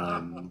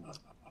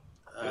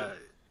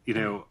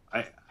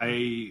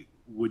 I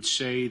would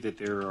say that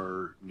there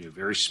are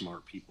very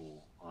smart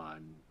people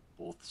on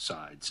both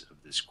sides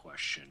of this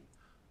question,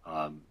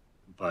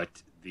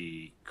 but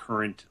the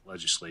current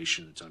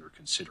legislation that's under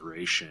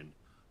consideration,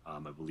 I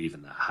believe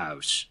in the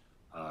House,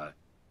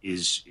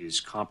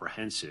 is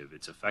comprehensive.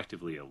 It's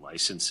effectively a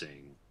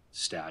licensing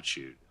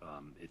statute.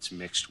 It's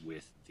mixed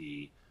with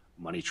the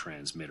money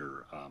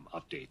transmitter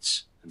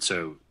updates, and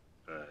so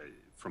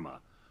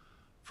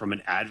from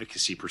an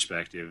advocacy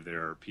perspective,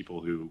 there are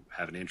people who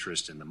have an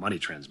interest in the money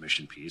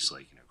transmission piece,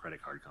 like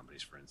credit card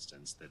companies, for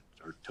instance, that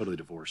are totally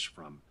divorced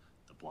from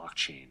the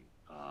blockchain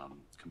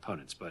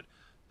components. But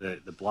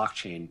the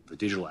blockchain, the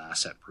digital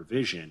asset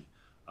provision,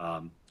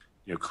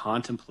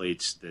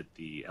 contemplates that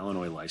the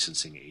Illinois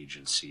licensing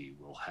agency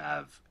will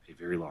have a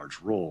very large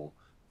role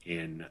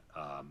in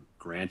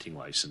granting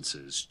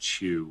licenses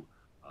to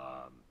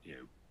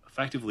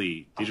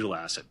effectively digital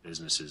asset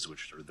businesses,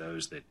 which are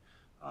those that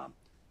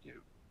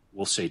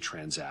we'll say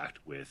transact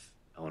with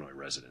Illinois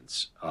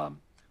residents.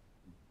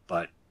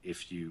 But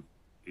if you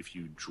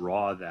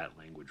draw that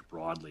language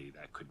broadly,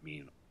 that could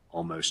mean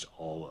almost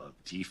all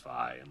of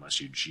DeFi, unless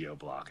you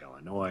geo-block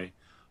Illinois,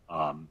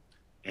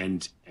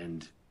 and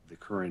the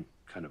current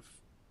kind of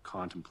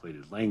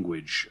contemplated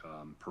language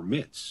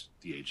permits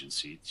the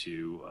agency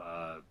to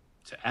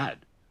add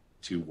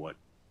to what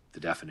the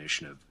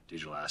definition of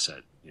digital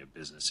asset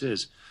business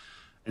is.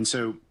 And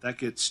so that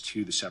gets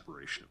to the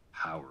separation of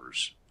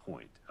powers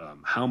point.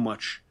 How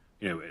much,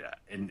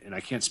 and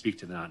I can't speak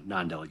to the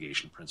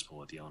non-delegation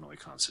principle at the Illinois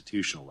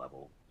constitutional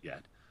level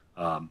yet,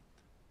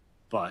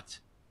 but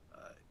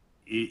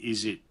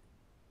is it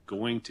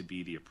going to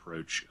be the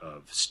approach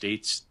of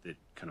states that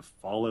kind of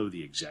follow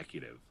the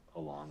executive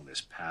along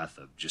this path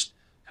of just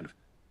kind of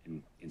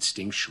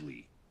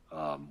instinctually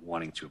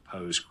wanting to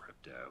oppose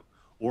crypto,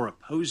 or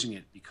opposing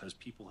it because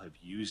people have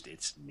used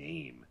its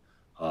name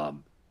to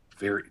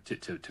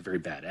very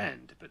bad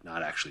end, but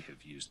not actually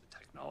have used the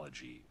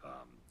technology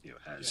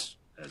as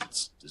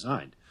it's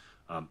designed?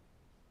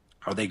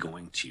 Are they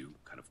going to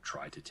kind of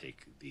try to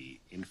take the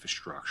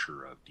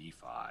infrastructure of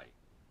DeFi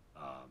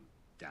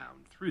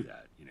down through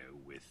that,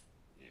 with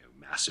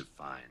massive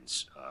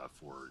fines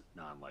for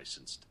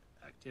non-licensed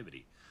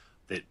activity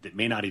that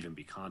may not even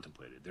be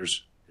contemplated?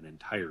 There's an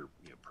entire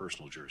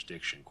personal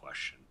jurisdiction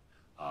question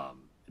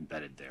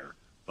embedded there,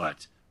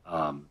 but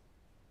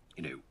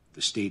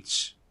the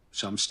states,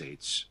 some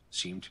states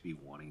seem to be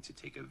wanting to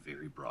take a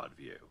very broad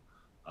view,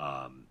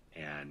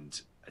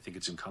 and I think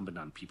it's incumbent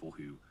on people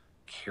who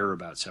care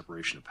about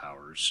separation of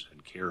powers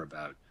and care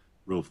about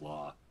rule of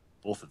law,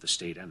 both at the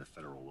state and the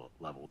federal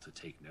level, to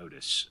take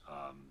notice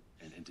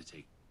and to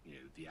take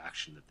the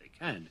action that they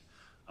can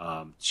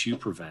to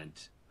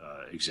prevent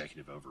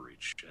executive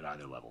overreach at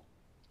either level.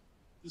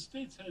 The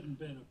states hadn't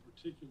been a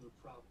particular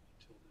problem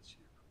until this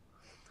year.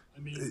 I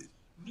mean,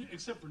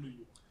 except for New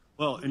York.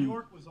 Well, New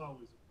York was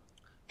always a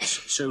problem.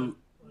 So,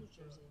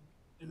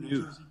 and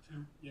New Jersey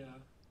too, yeah.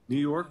 New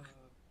York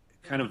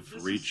kind of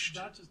this reached.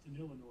 Is not just an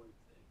Illinois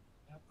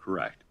thing.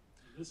 Correct.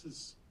 This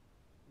is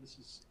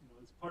it's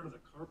part of the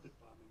carpet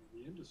bombing of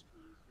the industry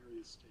in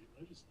various state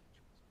legislatures.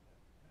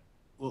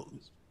 Well,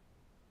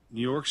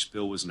 New York's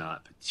bill was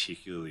not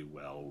particularly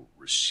well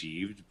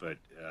received, but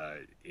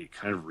it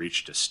kind of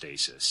reached a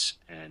stasis,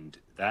 and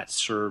that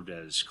served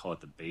as, call it,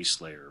 the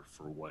base layer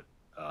for what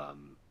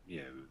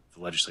the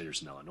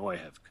legislators in Illinois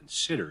have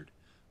considered,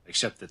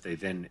 except that they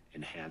then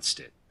enhanced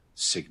it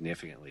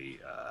significantly.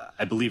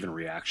 I believe in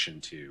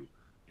reaction to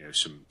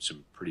some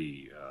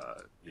pretty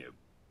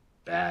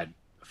bad,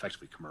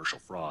 effectively commercial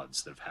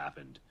frauds that have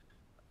happened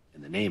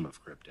in the name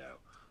of crypto.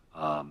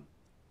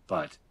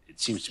 But it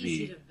seems to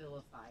be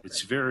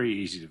it's very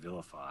easy to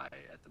vilify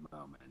at the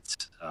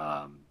moment.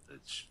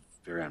 It's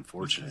very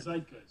unfortunate. It's the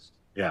zeitgeist.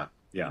 Yeah.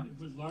 It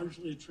was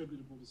largely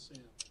attributable to Sam.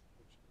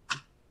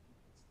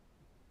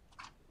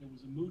 There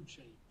was a mood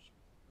change.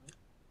 Right?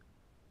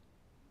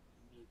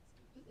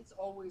 It's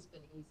always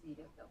been easy to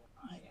vilify.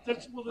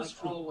 That's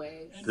true.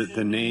 Always.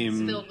 The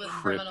name filled with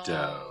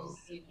crypto.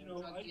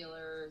 Criminals, drug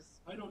dealers.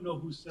 I don't know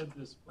who said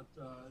this, but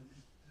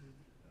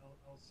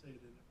I'll say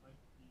it, and it might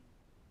be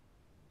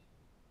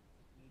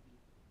maybe.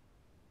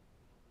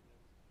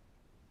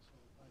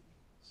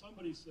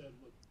 Somebody said,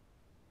 "Look,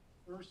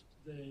 first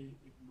they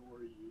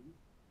ignore you,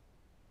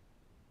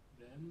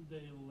 then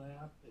they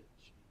laugh at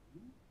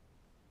you,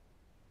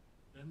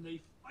 then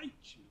they fight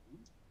you,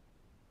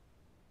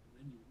 and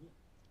then you win.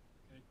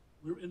 Okay?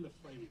 We're in the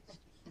fighting stage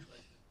right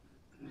now.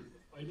 We're in the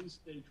fighting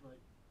stage right now.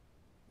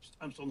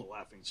 I'm still in the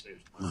laughing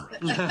stage. My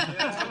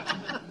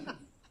friend.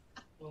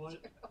 Well,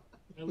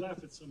 I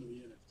laugh at some of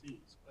the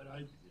NFTs, but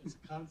as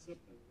a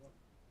concept, I love it.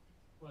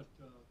 But,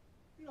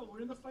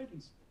 we're in the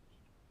fighting stage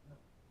now.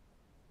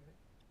 Okay?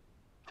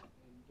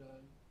 And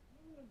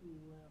no one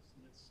laughs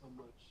at it so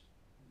much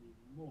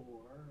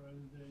anymore.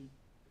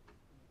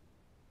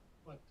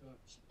 But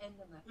End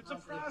on that it's a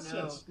positive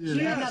process. note. Yes.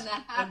 End on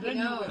that happy And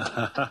then note. so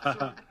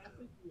I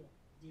think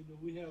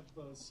we have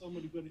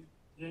somebody going.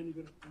 Dan,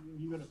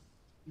 you're gonna.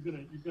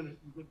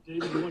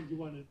 David, you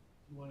want to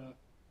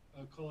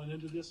call an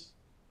end to this?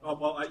 I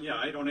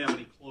don't have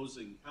any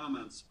closing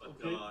comments, but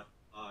Okay.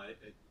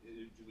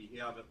 Do we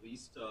have at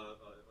least a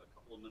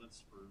couple of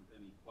minutes for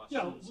any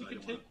questions? Yeah, we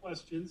can take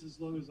questions as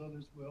long as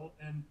others will,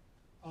 and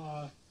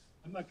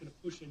I'm not going to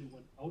push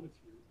anyone out of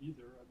here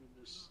either. I mean,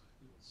 there's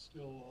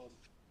still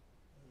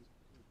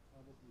there's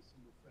probably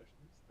some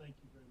refreshments. Thank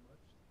you very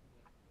much for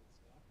that,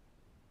 Scott.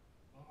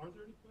 Are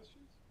there any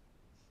questions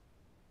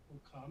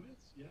or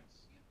comments?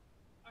 Yes.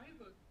 I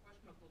have a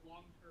question about the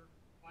long-term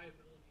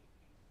viability of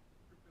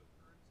these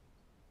cryptocurrencies.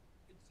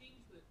 It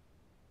seems that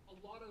a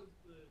lot of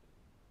the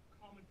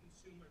common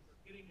consumers are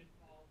getting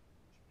involved in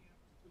the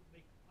chance to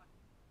make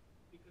money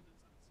because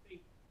it's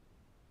unstable.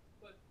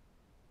 But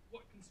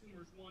what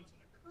consumers want in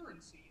a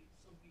currency is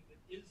something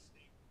that is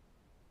stable.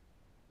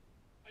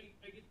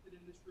 I get that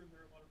in this room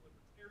there are a lot of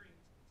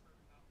libertarians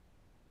concerned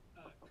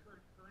about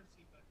current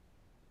currency, but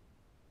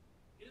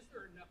is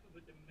there enough of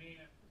a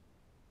demand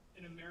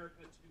in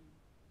America to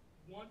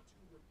want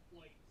to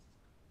replace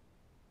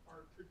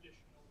our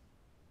traditional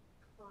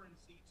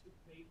currency to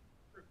make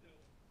crypto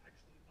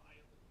actually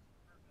viable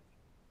as a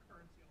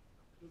currency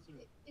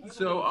alternative?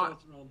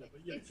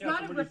 It's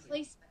not a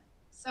replacement.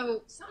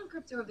 So some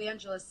crypto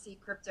evangelists see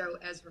crypto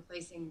as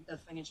replacing the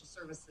financial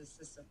services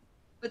system,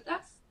 but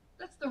that's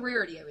the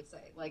rarity, I would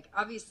say. Like,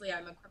 obviously,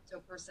 I'm a crypto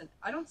person.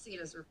 I don't see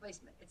it as a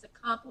replacement. It's a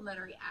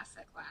complementary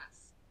asset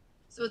class.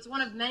 So it's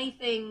one of many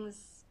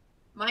things.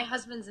 My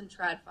husband's in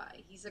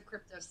TradFi. He's a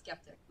crypto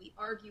skeptic. We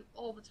argue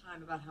all the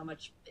time about how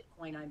much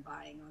Bitcoin I'm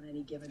buying on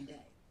any given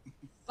day.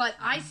 But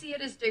I see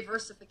it as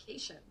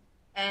diversification.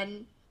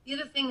 And the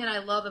other thing that I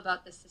love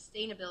about the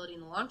sustainability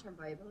and the long-term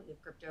viability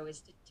of crypto is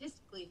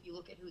statistically, if you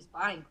look at who's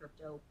buying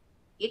crypto,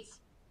 it's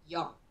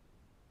young.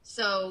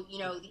 So,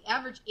 the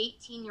average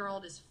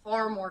 18-year-old is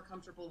far more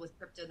comfortable with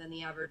crypto than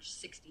the average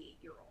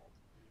 68-year-old.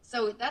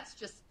 So that's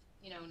just,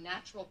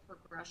 natural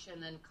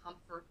progression and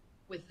comfort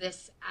with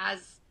this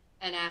as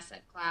an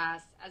asset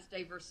class, as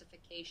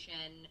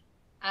diversification,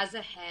 as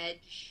a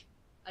hedge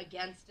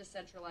against a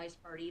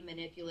centralized party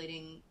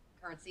manipulating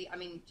currency. I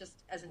mean,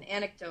 just as an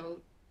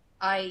anecdote,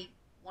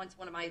 once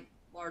one of my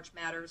large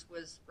matters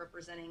was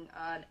representing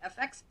an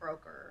FX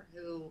broker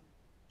who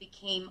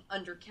became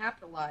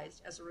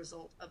undercapitalized as a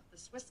result of the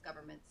Swiss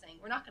government saying,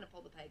 we're not going to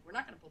pull the peg, we're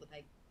not going to pull the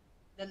peg.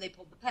 Then they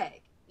pulled the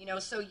peg.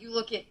 So you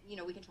look at,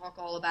 we can talk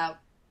all about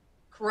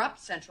corrupt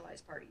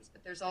centralized parties,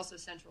 but there's also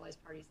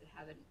centralized parties that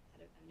have an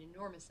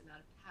enormous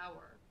amount of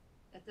power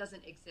that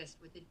doesn't exist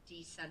with a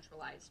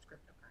decentralized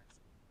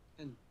cryptocurrency.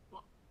 And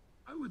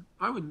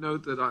I would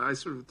note that I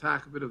sort of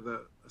attack a bit of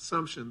the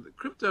assumption that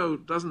crypto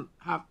doesn't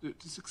have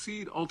to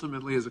succeed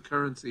ultimately as a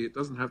currency. It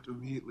doesn't have to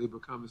immediately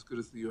become as good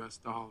as the U.S.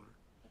 dollar.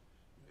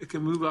 It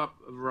can move up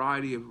a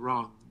variety of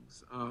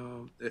rungs.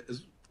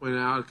 As pointed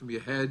out, it can be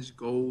a hedge.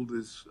 Gold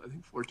is, I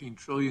think, 14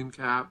 trillion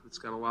cap. It's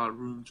got a lot of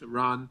room to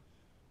run.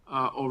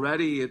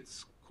 Already,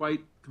 it's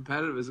quite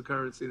competitive as a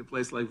currency in a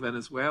place like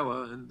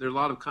Venezuela, and there are a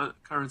lot of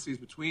currencies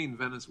between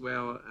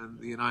Venezuela and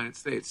the United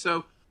States.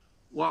 So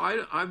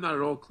while I'm not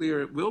at all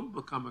clear it will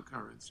become a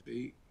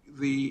currency,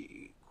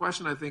 the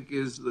question, I think,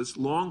 is this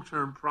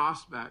long-term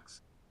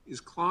prospects is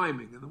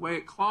climbing. And the way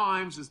it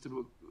climbs is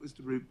to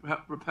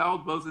repel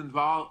both in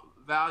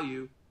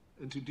value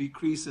and to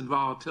decrease in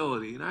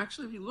volatility. And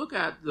actually, if you look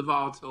at the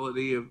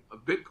volatility of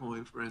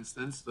Bitcoin, for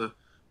instance, the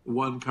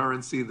one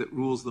currency that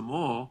rules them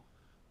all,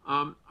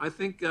 I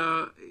think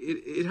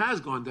it has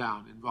gone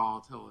down in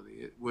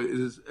volatility.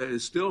 It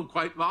is still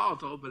quite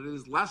volatile, but it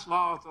is less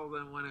volatile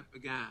than when it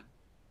began.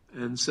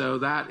 And so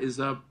that is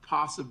a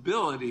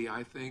possibility,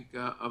 I think,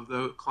 of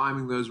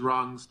climbing those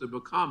rungs to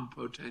become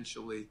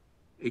potentially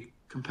a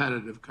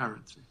competitive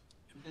currency.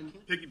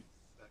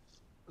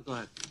 Go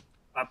ahead.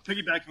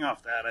 Piggybacking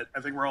off that,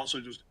 I think we're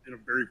also just in a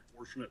very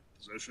fortunate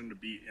position to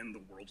be in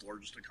the world's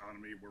largest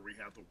economy where we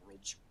have the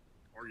world's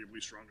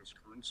arguably strongest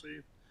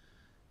currency.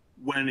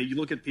 When you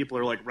look at people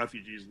who are like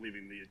refugees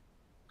leaving the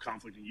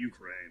conflict in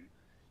Ukraine,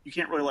 you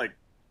can't really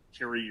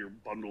carry your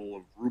bundle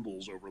of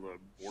rubles over the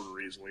border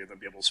easily and then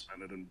be able to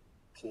spend it in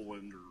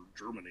Poland or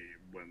Germany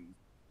when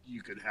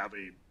you could have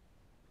a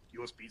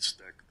USB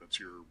stick that's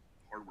your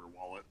hardware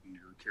wallet and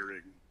you're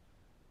carrying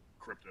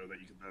crypto that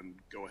you can then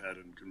go ahead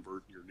and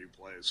convert your new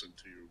place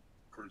into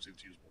currency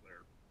that's usable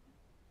there.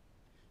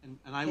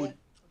 And I would...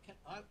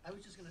 I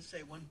was just going to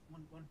say one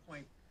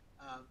point.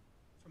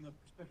 from the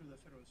perspective of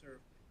the Federal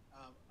Reserve,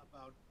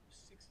 about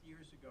 6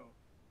 years ago,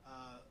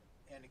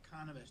 an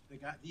economist,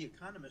 the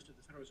economist at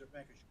the Federal Reserve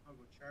Bank of Chicago,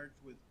 charged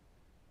with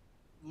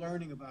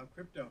learning about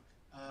crypto,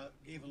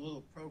 gave a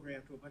little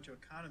program to a bunch of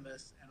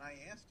economists, and I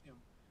asked him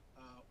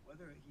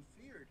whether he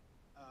feared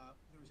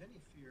there was any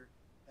fear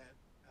that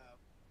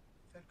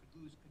the Fed could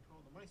lose control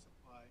of the money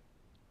supply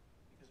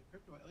because of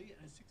crypto.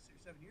 And 6 or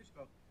 7 years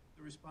ago,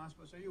 the response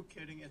was, "Are you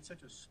kidding? It's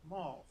such a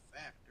small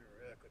factor.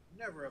 It could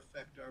never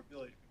affect our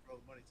ability to control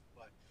the money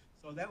supply."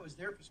 So that was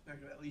their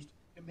perspective. At least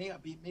it may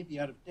be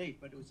out of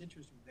date, but it was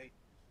interesting. They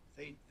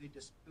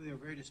were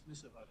very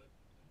dismissive of it.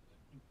 I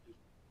think it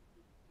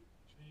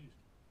changed.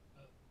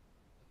 A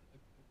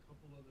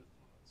couple other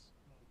thoughts.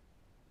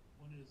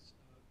 One is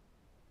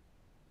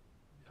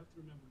you have to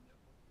remember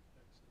network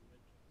effects and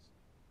Medcast.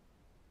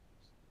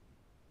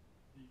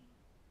 The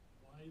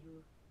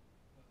wider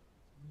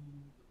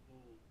through the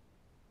bull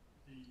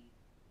the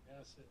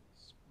asset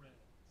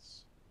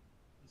spreads,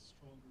 the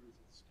stronger is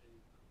it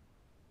staying power.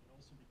 It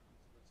also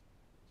becomes less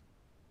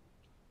volatile over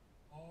time.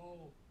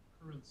 All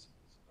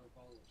currencies are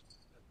volatile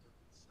at their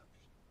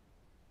inception.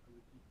 I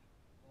repeat that.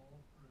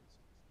 All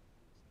currencies at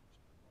their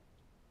inception are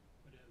volatile.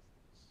 But as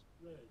they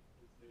spread,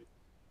 as the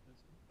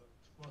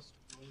trust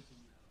grows in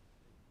them,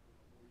 and there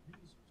are more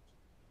users,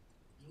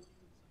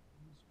 billions of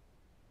users,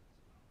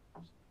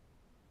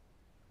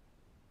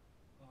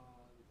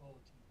 the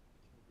volatility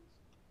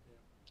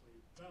becomes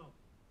way down.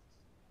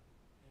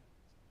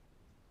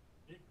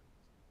 Bigger,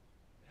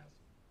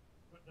 massive.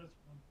 But that's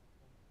one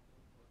part.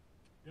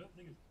 The other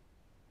thing is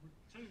we're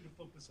tending to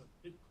focus on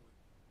Bitcoin.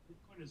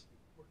 Bitcoin is an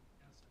important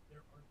asset.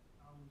 There are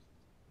thousands of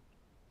crypto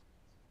assets.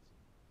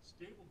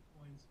 Stable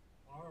coins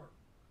are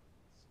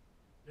currency.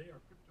 They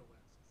are crypto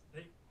assets.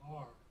 They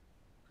are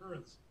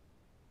currency.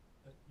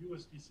 That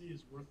USDC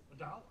is worth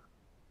 $1.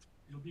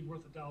 It'll be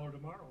worth $1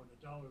 tomorrow, and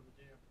 $1 the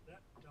day after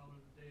that,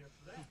 $1 the day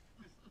after that.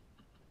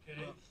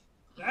 Okay?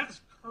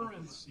 That's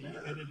currency,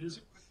 and it is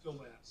a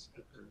crypto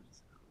asset.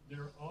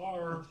 There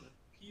are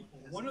people,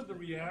 one of the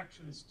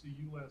reactions to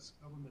U.S.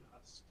 government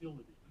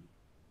hostility,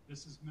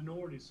 this is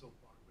minority so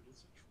far, but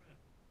it's a trend,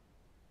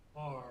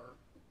 are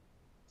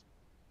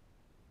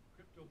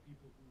crypto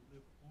people who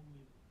live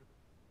only in the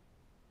crypto.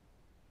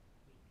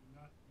 They do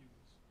not use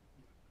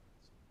fiat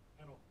currency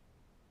at all.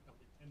 Now,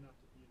 they tend not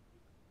to be in the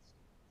United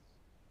States.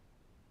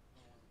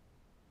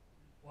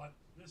 But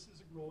this is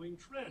a growing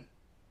trend.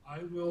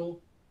 I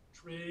will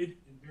trade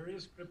in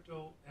various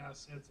crypto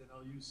assets, and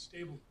I'll use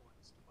stable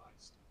coins to buy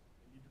stuff.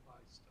 I need to buy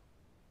stuff,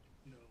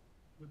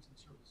 goods and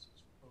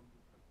services from the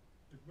country.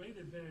 The great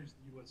advantage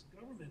the U.S.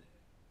 government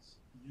has,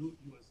 the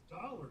U.S.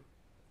 dollar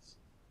has,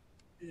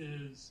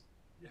 is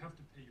you have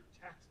to pay your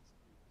taxes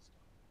in U.S.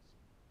 dollars.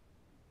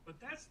 But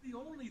that's the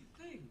only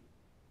thing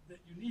that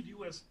you need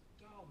U.S.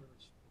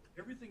 dollars for.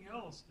 Everything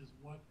else is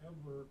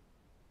whatever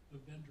the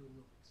vendor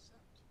will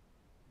accept.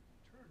 In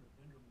return, the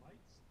vendor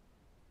might say,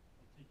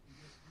 I'll take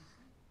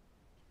USDC.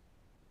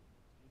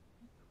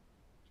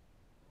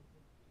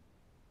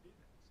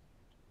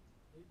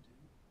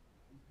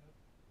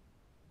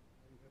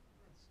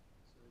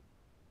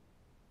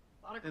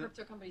 A lot of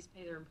crypto companies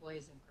pay their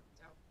employees in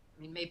crypto.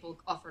 I mean, Maple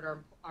offered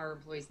our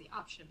employees the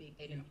option of being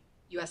paid in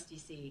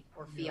USDC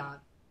or fiat.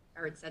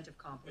 Our incentive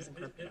comp is in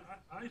crypto.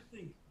 I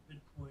think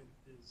Bitcoin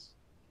is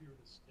here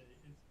to stay.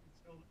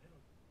 It's held,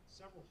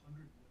 several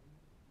hundred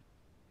million people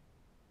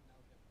now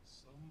have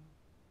some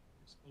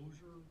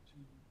exposure to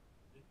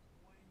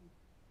Bitcoin.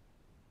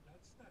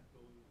 That's not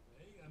going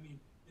away. I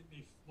mean, it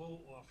may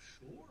flow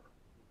offshore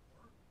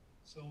more.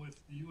 So if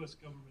the U.S.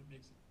 government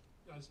makes it,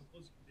 I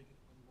suppose you can make it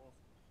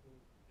unlawful to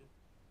hold Bitcoin.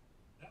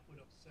 That would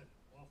upset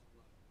an awful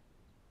lot of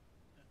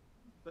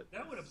people. But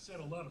that would upset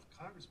a lot of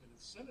congressmen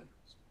and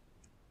senators.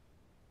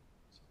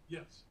 So,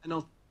 yes. And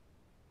I'll,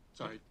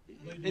 sorry.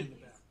 Lady in the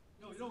back.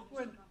 No, go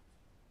ahead.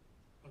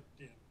 Oh,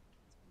 damn.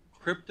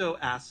 Crypto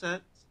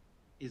assets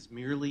is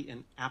merely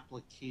an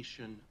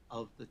application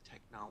of the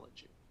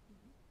technology,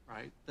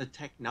 right? The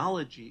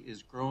technology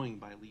is growing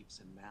by leaps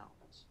and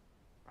bounds,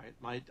 right?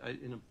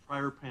 In a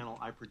prior panel,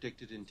 I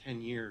predicted in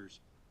 10 years,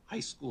 high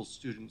school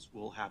students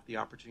will have the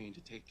opportunity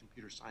to take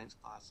computer science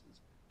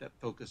classes that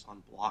focus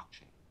on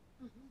blockchain,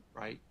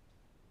 right?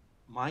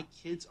 My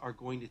kids are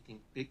going to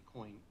think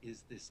Bitcoin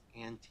is this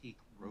antique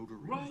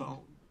rotary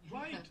phone.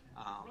 Right.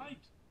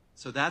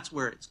 So that's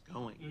where it's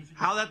going.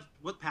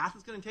 What path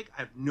it's going to take,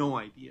 I have no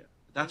idea.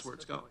 But that's where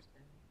it's going.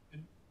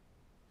 And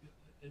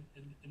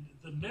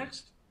the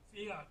next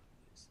fiat,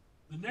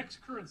 the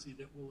next currency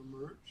that will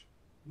emerge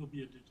will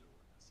be a digital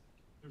asset.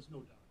 There's no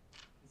doubt.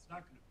 It's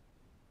not going to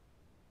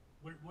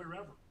be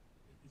wherever.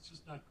 It's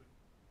just not good.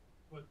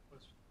 What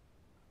question? I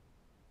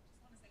just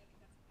want to say I think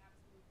that's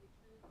absolutely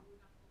true. We're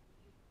not going to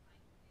leave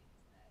behind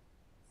things that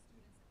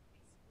students in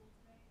high school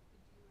today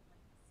could do in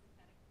like a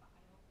synthetic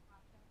bio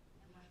project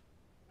and like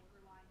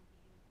borderline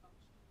gain of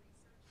function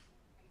research for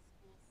high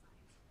school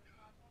science fair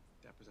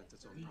projects. That presents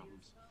its own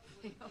problems.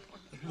 Like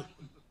 100%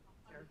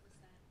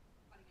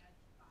 cutting edge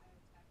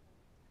biotech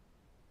holding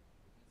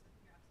Producer,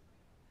 you're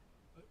absolutely right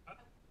about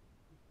that.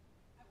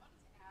 I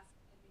wanted to ask,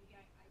 and maybe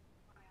I want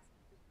to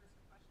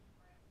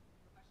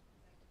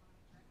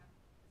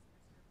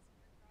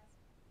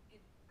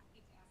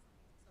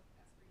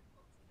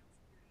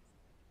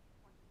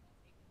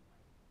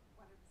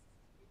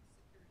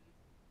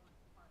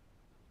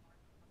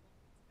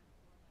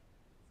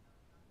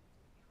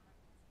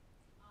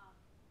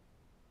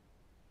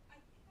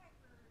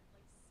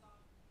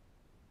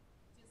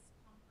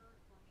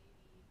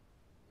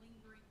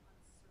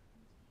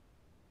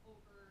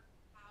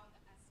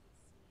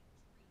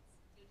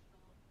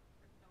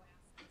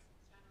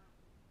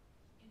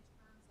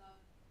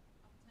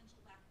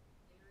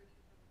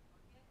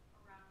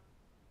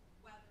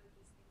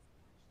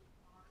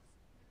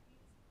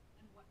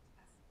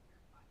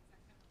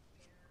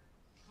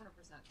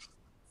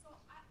So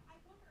I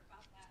wonder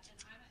about that, and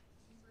I'm at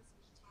the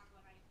University of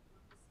Chicago, and I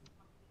work with some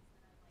companies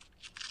that are like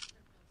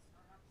crypto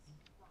startups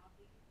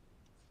broadly in the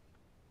industry.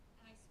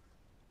 And I sort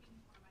of came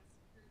to one of my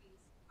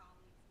securities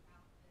colleagues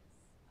about this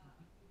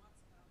a few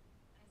months ago,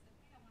 and I said,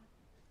 hey, I want to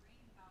pick your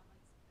brain about like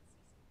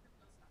SEC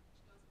crypto stuff. And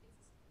she goes,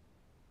 it's a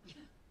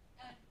security.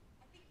 And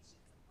I think it's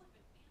a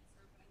flippant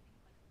answer, but I think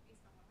like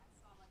based on what I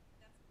saw, like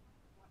that's kind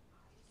of what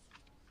I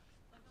assume.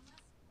 Like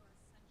unless you are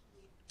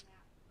essentially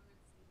that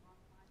currency along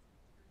the lines of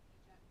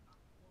turnkey jet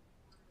comparable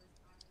orders,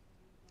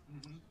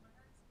 IOU,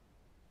 alerts,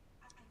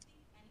 I think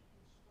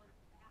anything short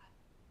of that,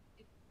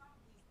 it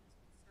probably is the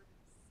most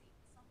conservative, safe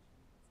assumption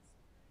that it's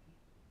a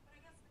security. But I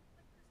guess the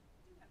clickers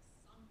do have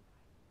some guidance,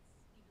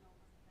 even though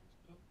it wasn't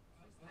mentioned.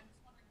 So I'm just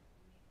wondering what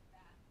you make of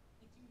that.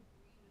 Like, do you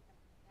agree with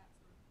that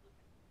sort of flip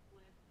answer?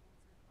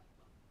 Like,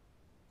 look,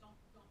 don't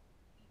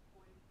be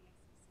coy with the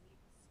SEC. Assume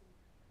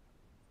that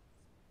crypto.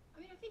 I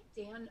mean, I think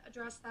Dan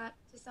addressed that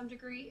to some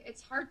degree.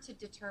 It's hard to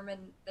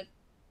determine that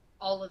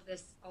all of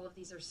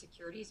these are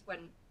securities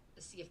when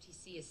the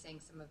CFTC is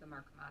saying some of them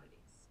are commodities.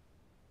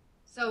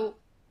 So,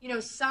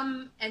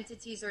 some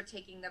entities are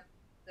taking the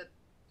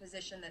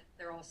position that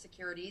they're all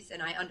securities,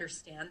 and I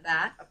understand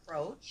that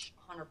approach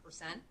 100%.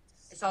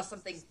 I saw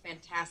something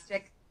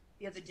fantastic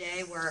the other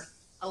day where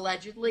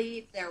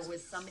allegedly there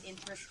was some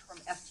interest from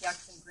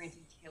FTX in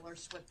granting Taylor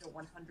Swift a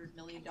 $100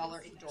 million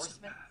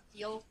endorsement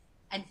deal.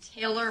 And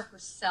Taylor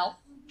herself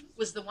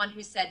was the one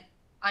who said,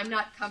 I'm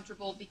not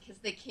comfortable because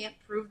they can't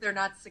prove they're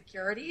not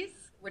securities,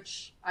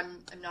 which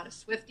I'm not a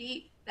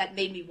Swiftie. That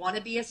made me want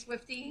to be a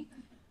Swiftie.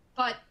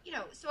 But,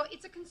 so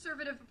it's a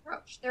conservative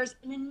approach. There's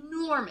an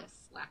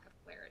enormous lack of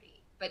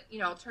clarity. But,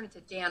 I'll turn it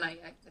to Dan. I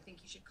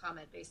think you should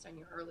comment based on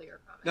your earlier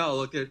comment. No,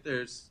 look,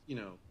 there's,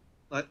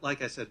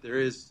 like I said,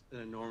 there is an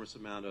enormous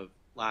amount of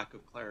lack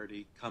of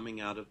clarity coming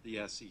out of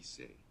the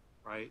SEC,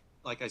 right?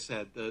 Like I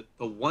said, the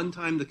one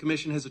time the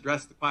commission has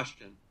addressed the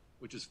question,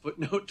 which is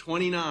footnote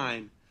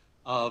 29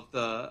 of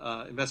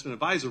the investment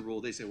advisor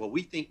rule, they say, well,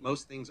 we think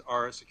most things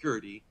are a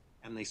security,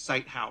 and they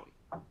cite Howey.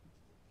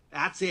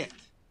 That's it.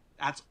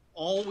 That's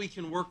all we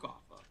can work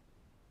off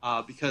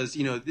of, because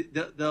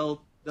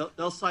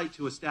they'll cite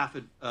to a staff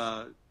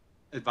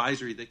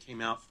advisory that came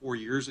out 4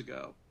 years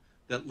ago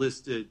that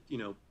listed,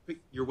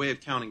 your way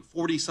of counting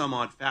 40 some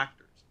odd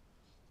factors.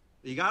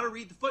 But you got to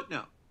read the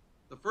footnote.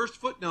 The first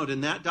footnote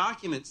in that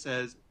document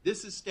says,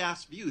 this is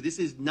staff's view. This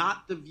is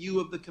not the view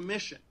of the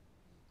commission,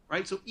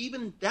 right? So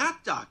even that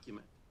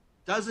document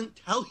doesn't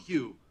tell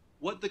you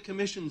what the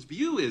commission's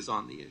view is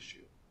on the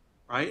issue,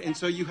 right? And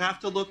so you have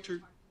to look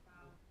to...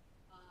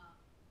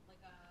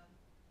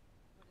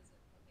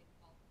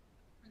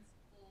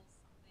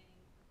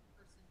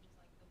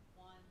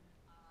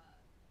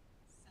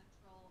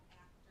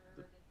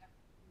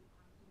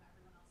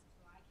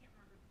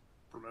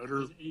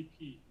 Promoter?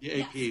 AP. The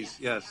APs,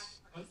 yes.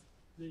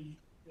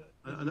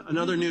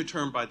 Another new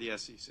term by the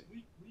SEC.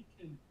 We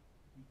can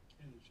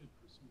and should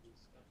pursue this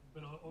stuff,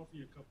 but I'll offer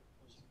you a couple of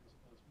questions in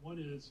response. One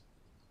is,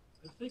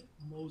 I think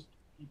most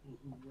people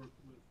who work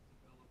with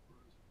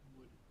developers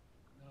would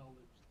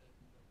acknowledge that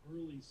in the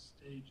early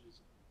stages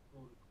of the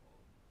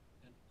protocol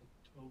and a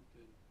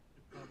token,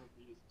 it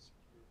probably is a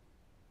security.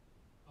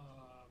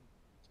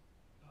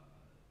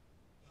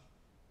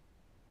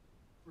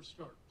 For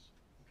starters,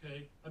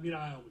 okay? I mean,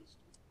 I always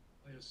do.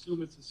 I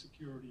assume it's a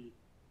security,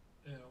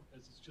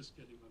 as it's just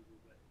getting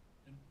underway.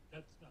 And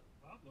that's not a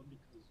problem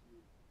because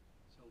you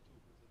sell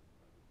tokens at a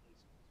private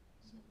placement.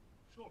 So,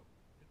 sure,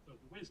 there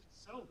are ways to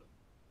sell them,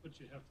 but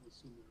you have to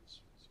assume there's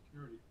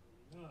security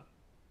early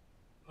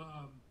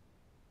on.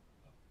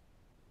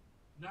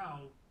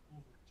 Now,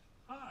 over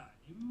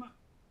time,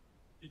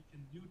 it can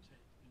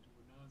mutate into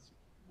a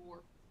non-security. More.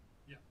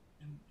 Yeah,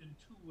 in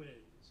two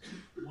ways.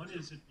 One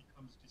is it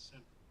becomes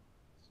decentralized.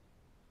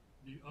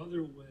 The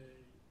other way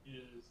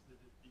is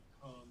that it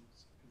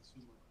becomes a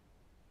consumer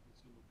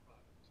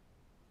product,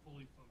 a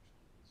fully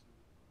functional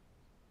consumer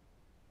product.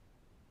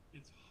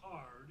 It's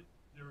hard.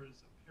 There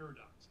is a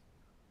paradox in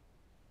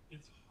there.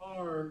 It's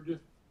hard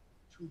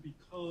to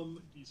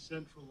become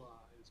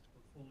decentralized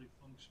or fully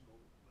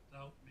functional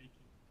without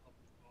making a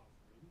public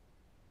offering,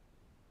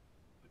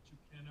 but you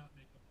cannot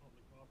make a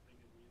public offering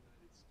in the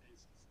United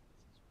States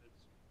unless it's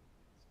registered with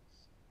the SEC.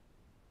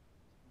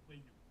 So the way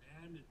you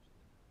manage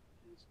that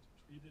is to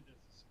treat it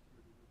as a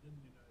security within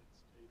the United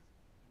States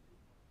and make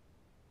public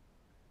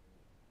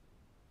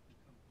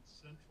become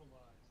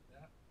decentralized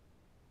that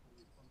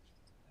fully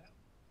functional that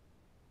way,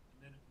 and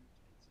then it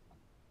mutates it.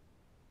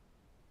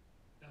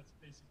 That's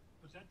basic,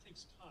 but that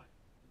takes time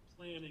and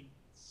planning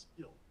and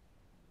skill.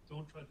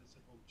 Don't try this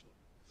at home,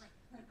 children.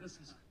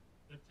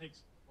 That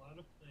takes a lot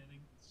of planning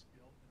and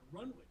skill and a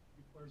runway.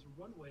 It requires a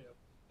runway of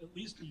at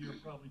least a year,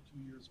 probably 2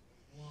 years or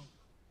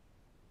longer.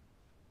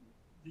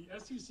 The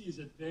SEC's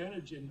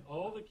advantage in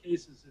all the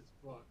cases it's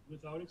brought,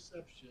 without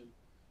exception,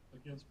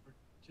 against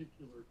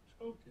particular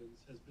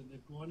tokens has been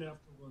they've gone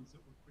after ones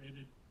that were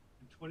created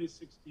in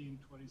 2016,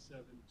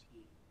 2017,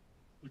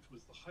 which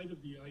was the height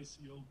of the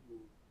ICO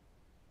boom,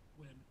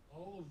 when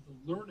all of the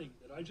learning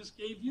that I just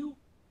gave you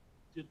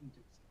didn't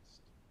exist.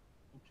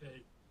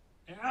 Okay,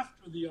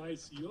 after the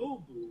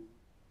ICO boom,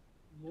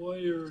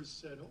 lawyers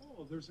said,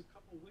 "Oh, there's a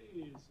couple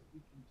ways that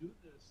we can do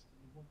this,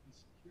 and it won't be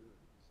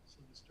securities." So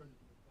they started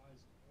to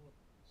advise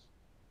developers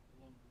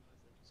along the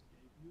lines I just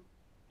gave you.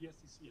 The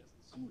SEC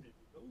hasn't sued any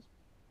of those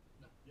people,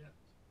 not yet.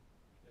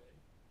 Okay,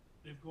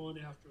 they've gone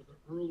after the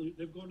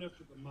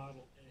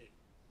Model A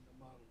and the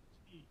Model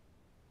T,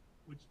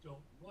 which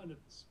don't run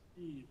at the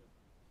speed of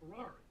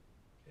Ferrari.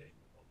 Okay,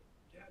 with all the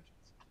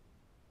gadgets.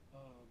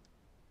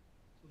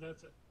 So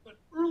that's it. But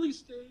early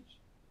stage,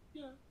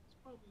 yeah, it's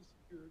probably a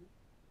security.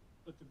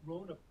 But the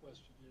grown-up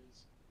question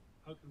is,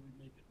 how can we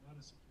make it not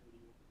a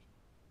security over time?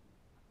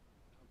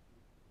 How can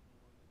we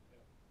along that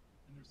path?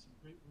 And there's some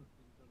great work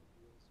being done at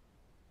the Rosenman.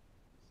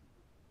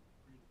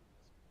 Great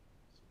investment.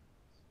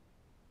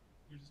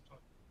 You're just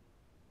talking.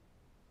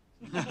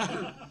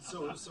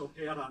 So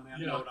Pat, on that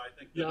note, I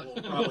think that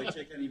we'll probably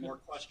take any more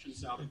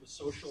questions out of the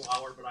social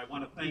hour, but I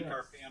want to thank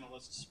our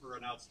panelists for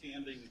an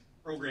outstanding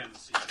program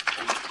this evening.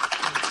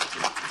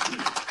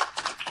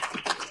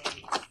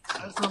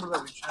 I just remember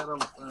that we chatted on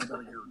the phone about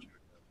a year or two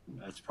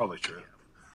ago. That's probably true.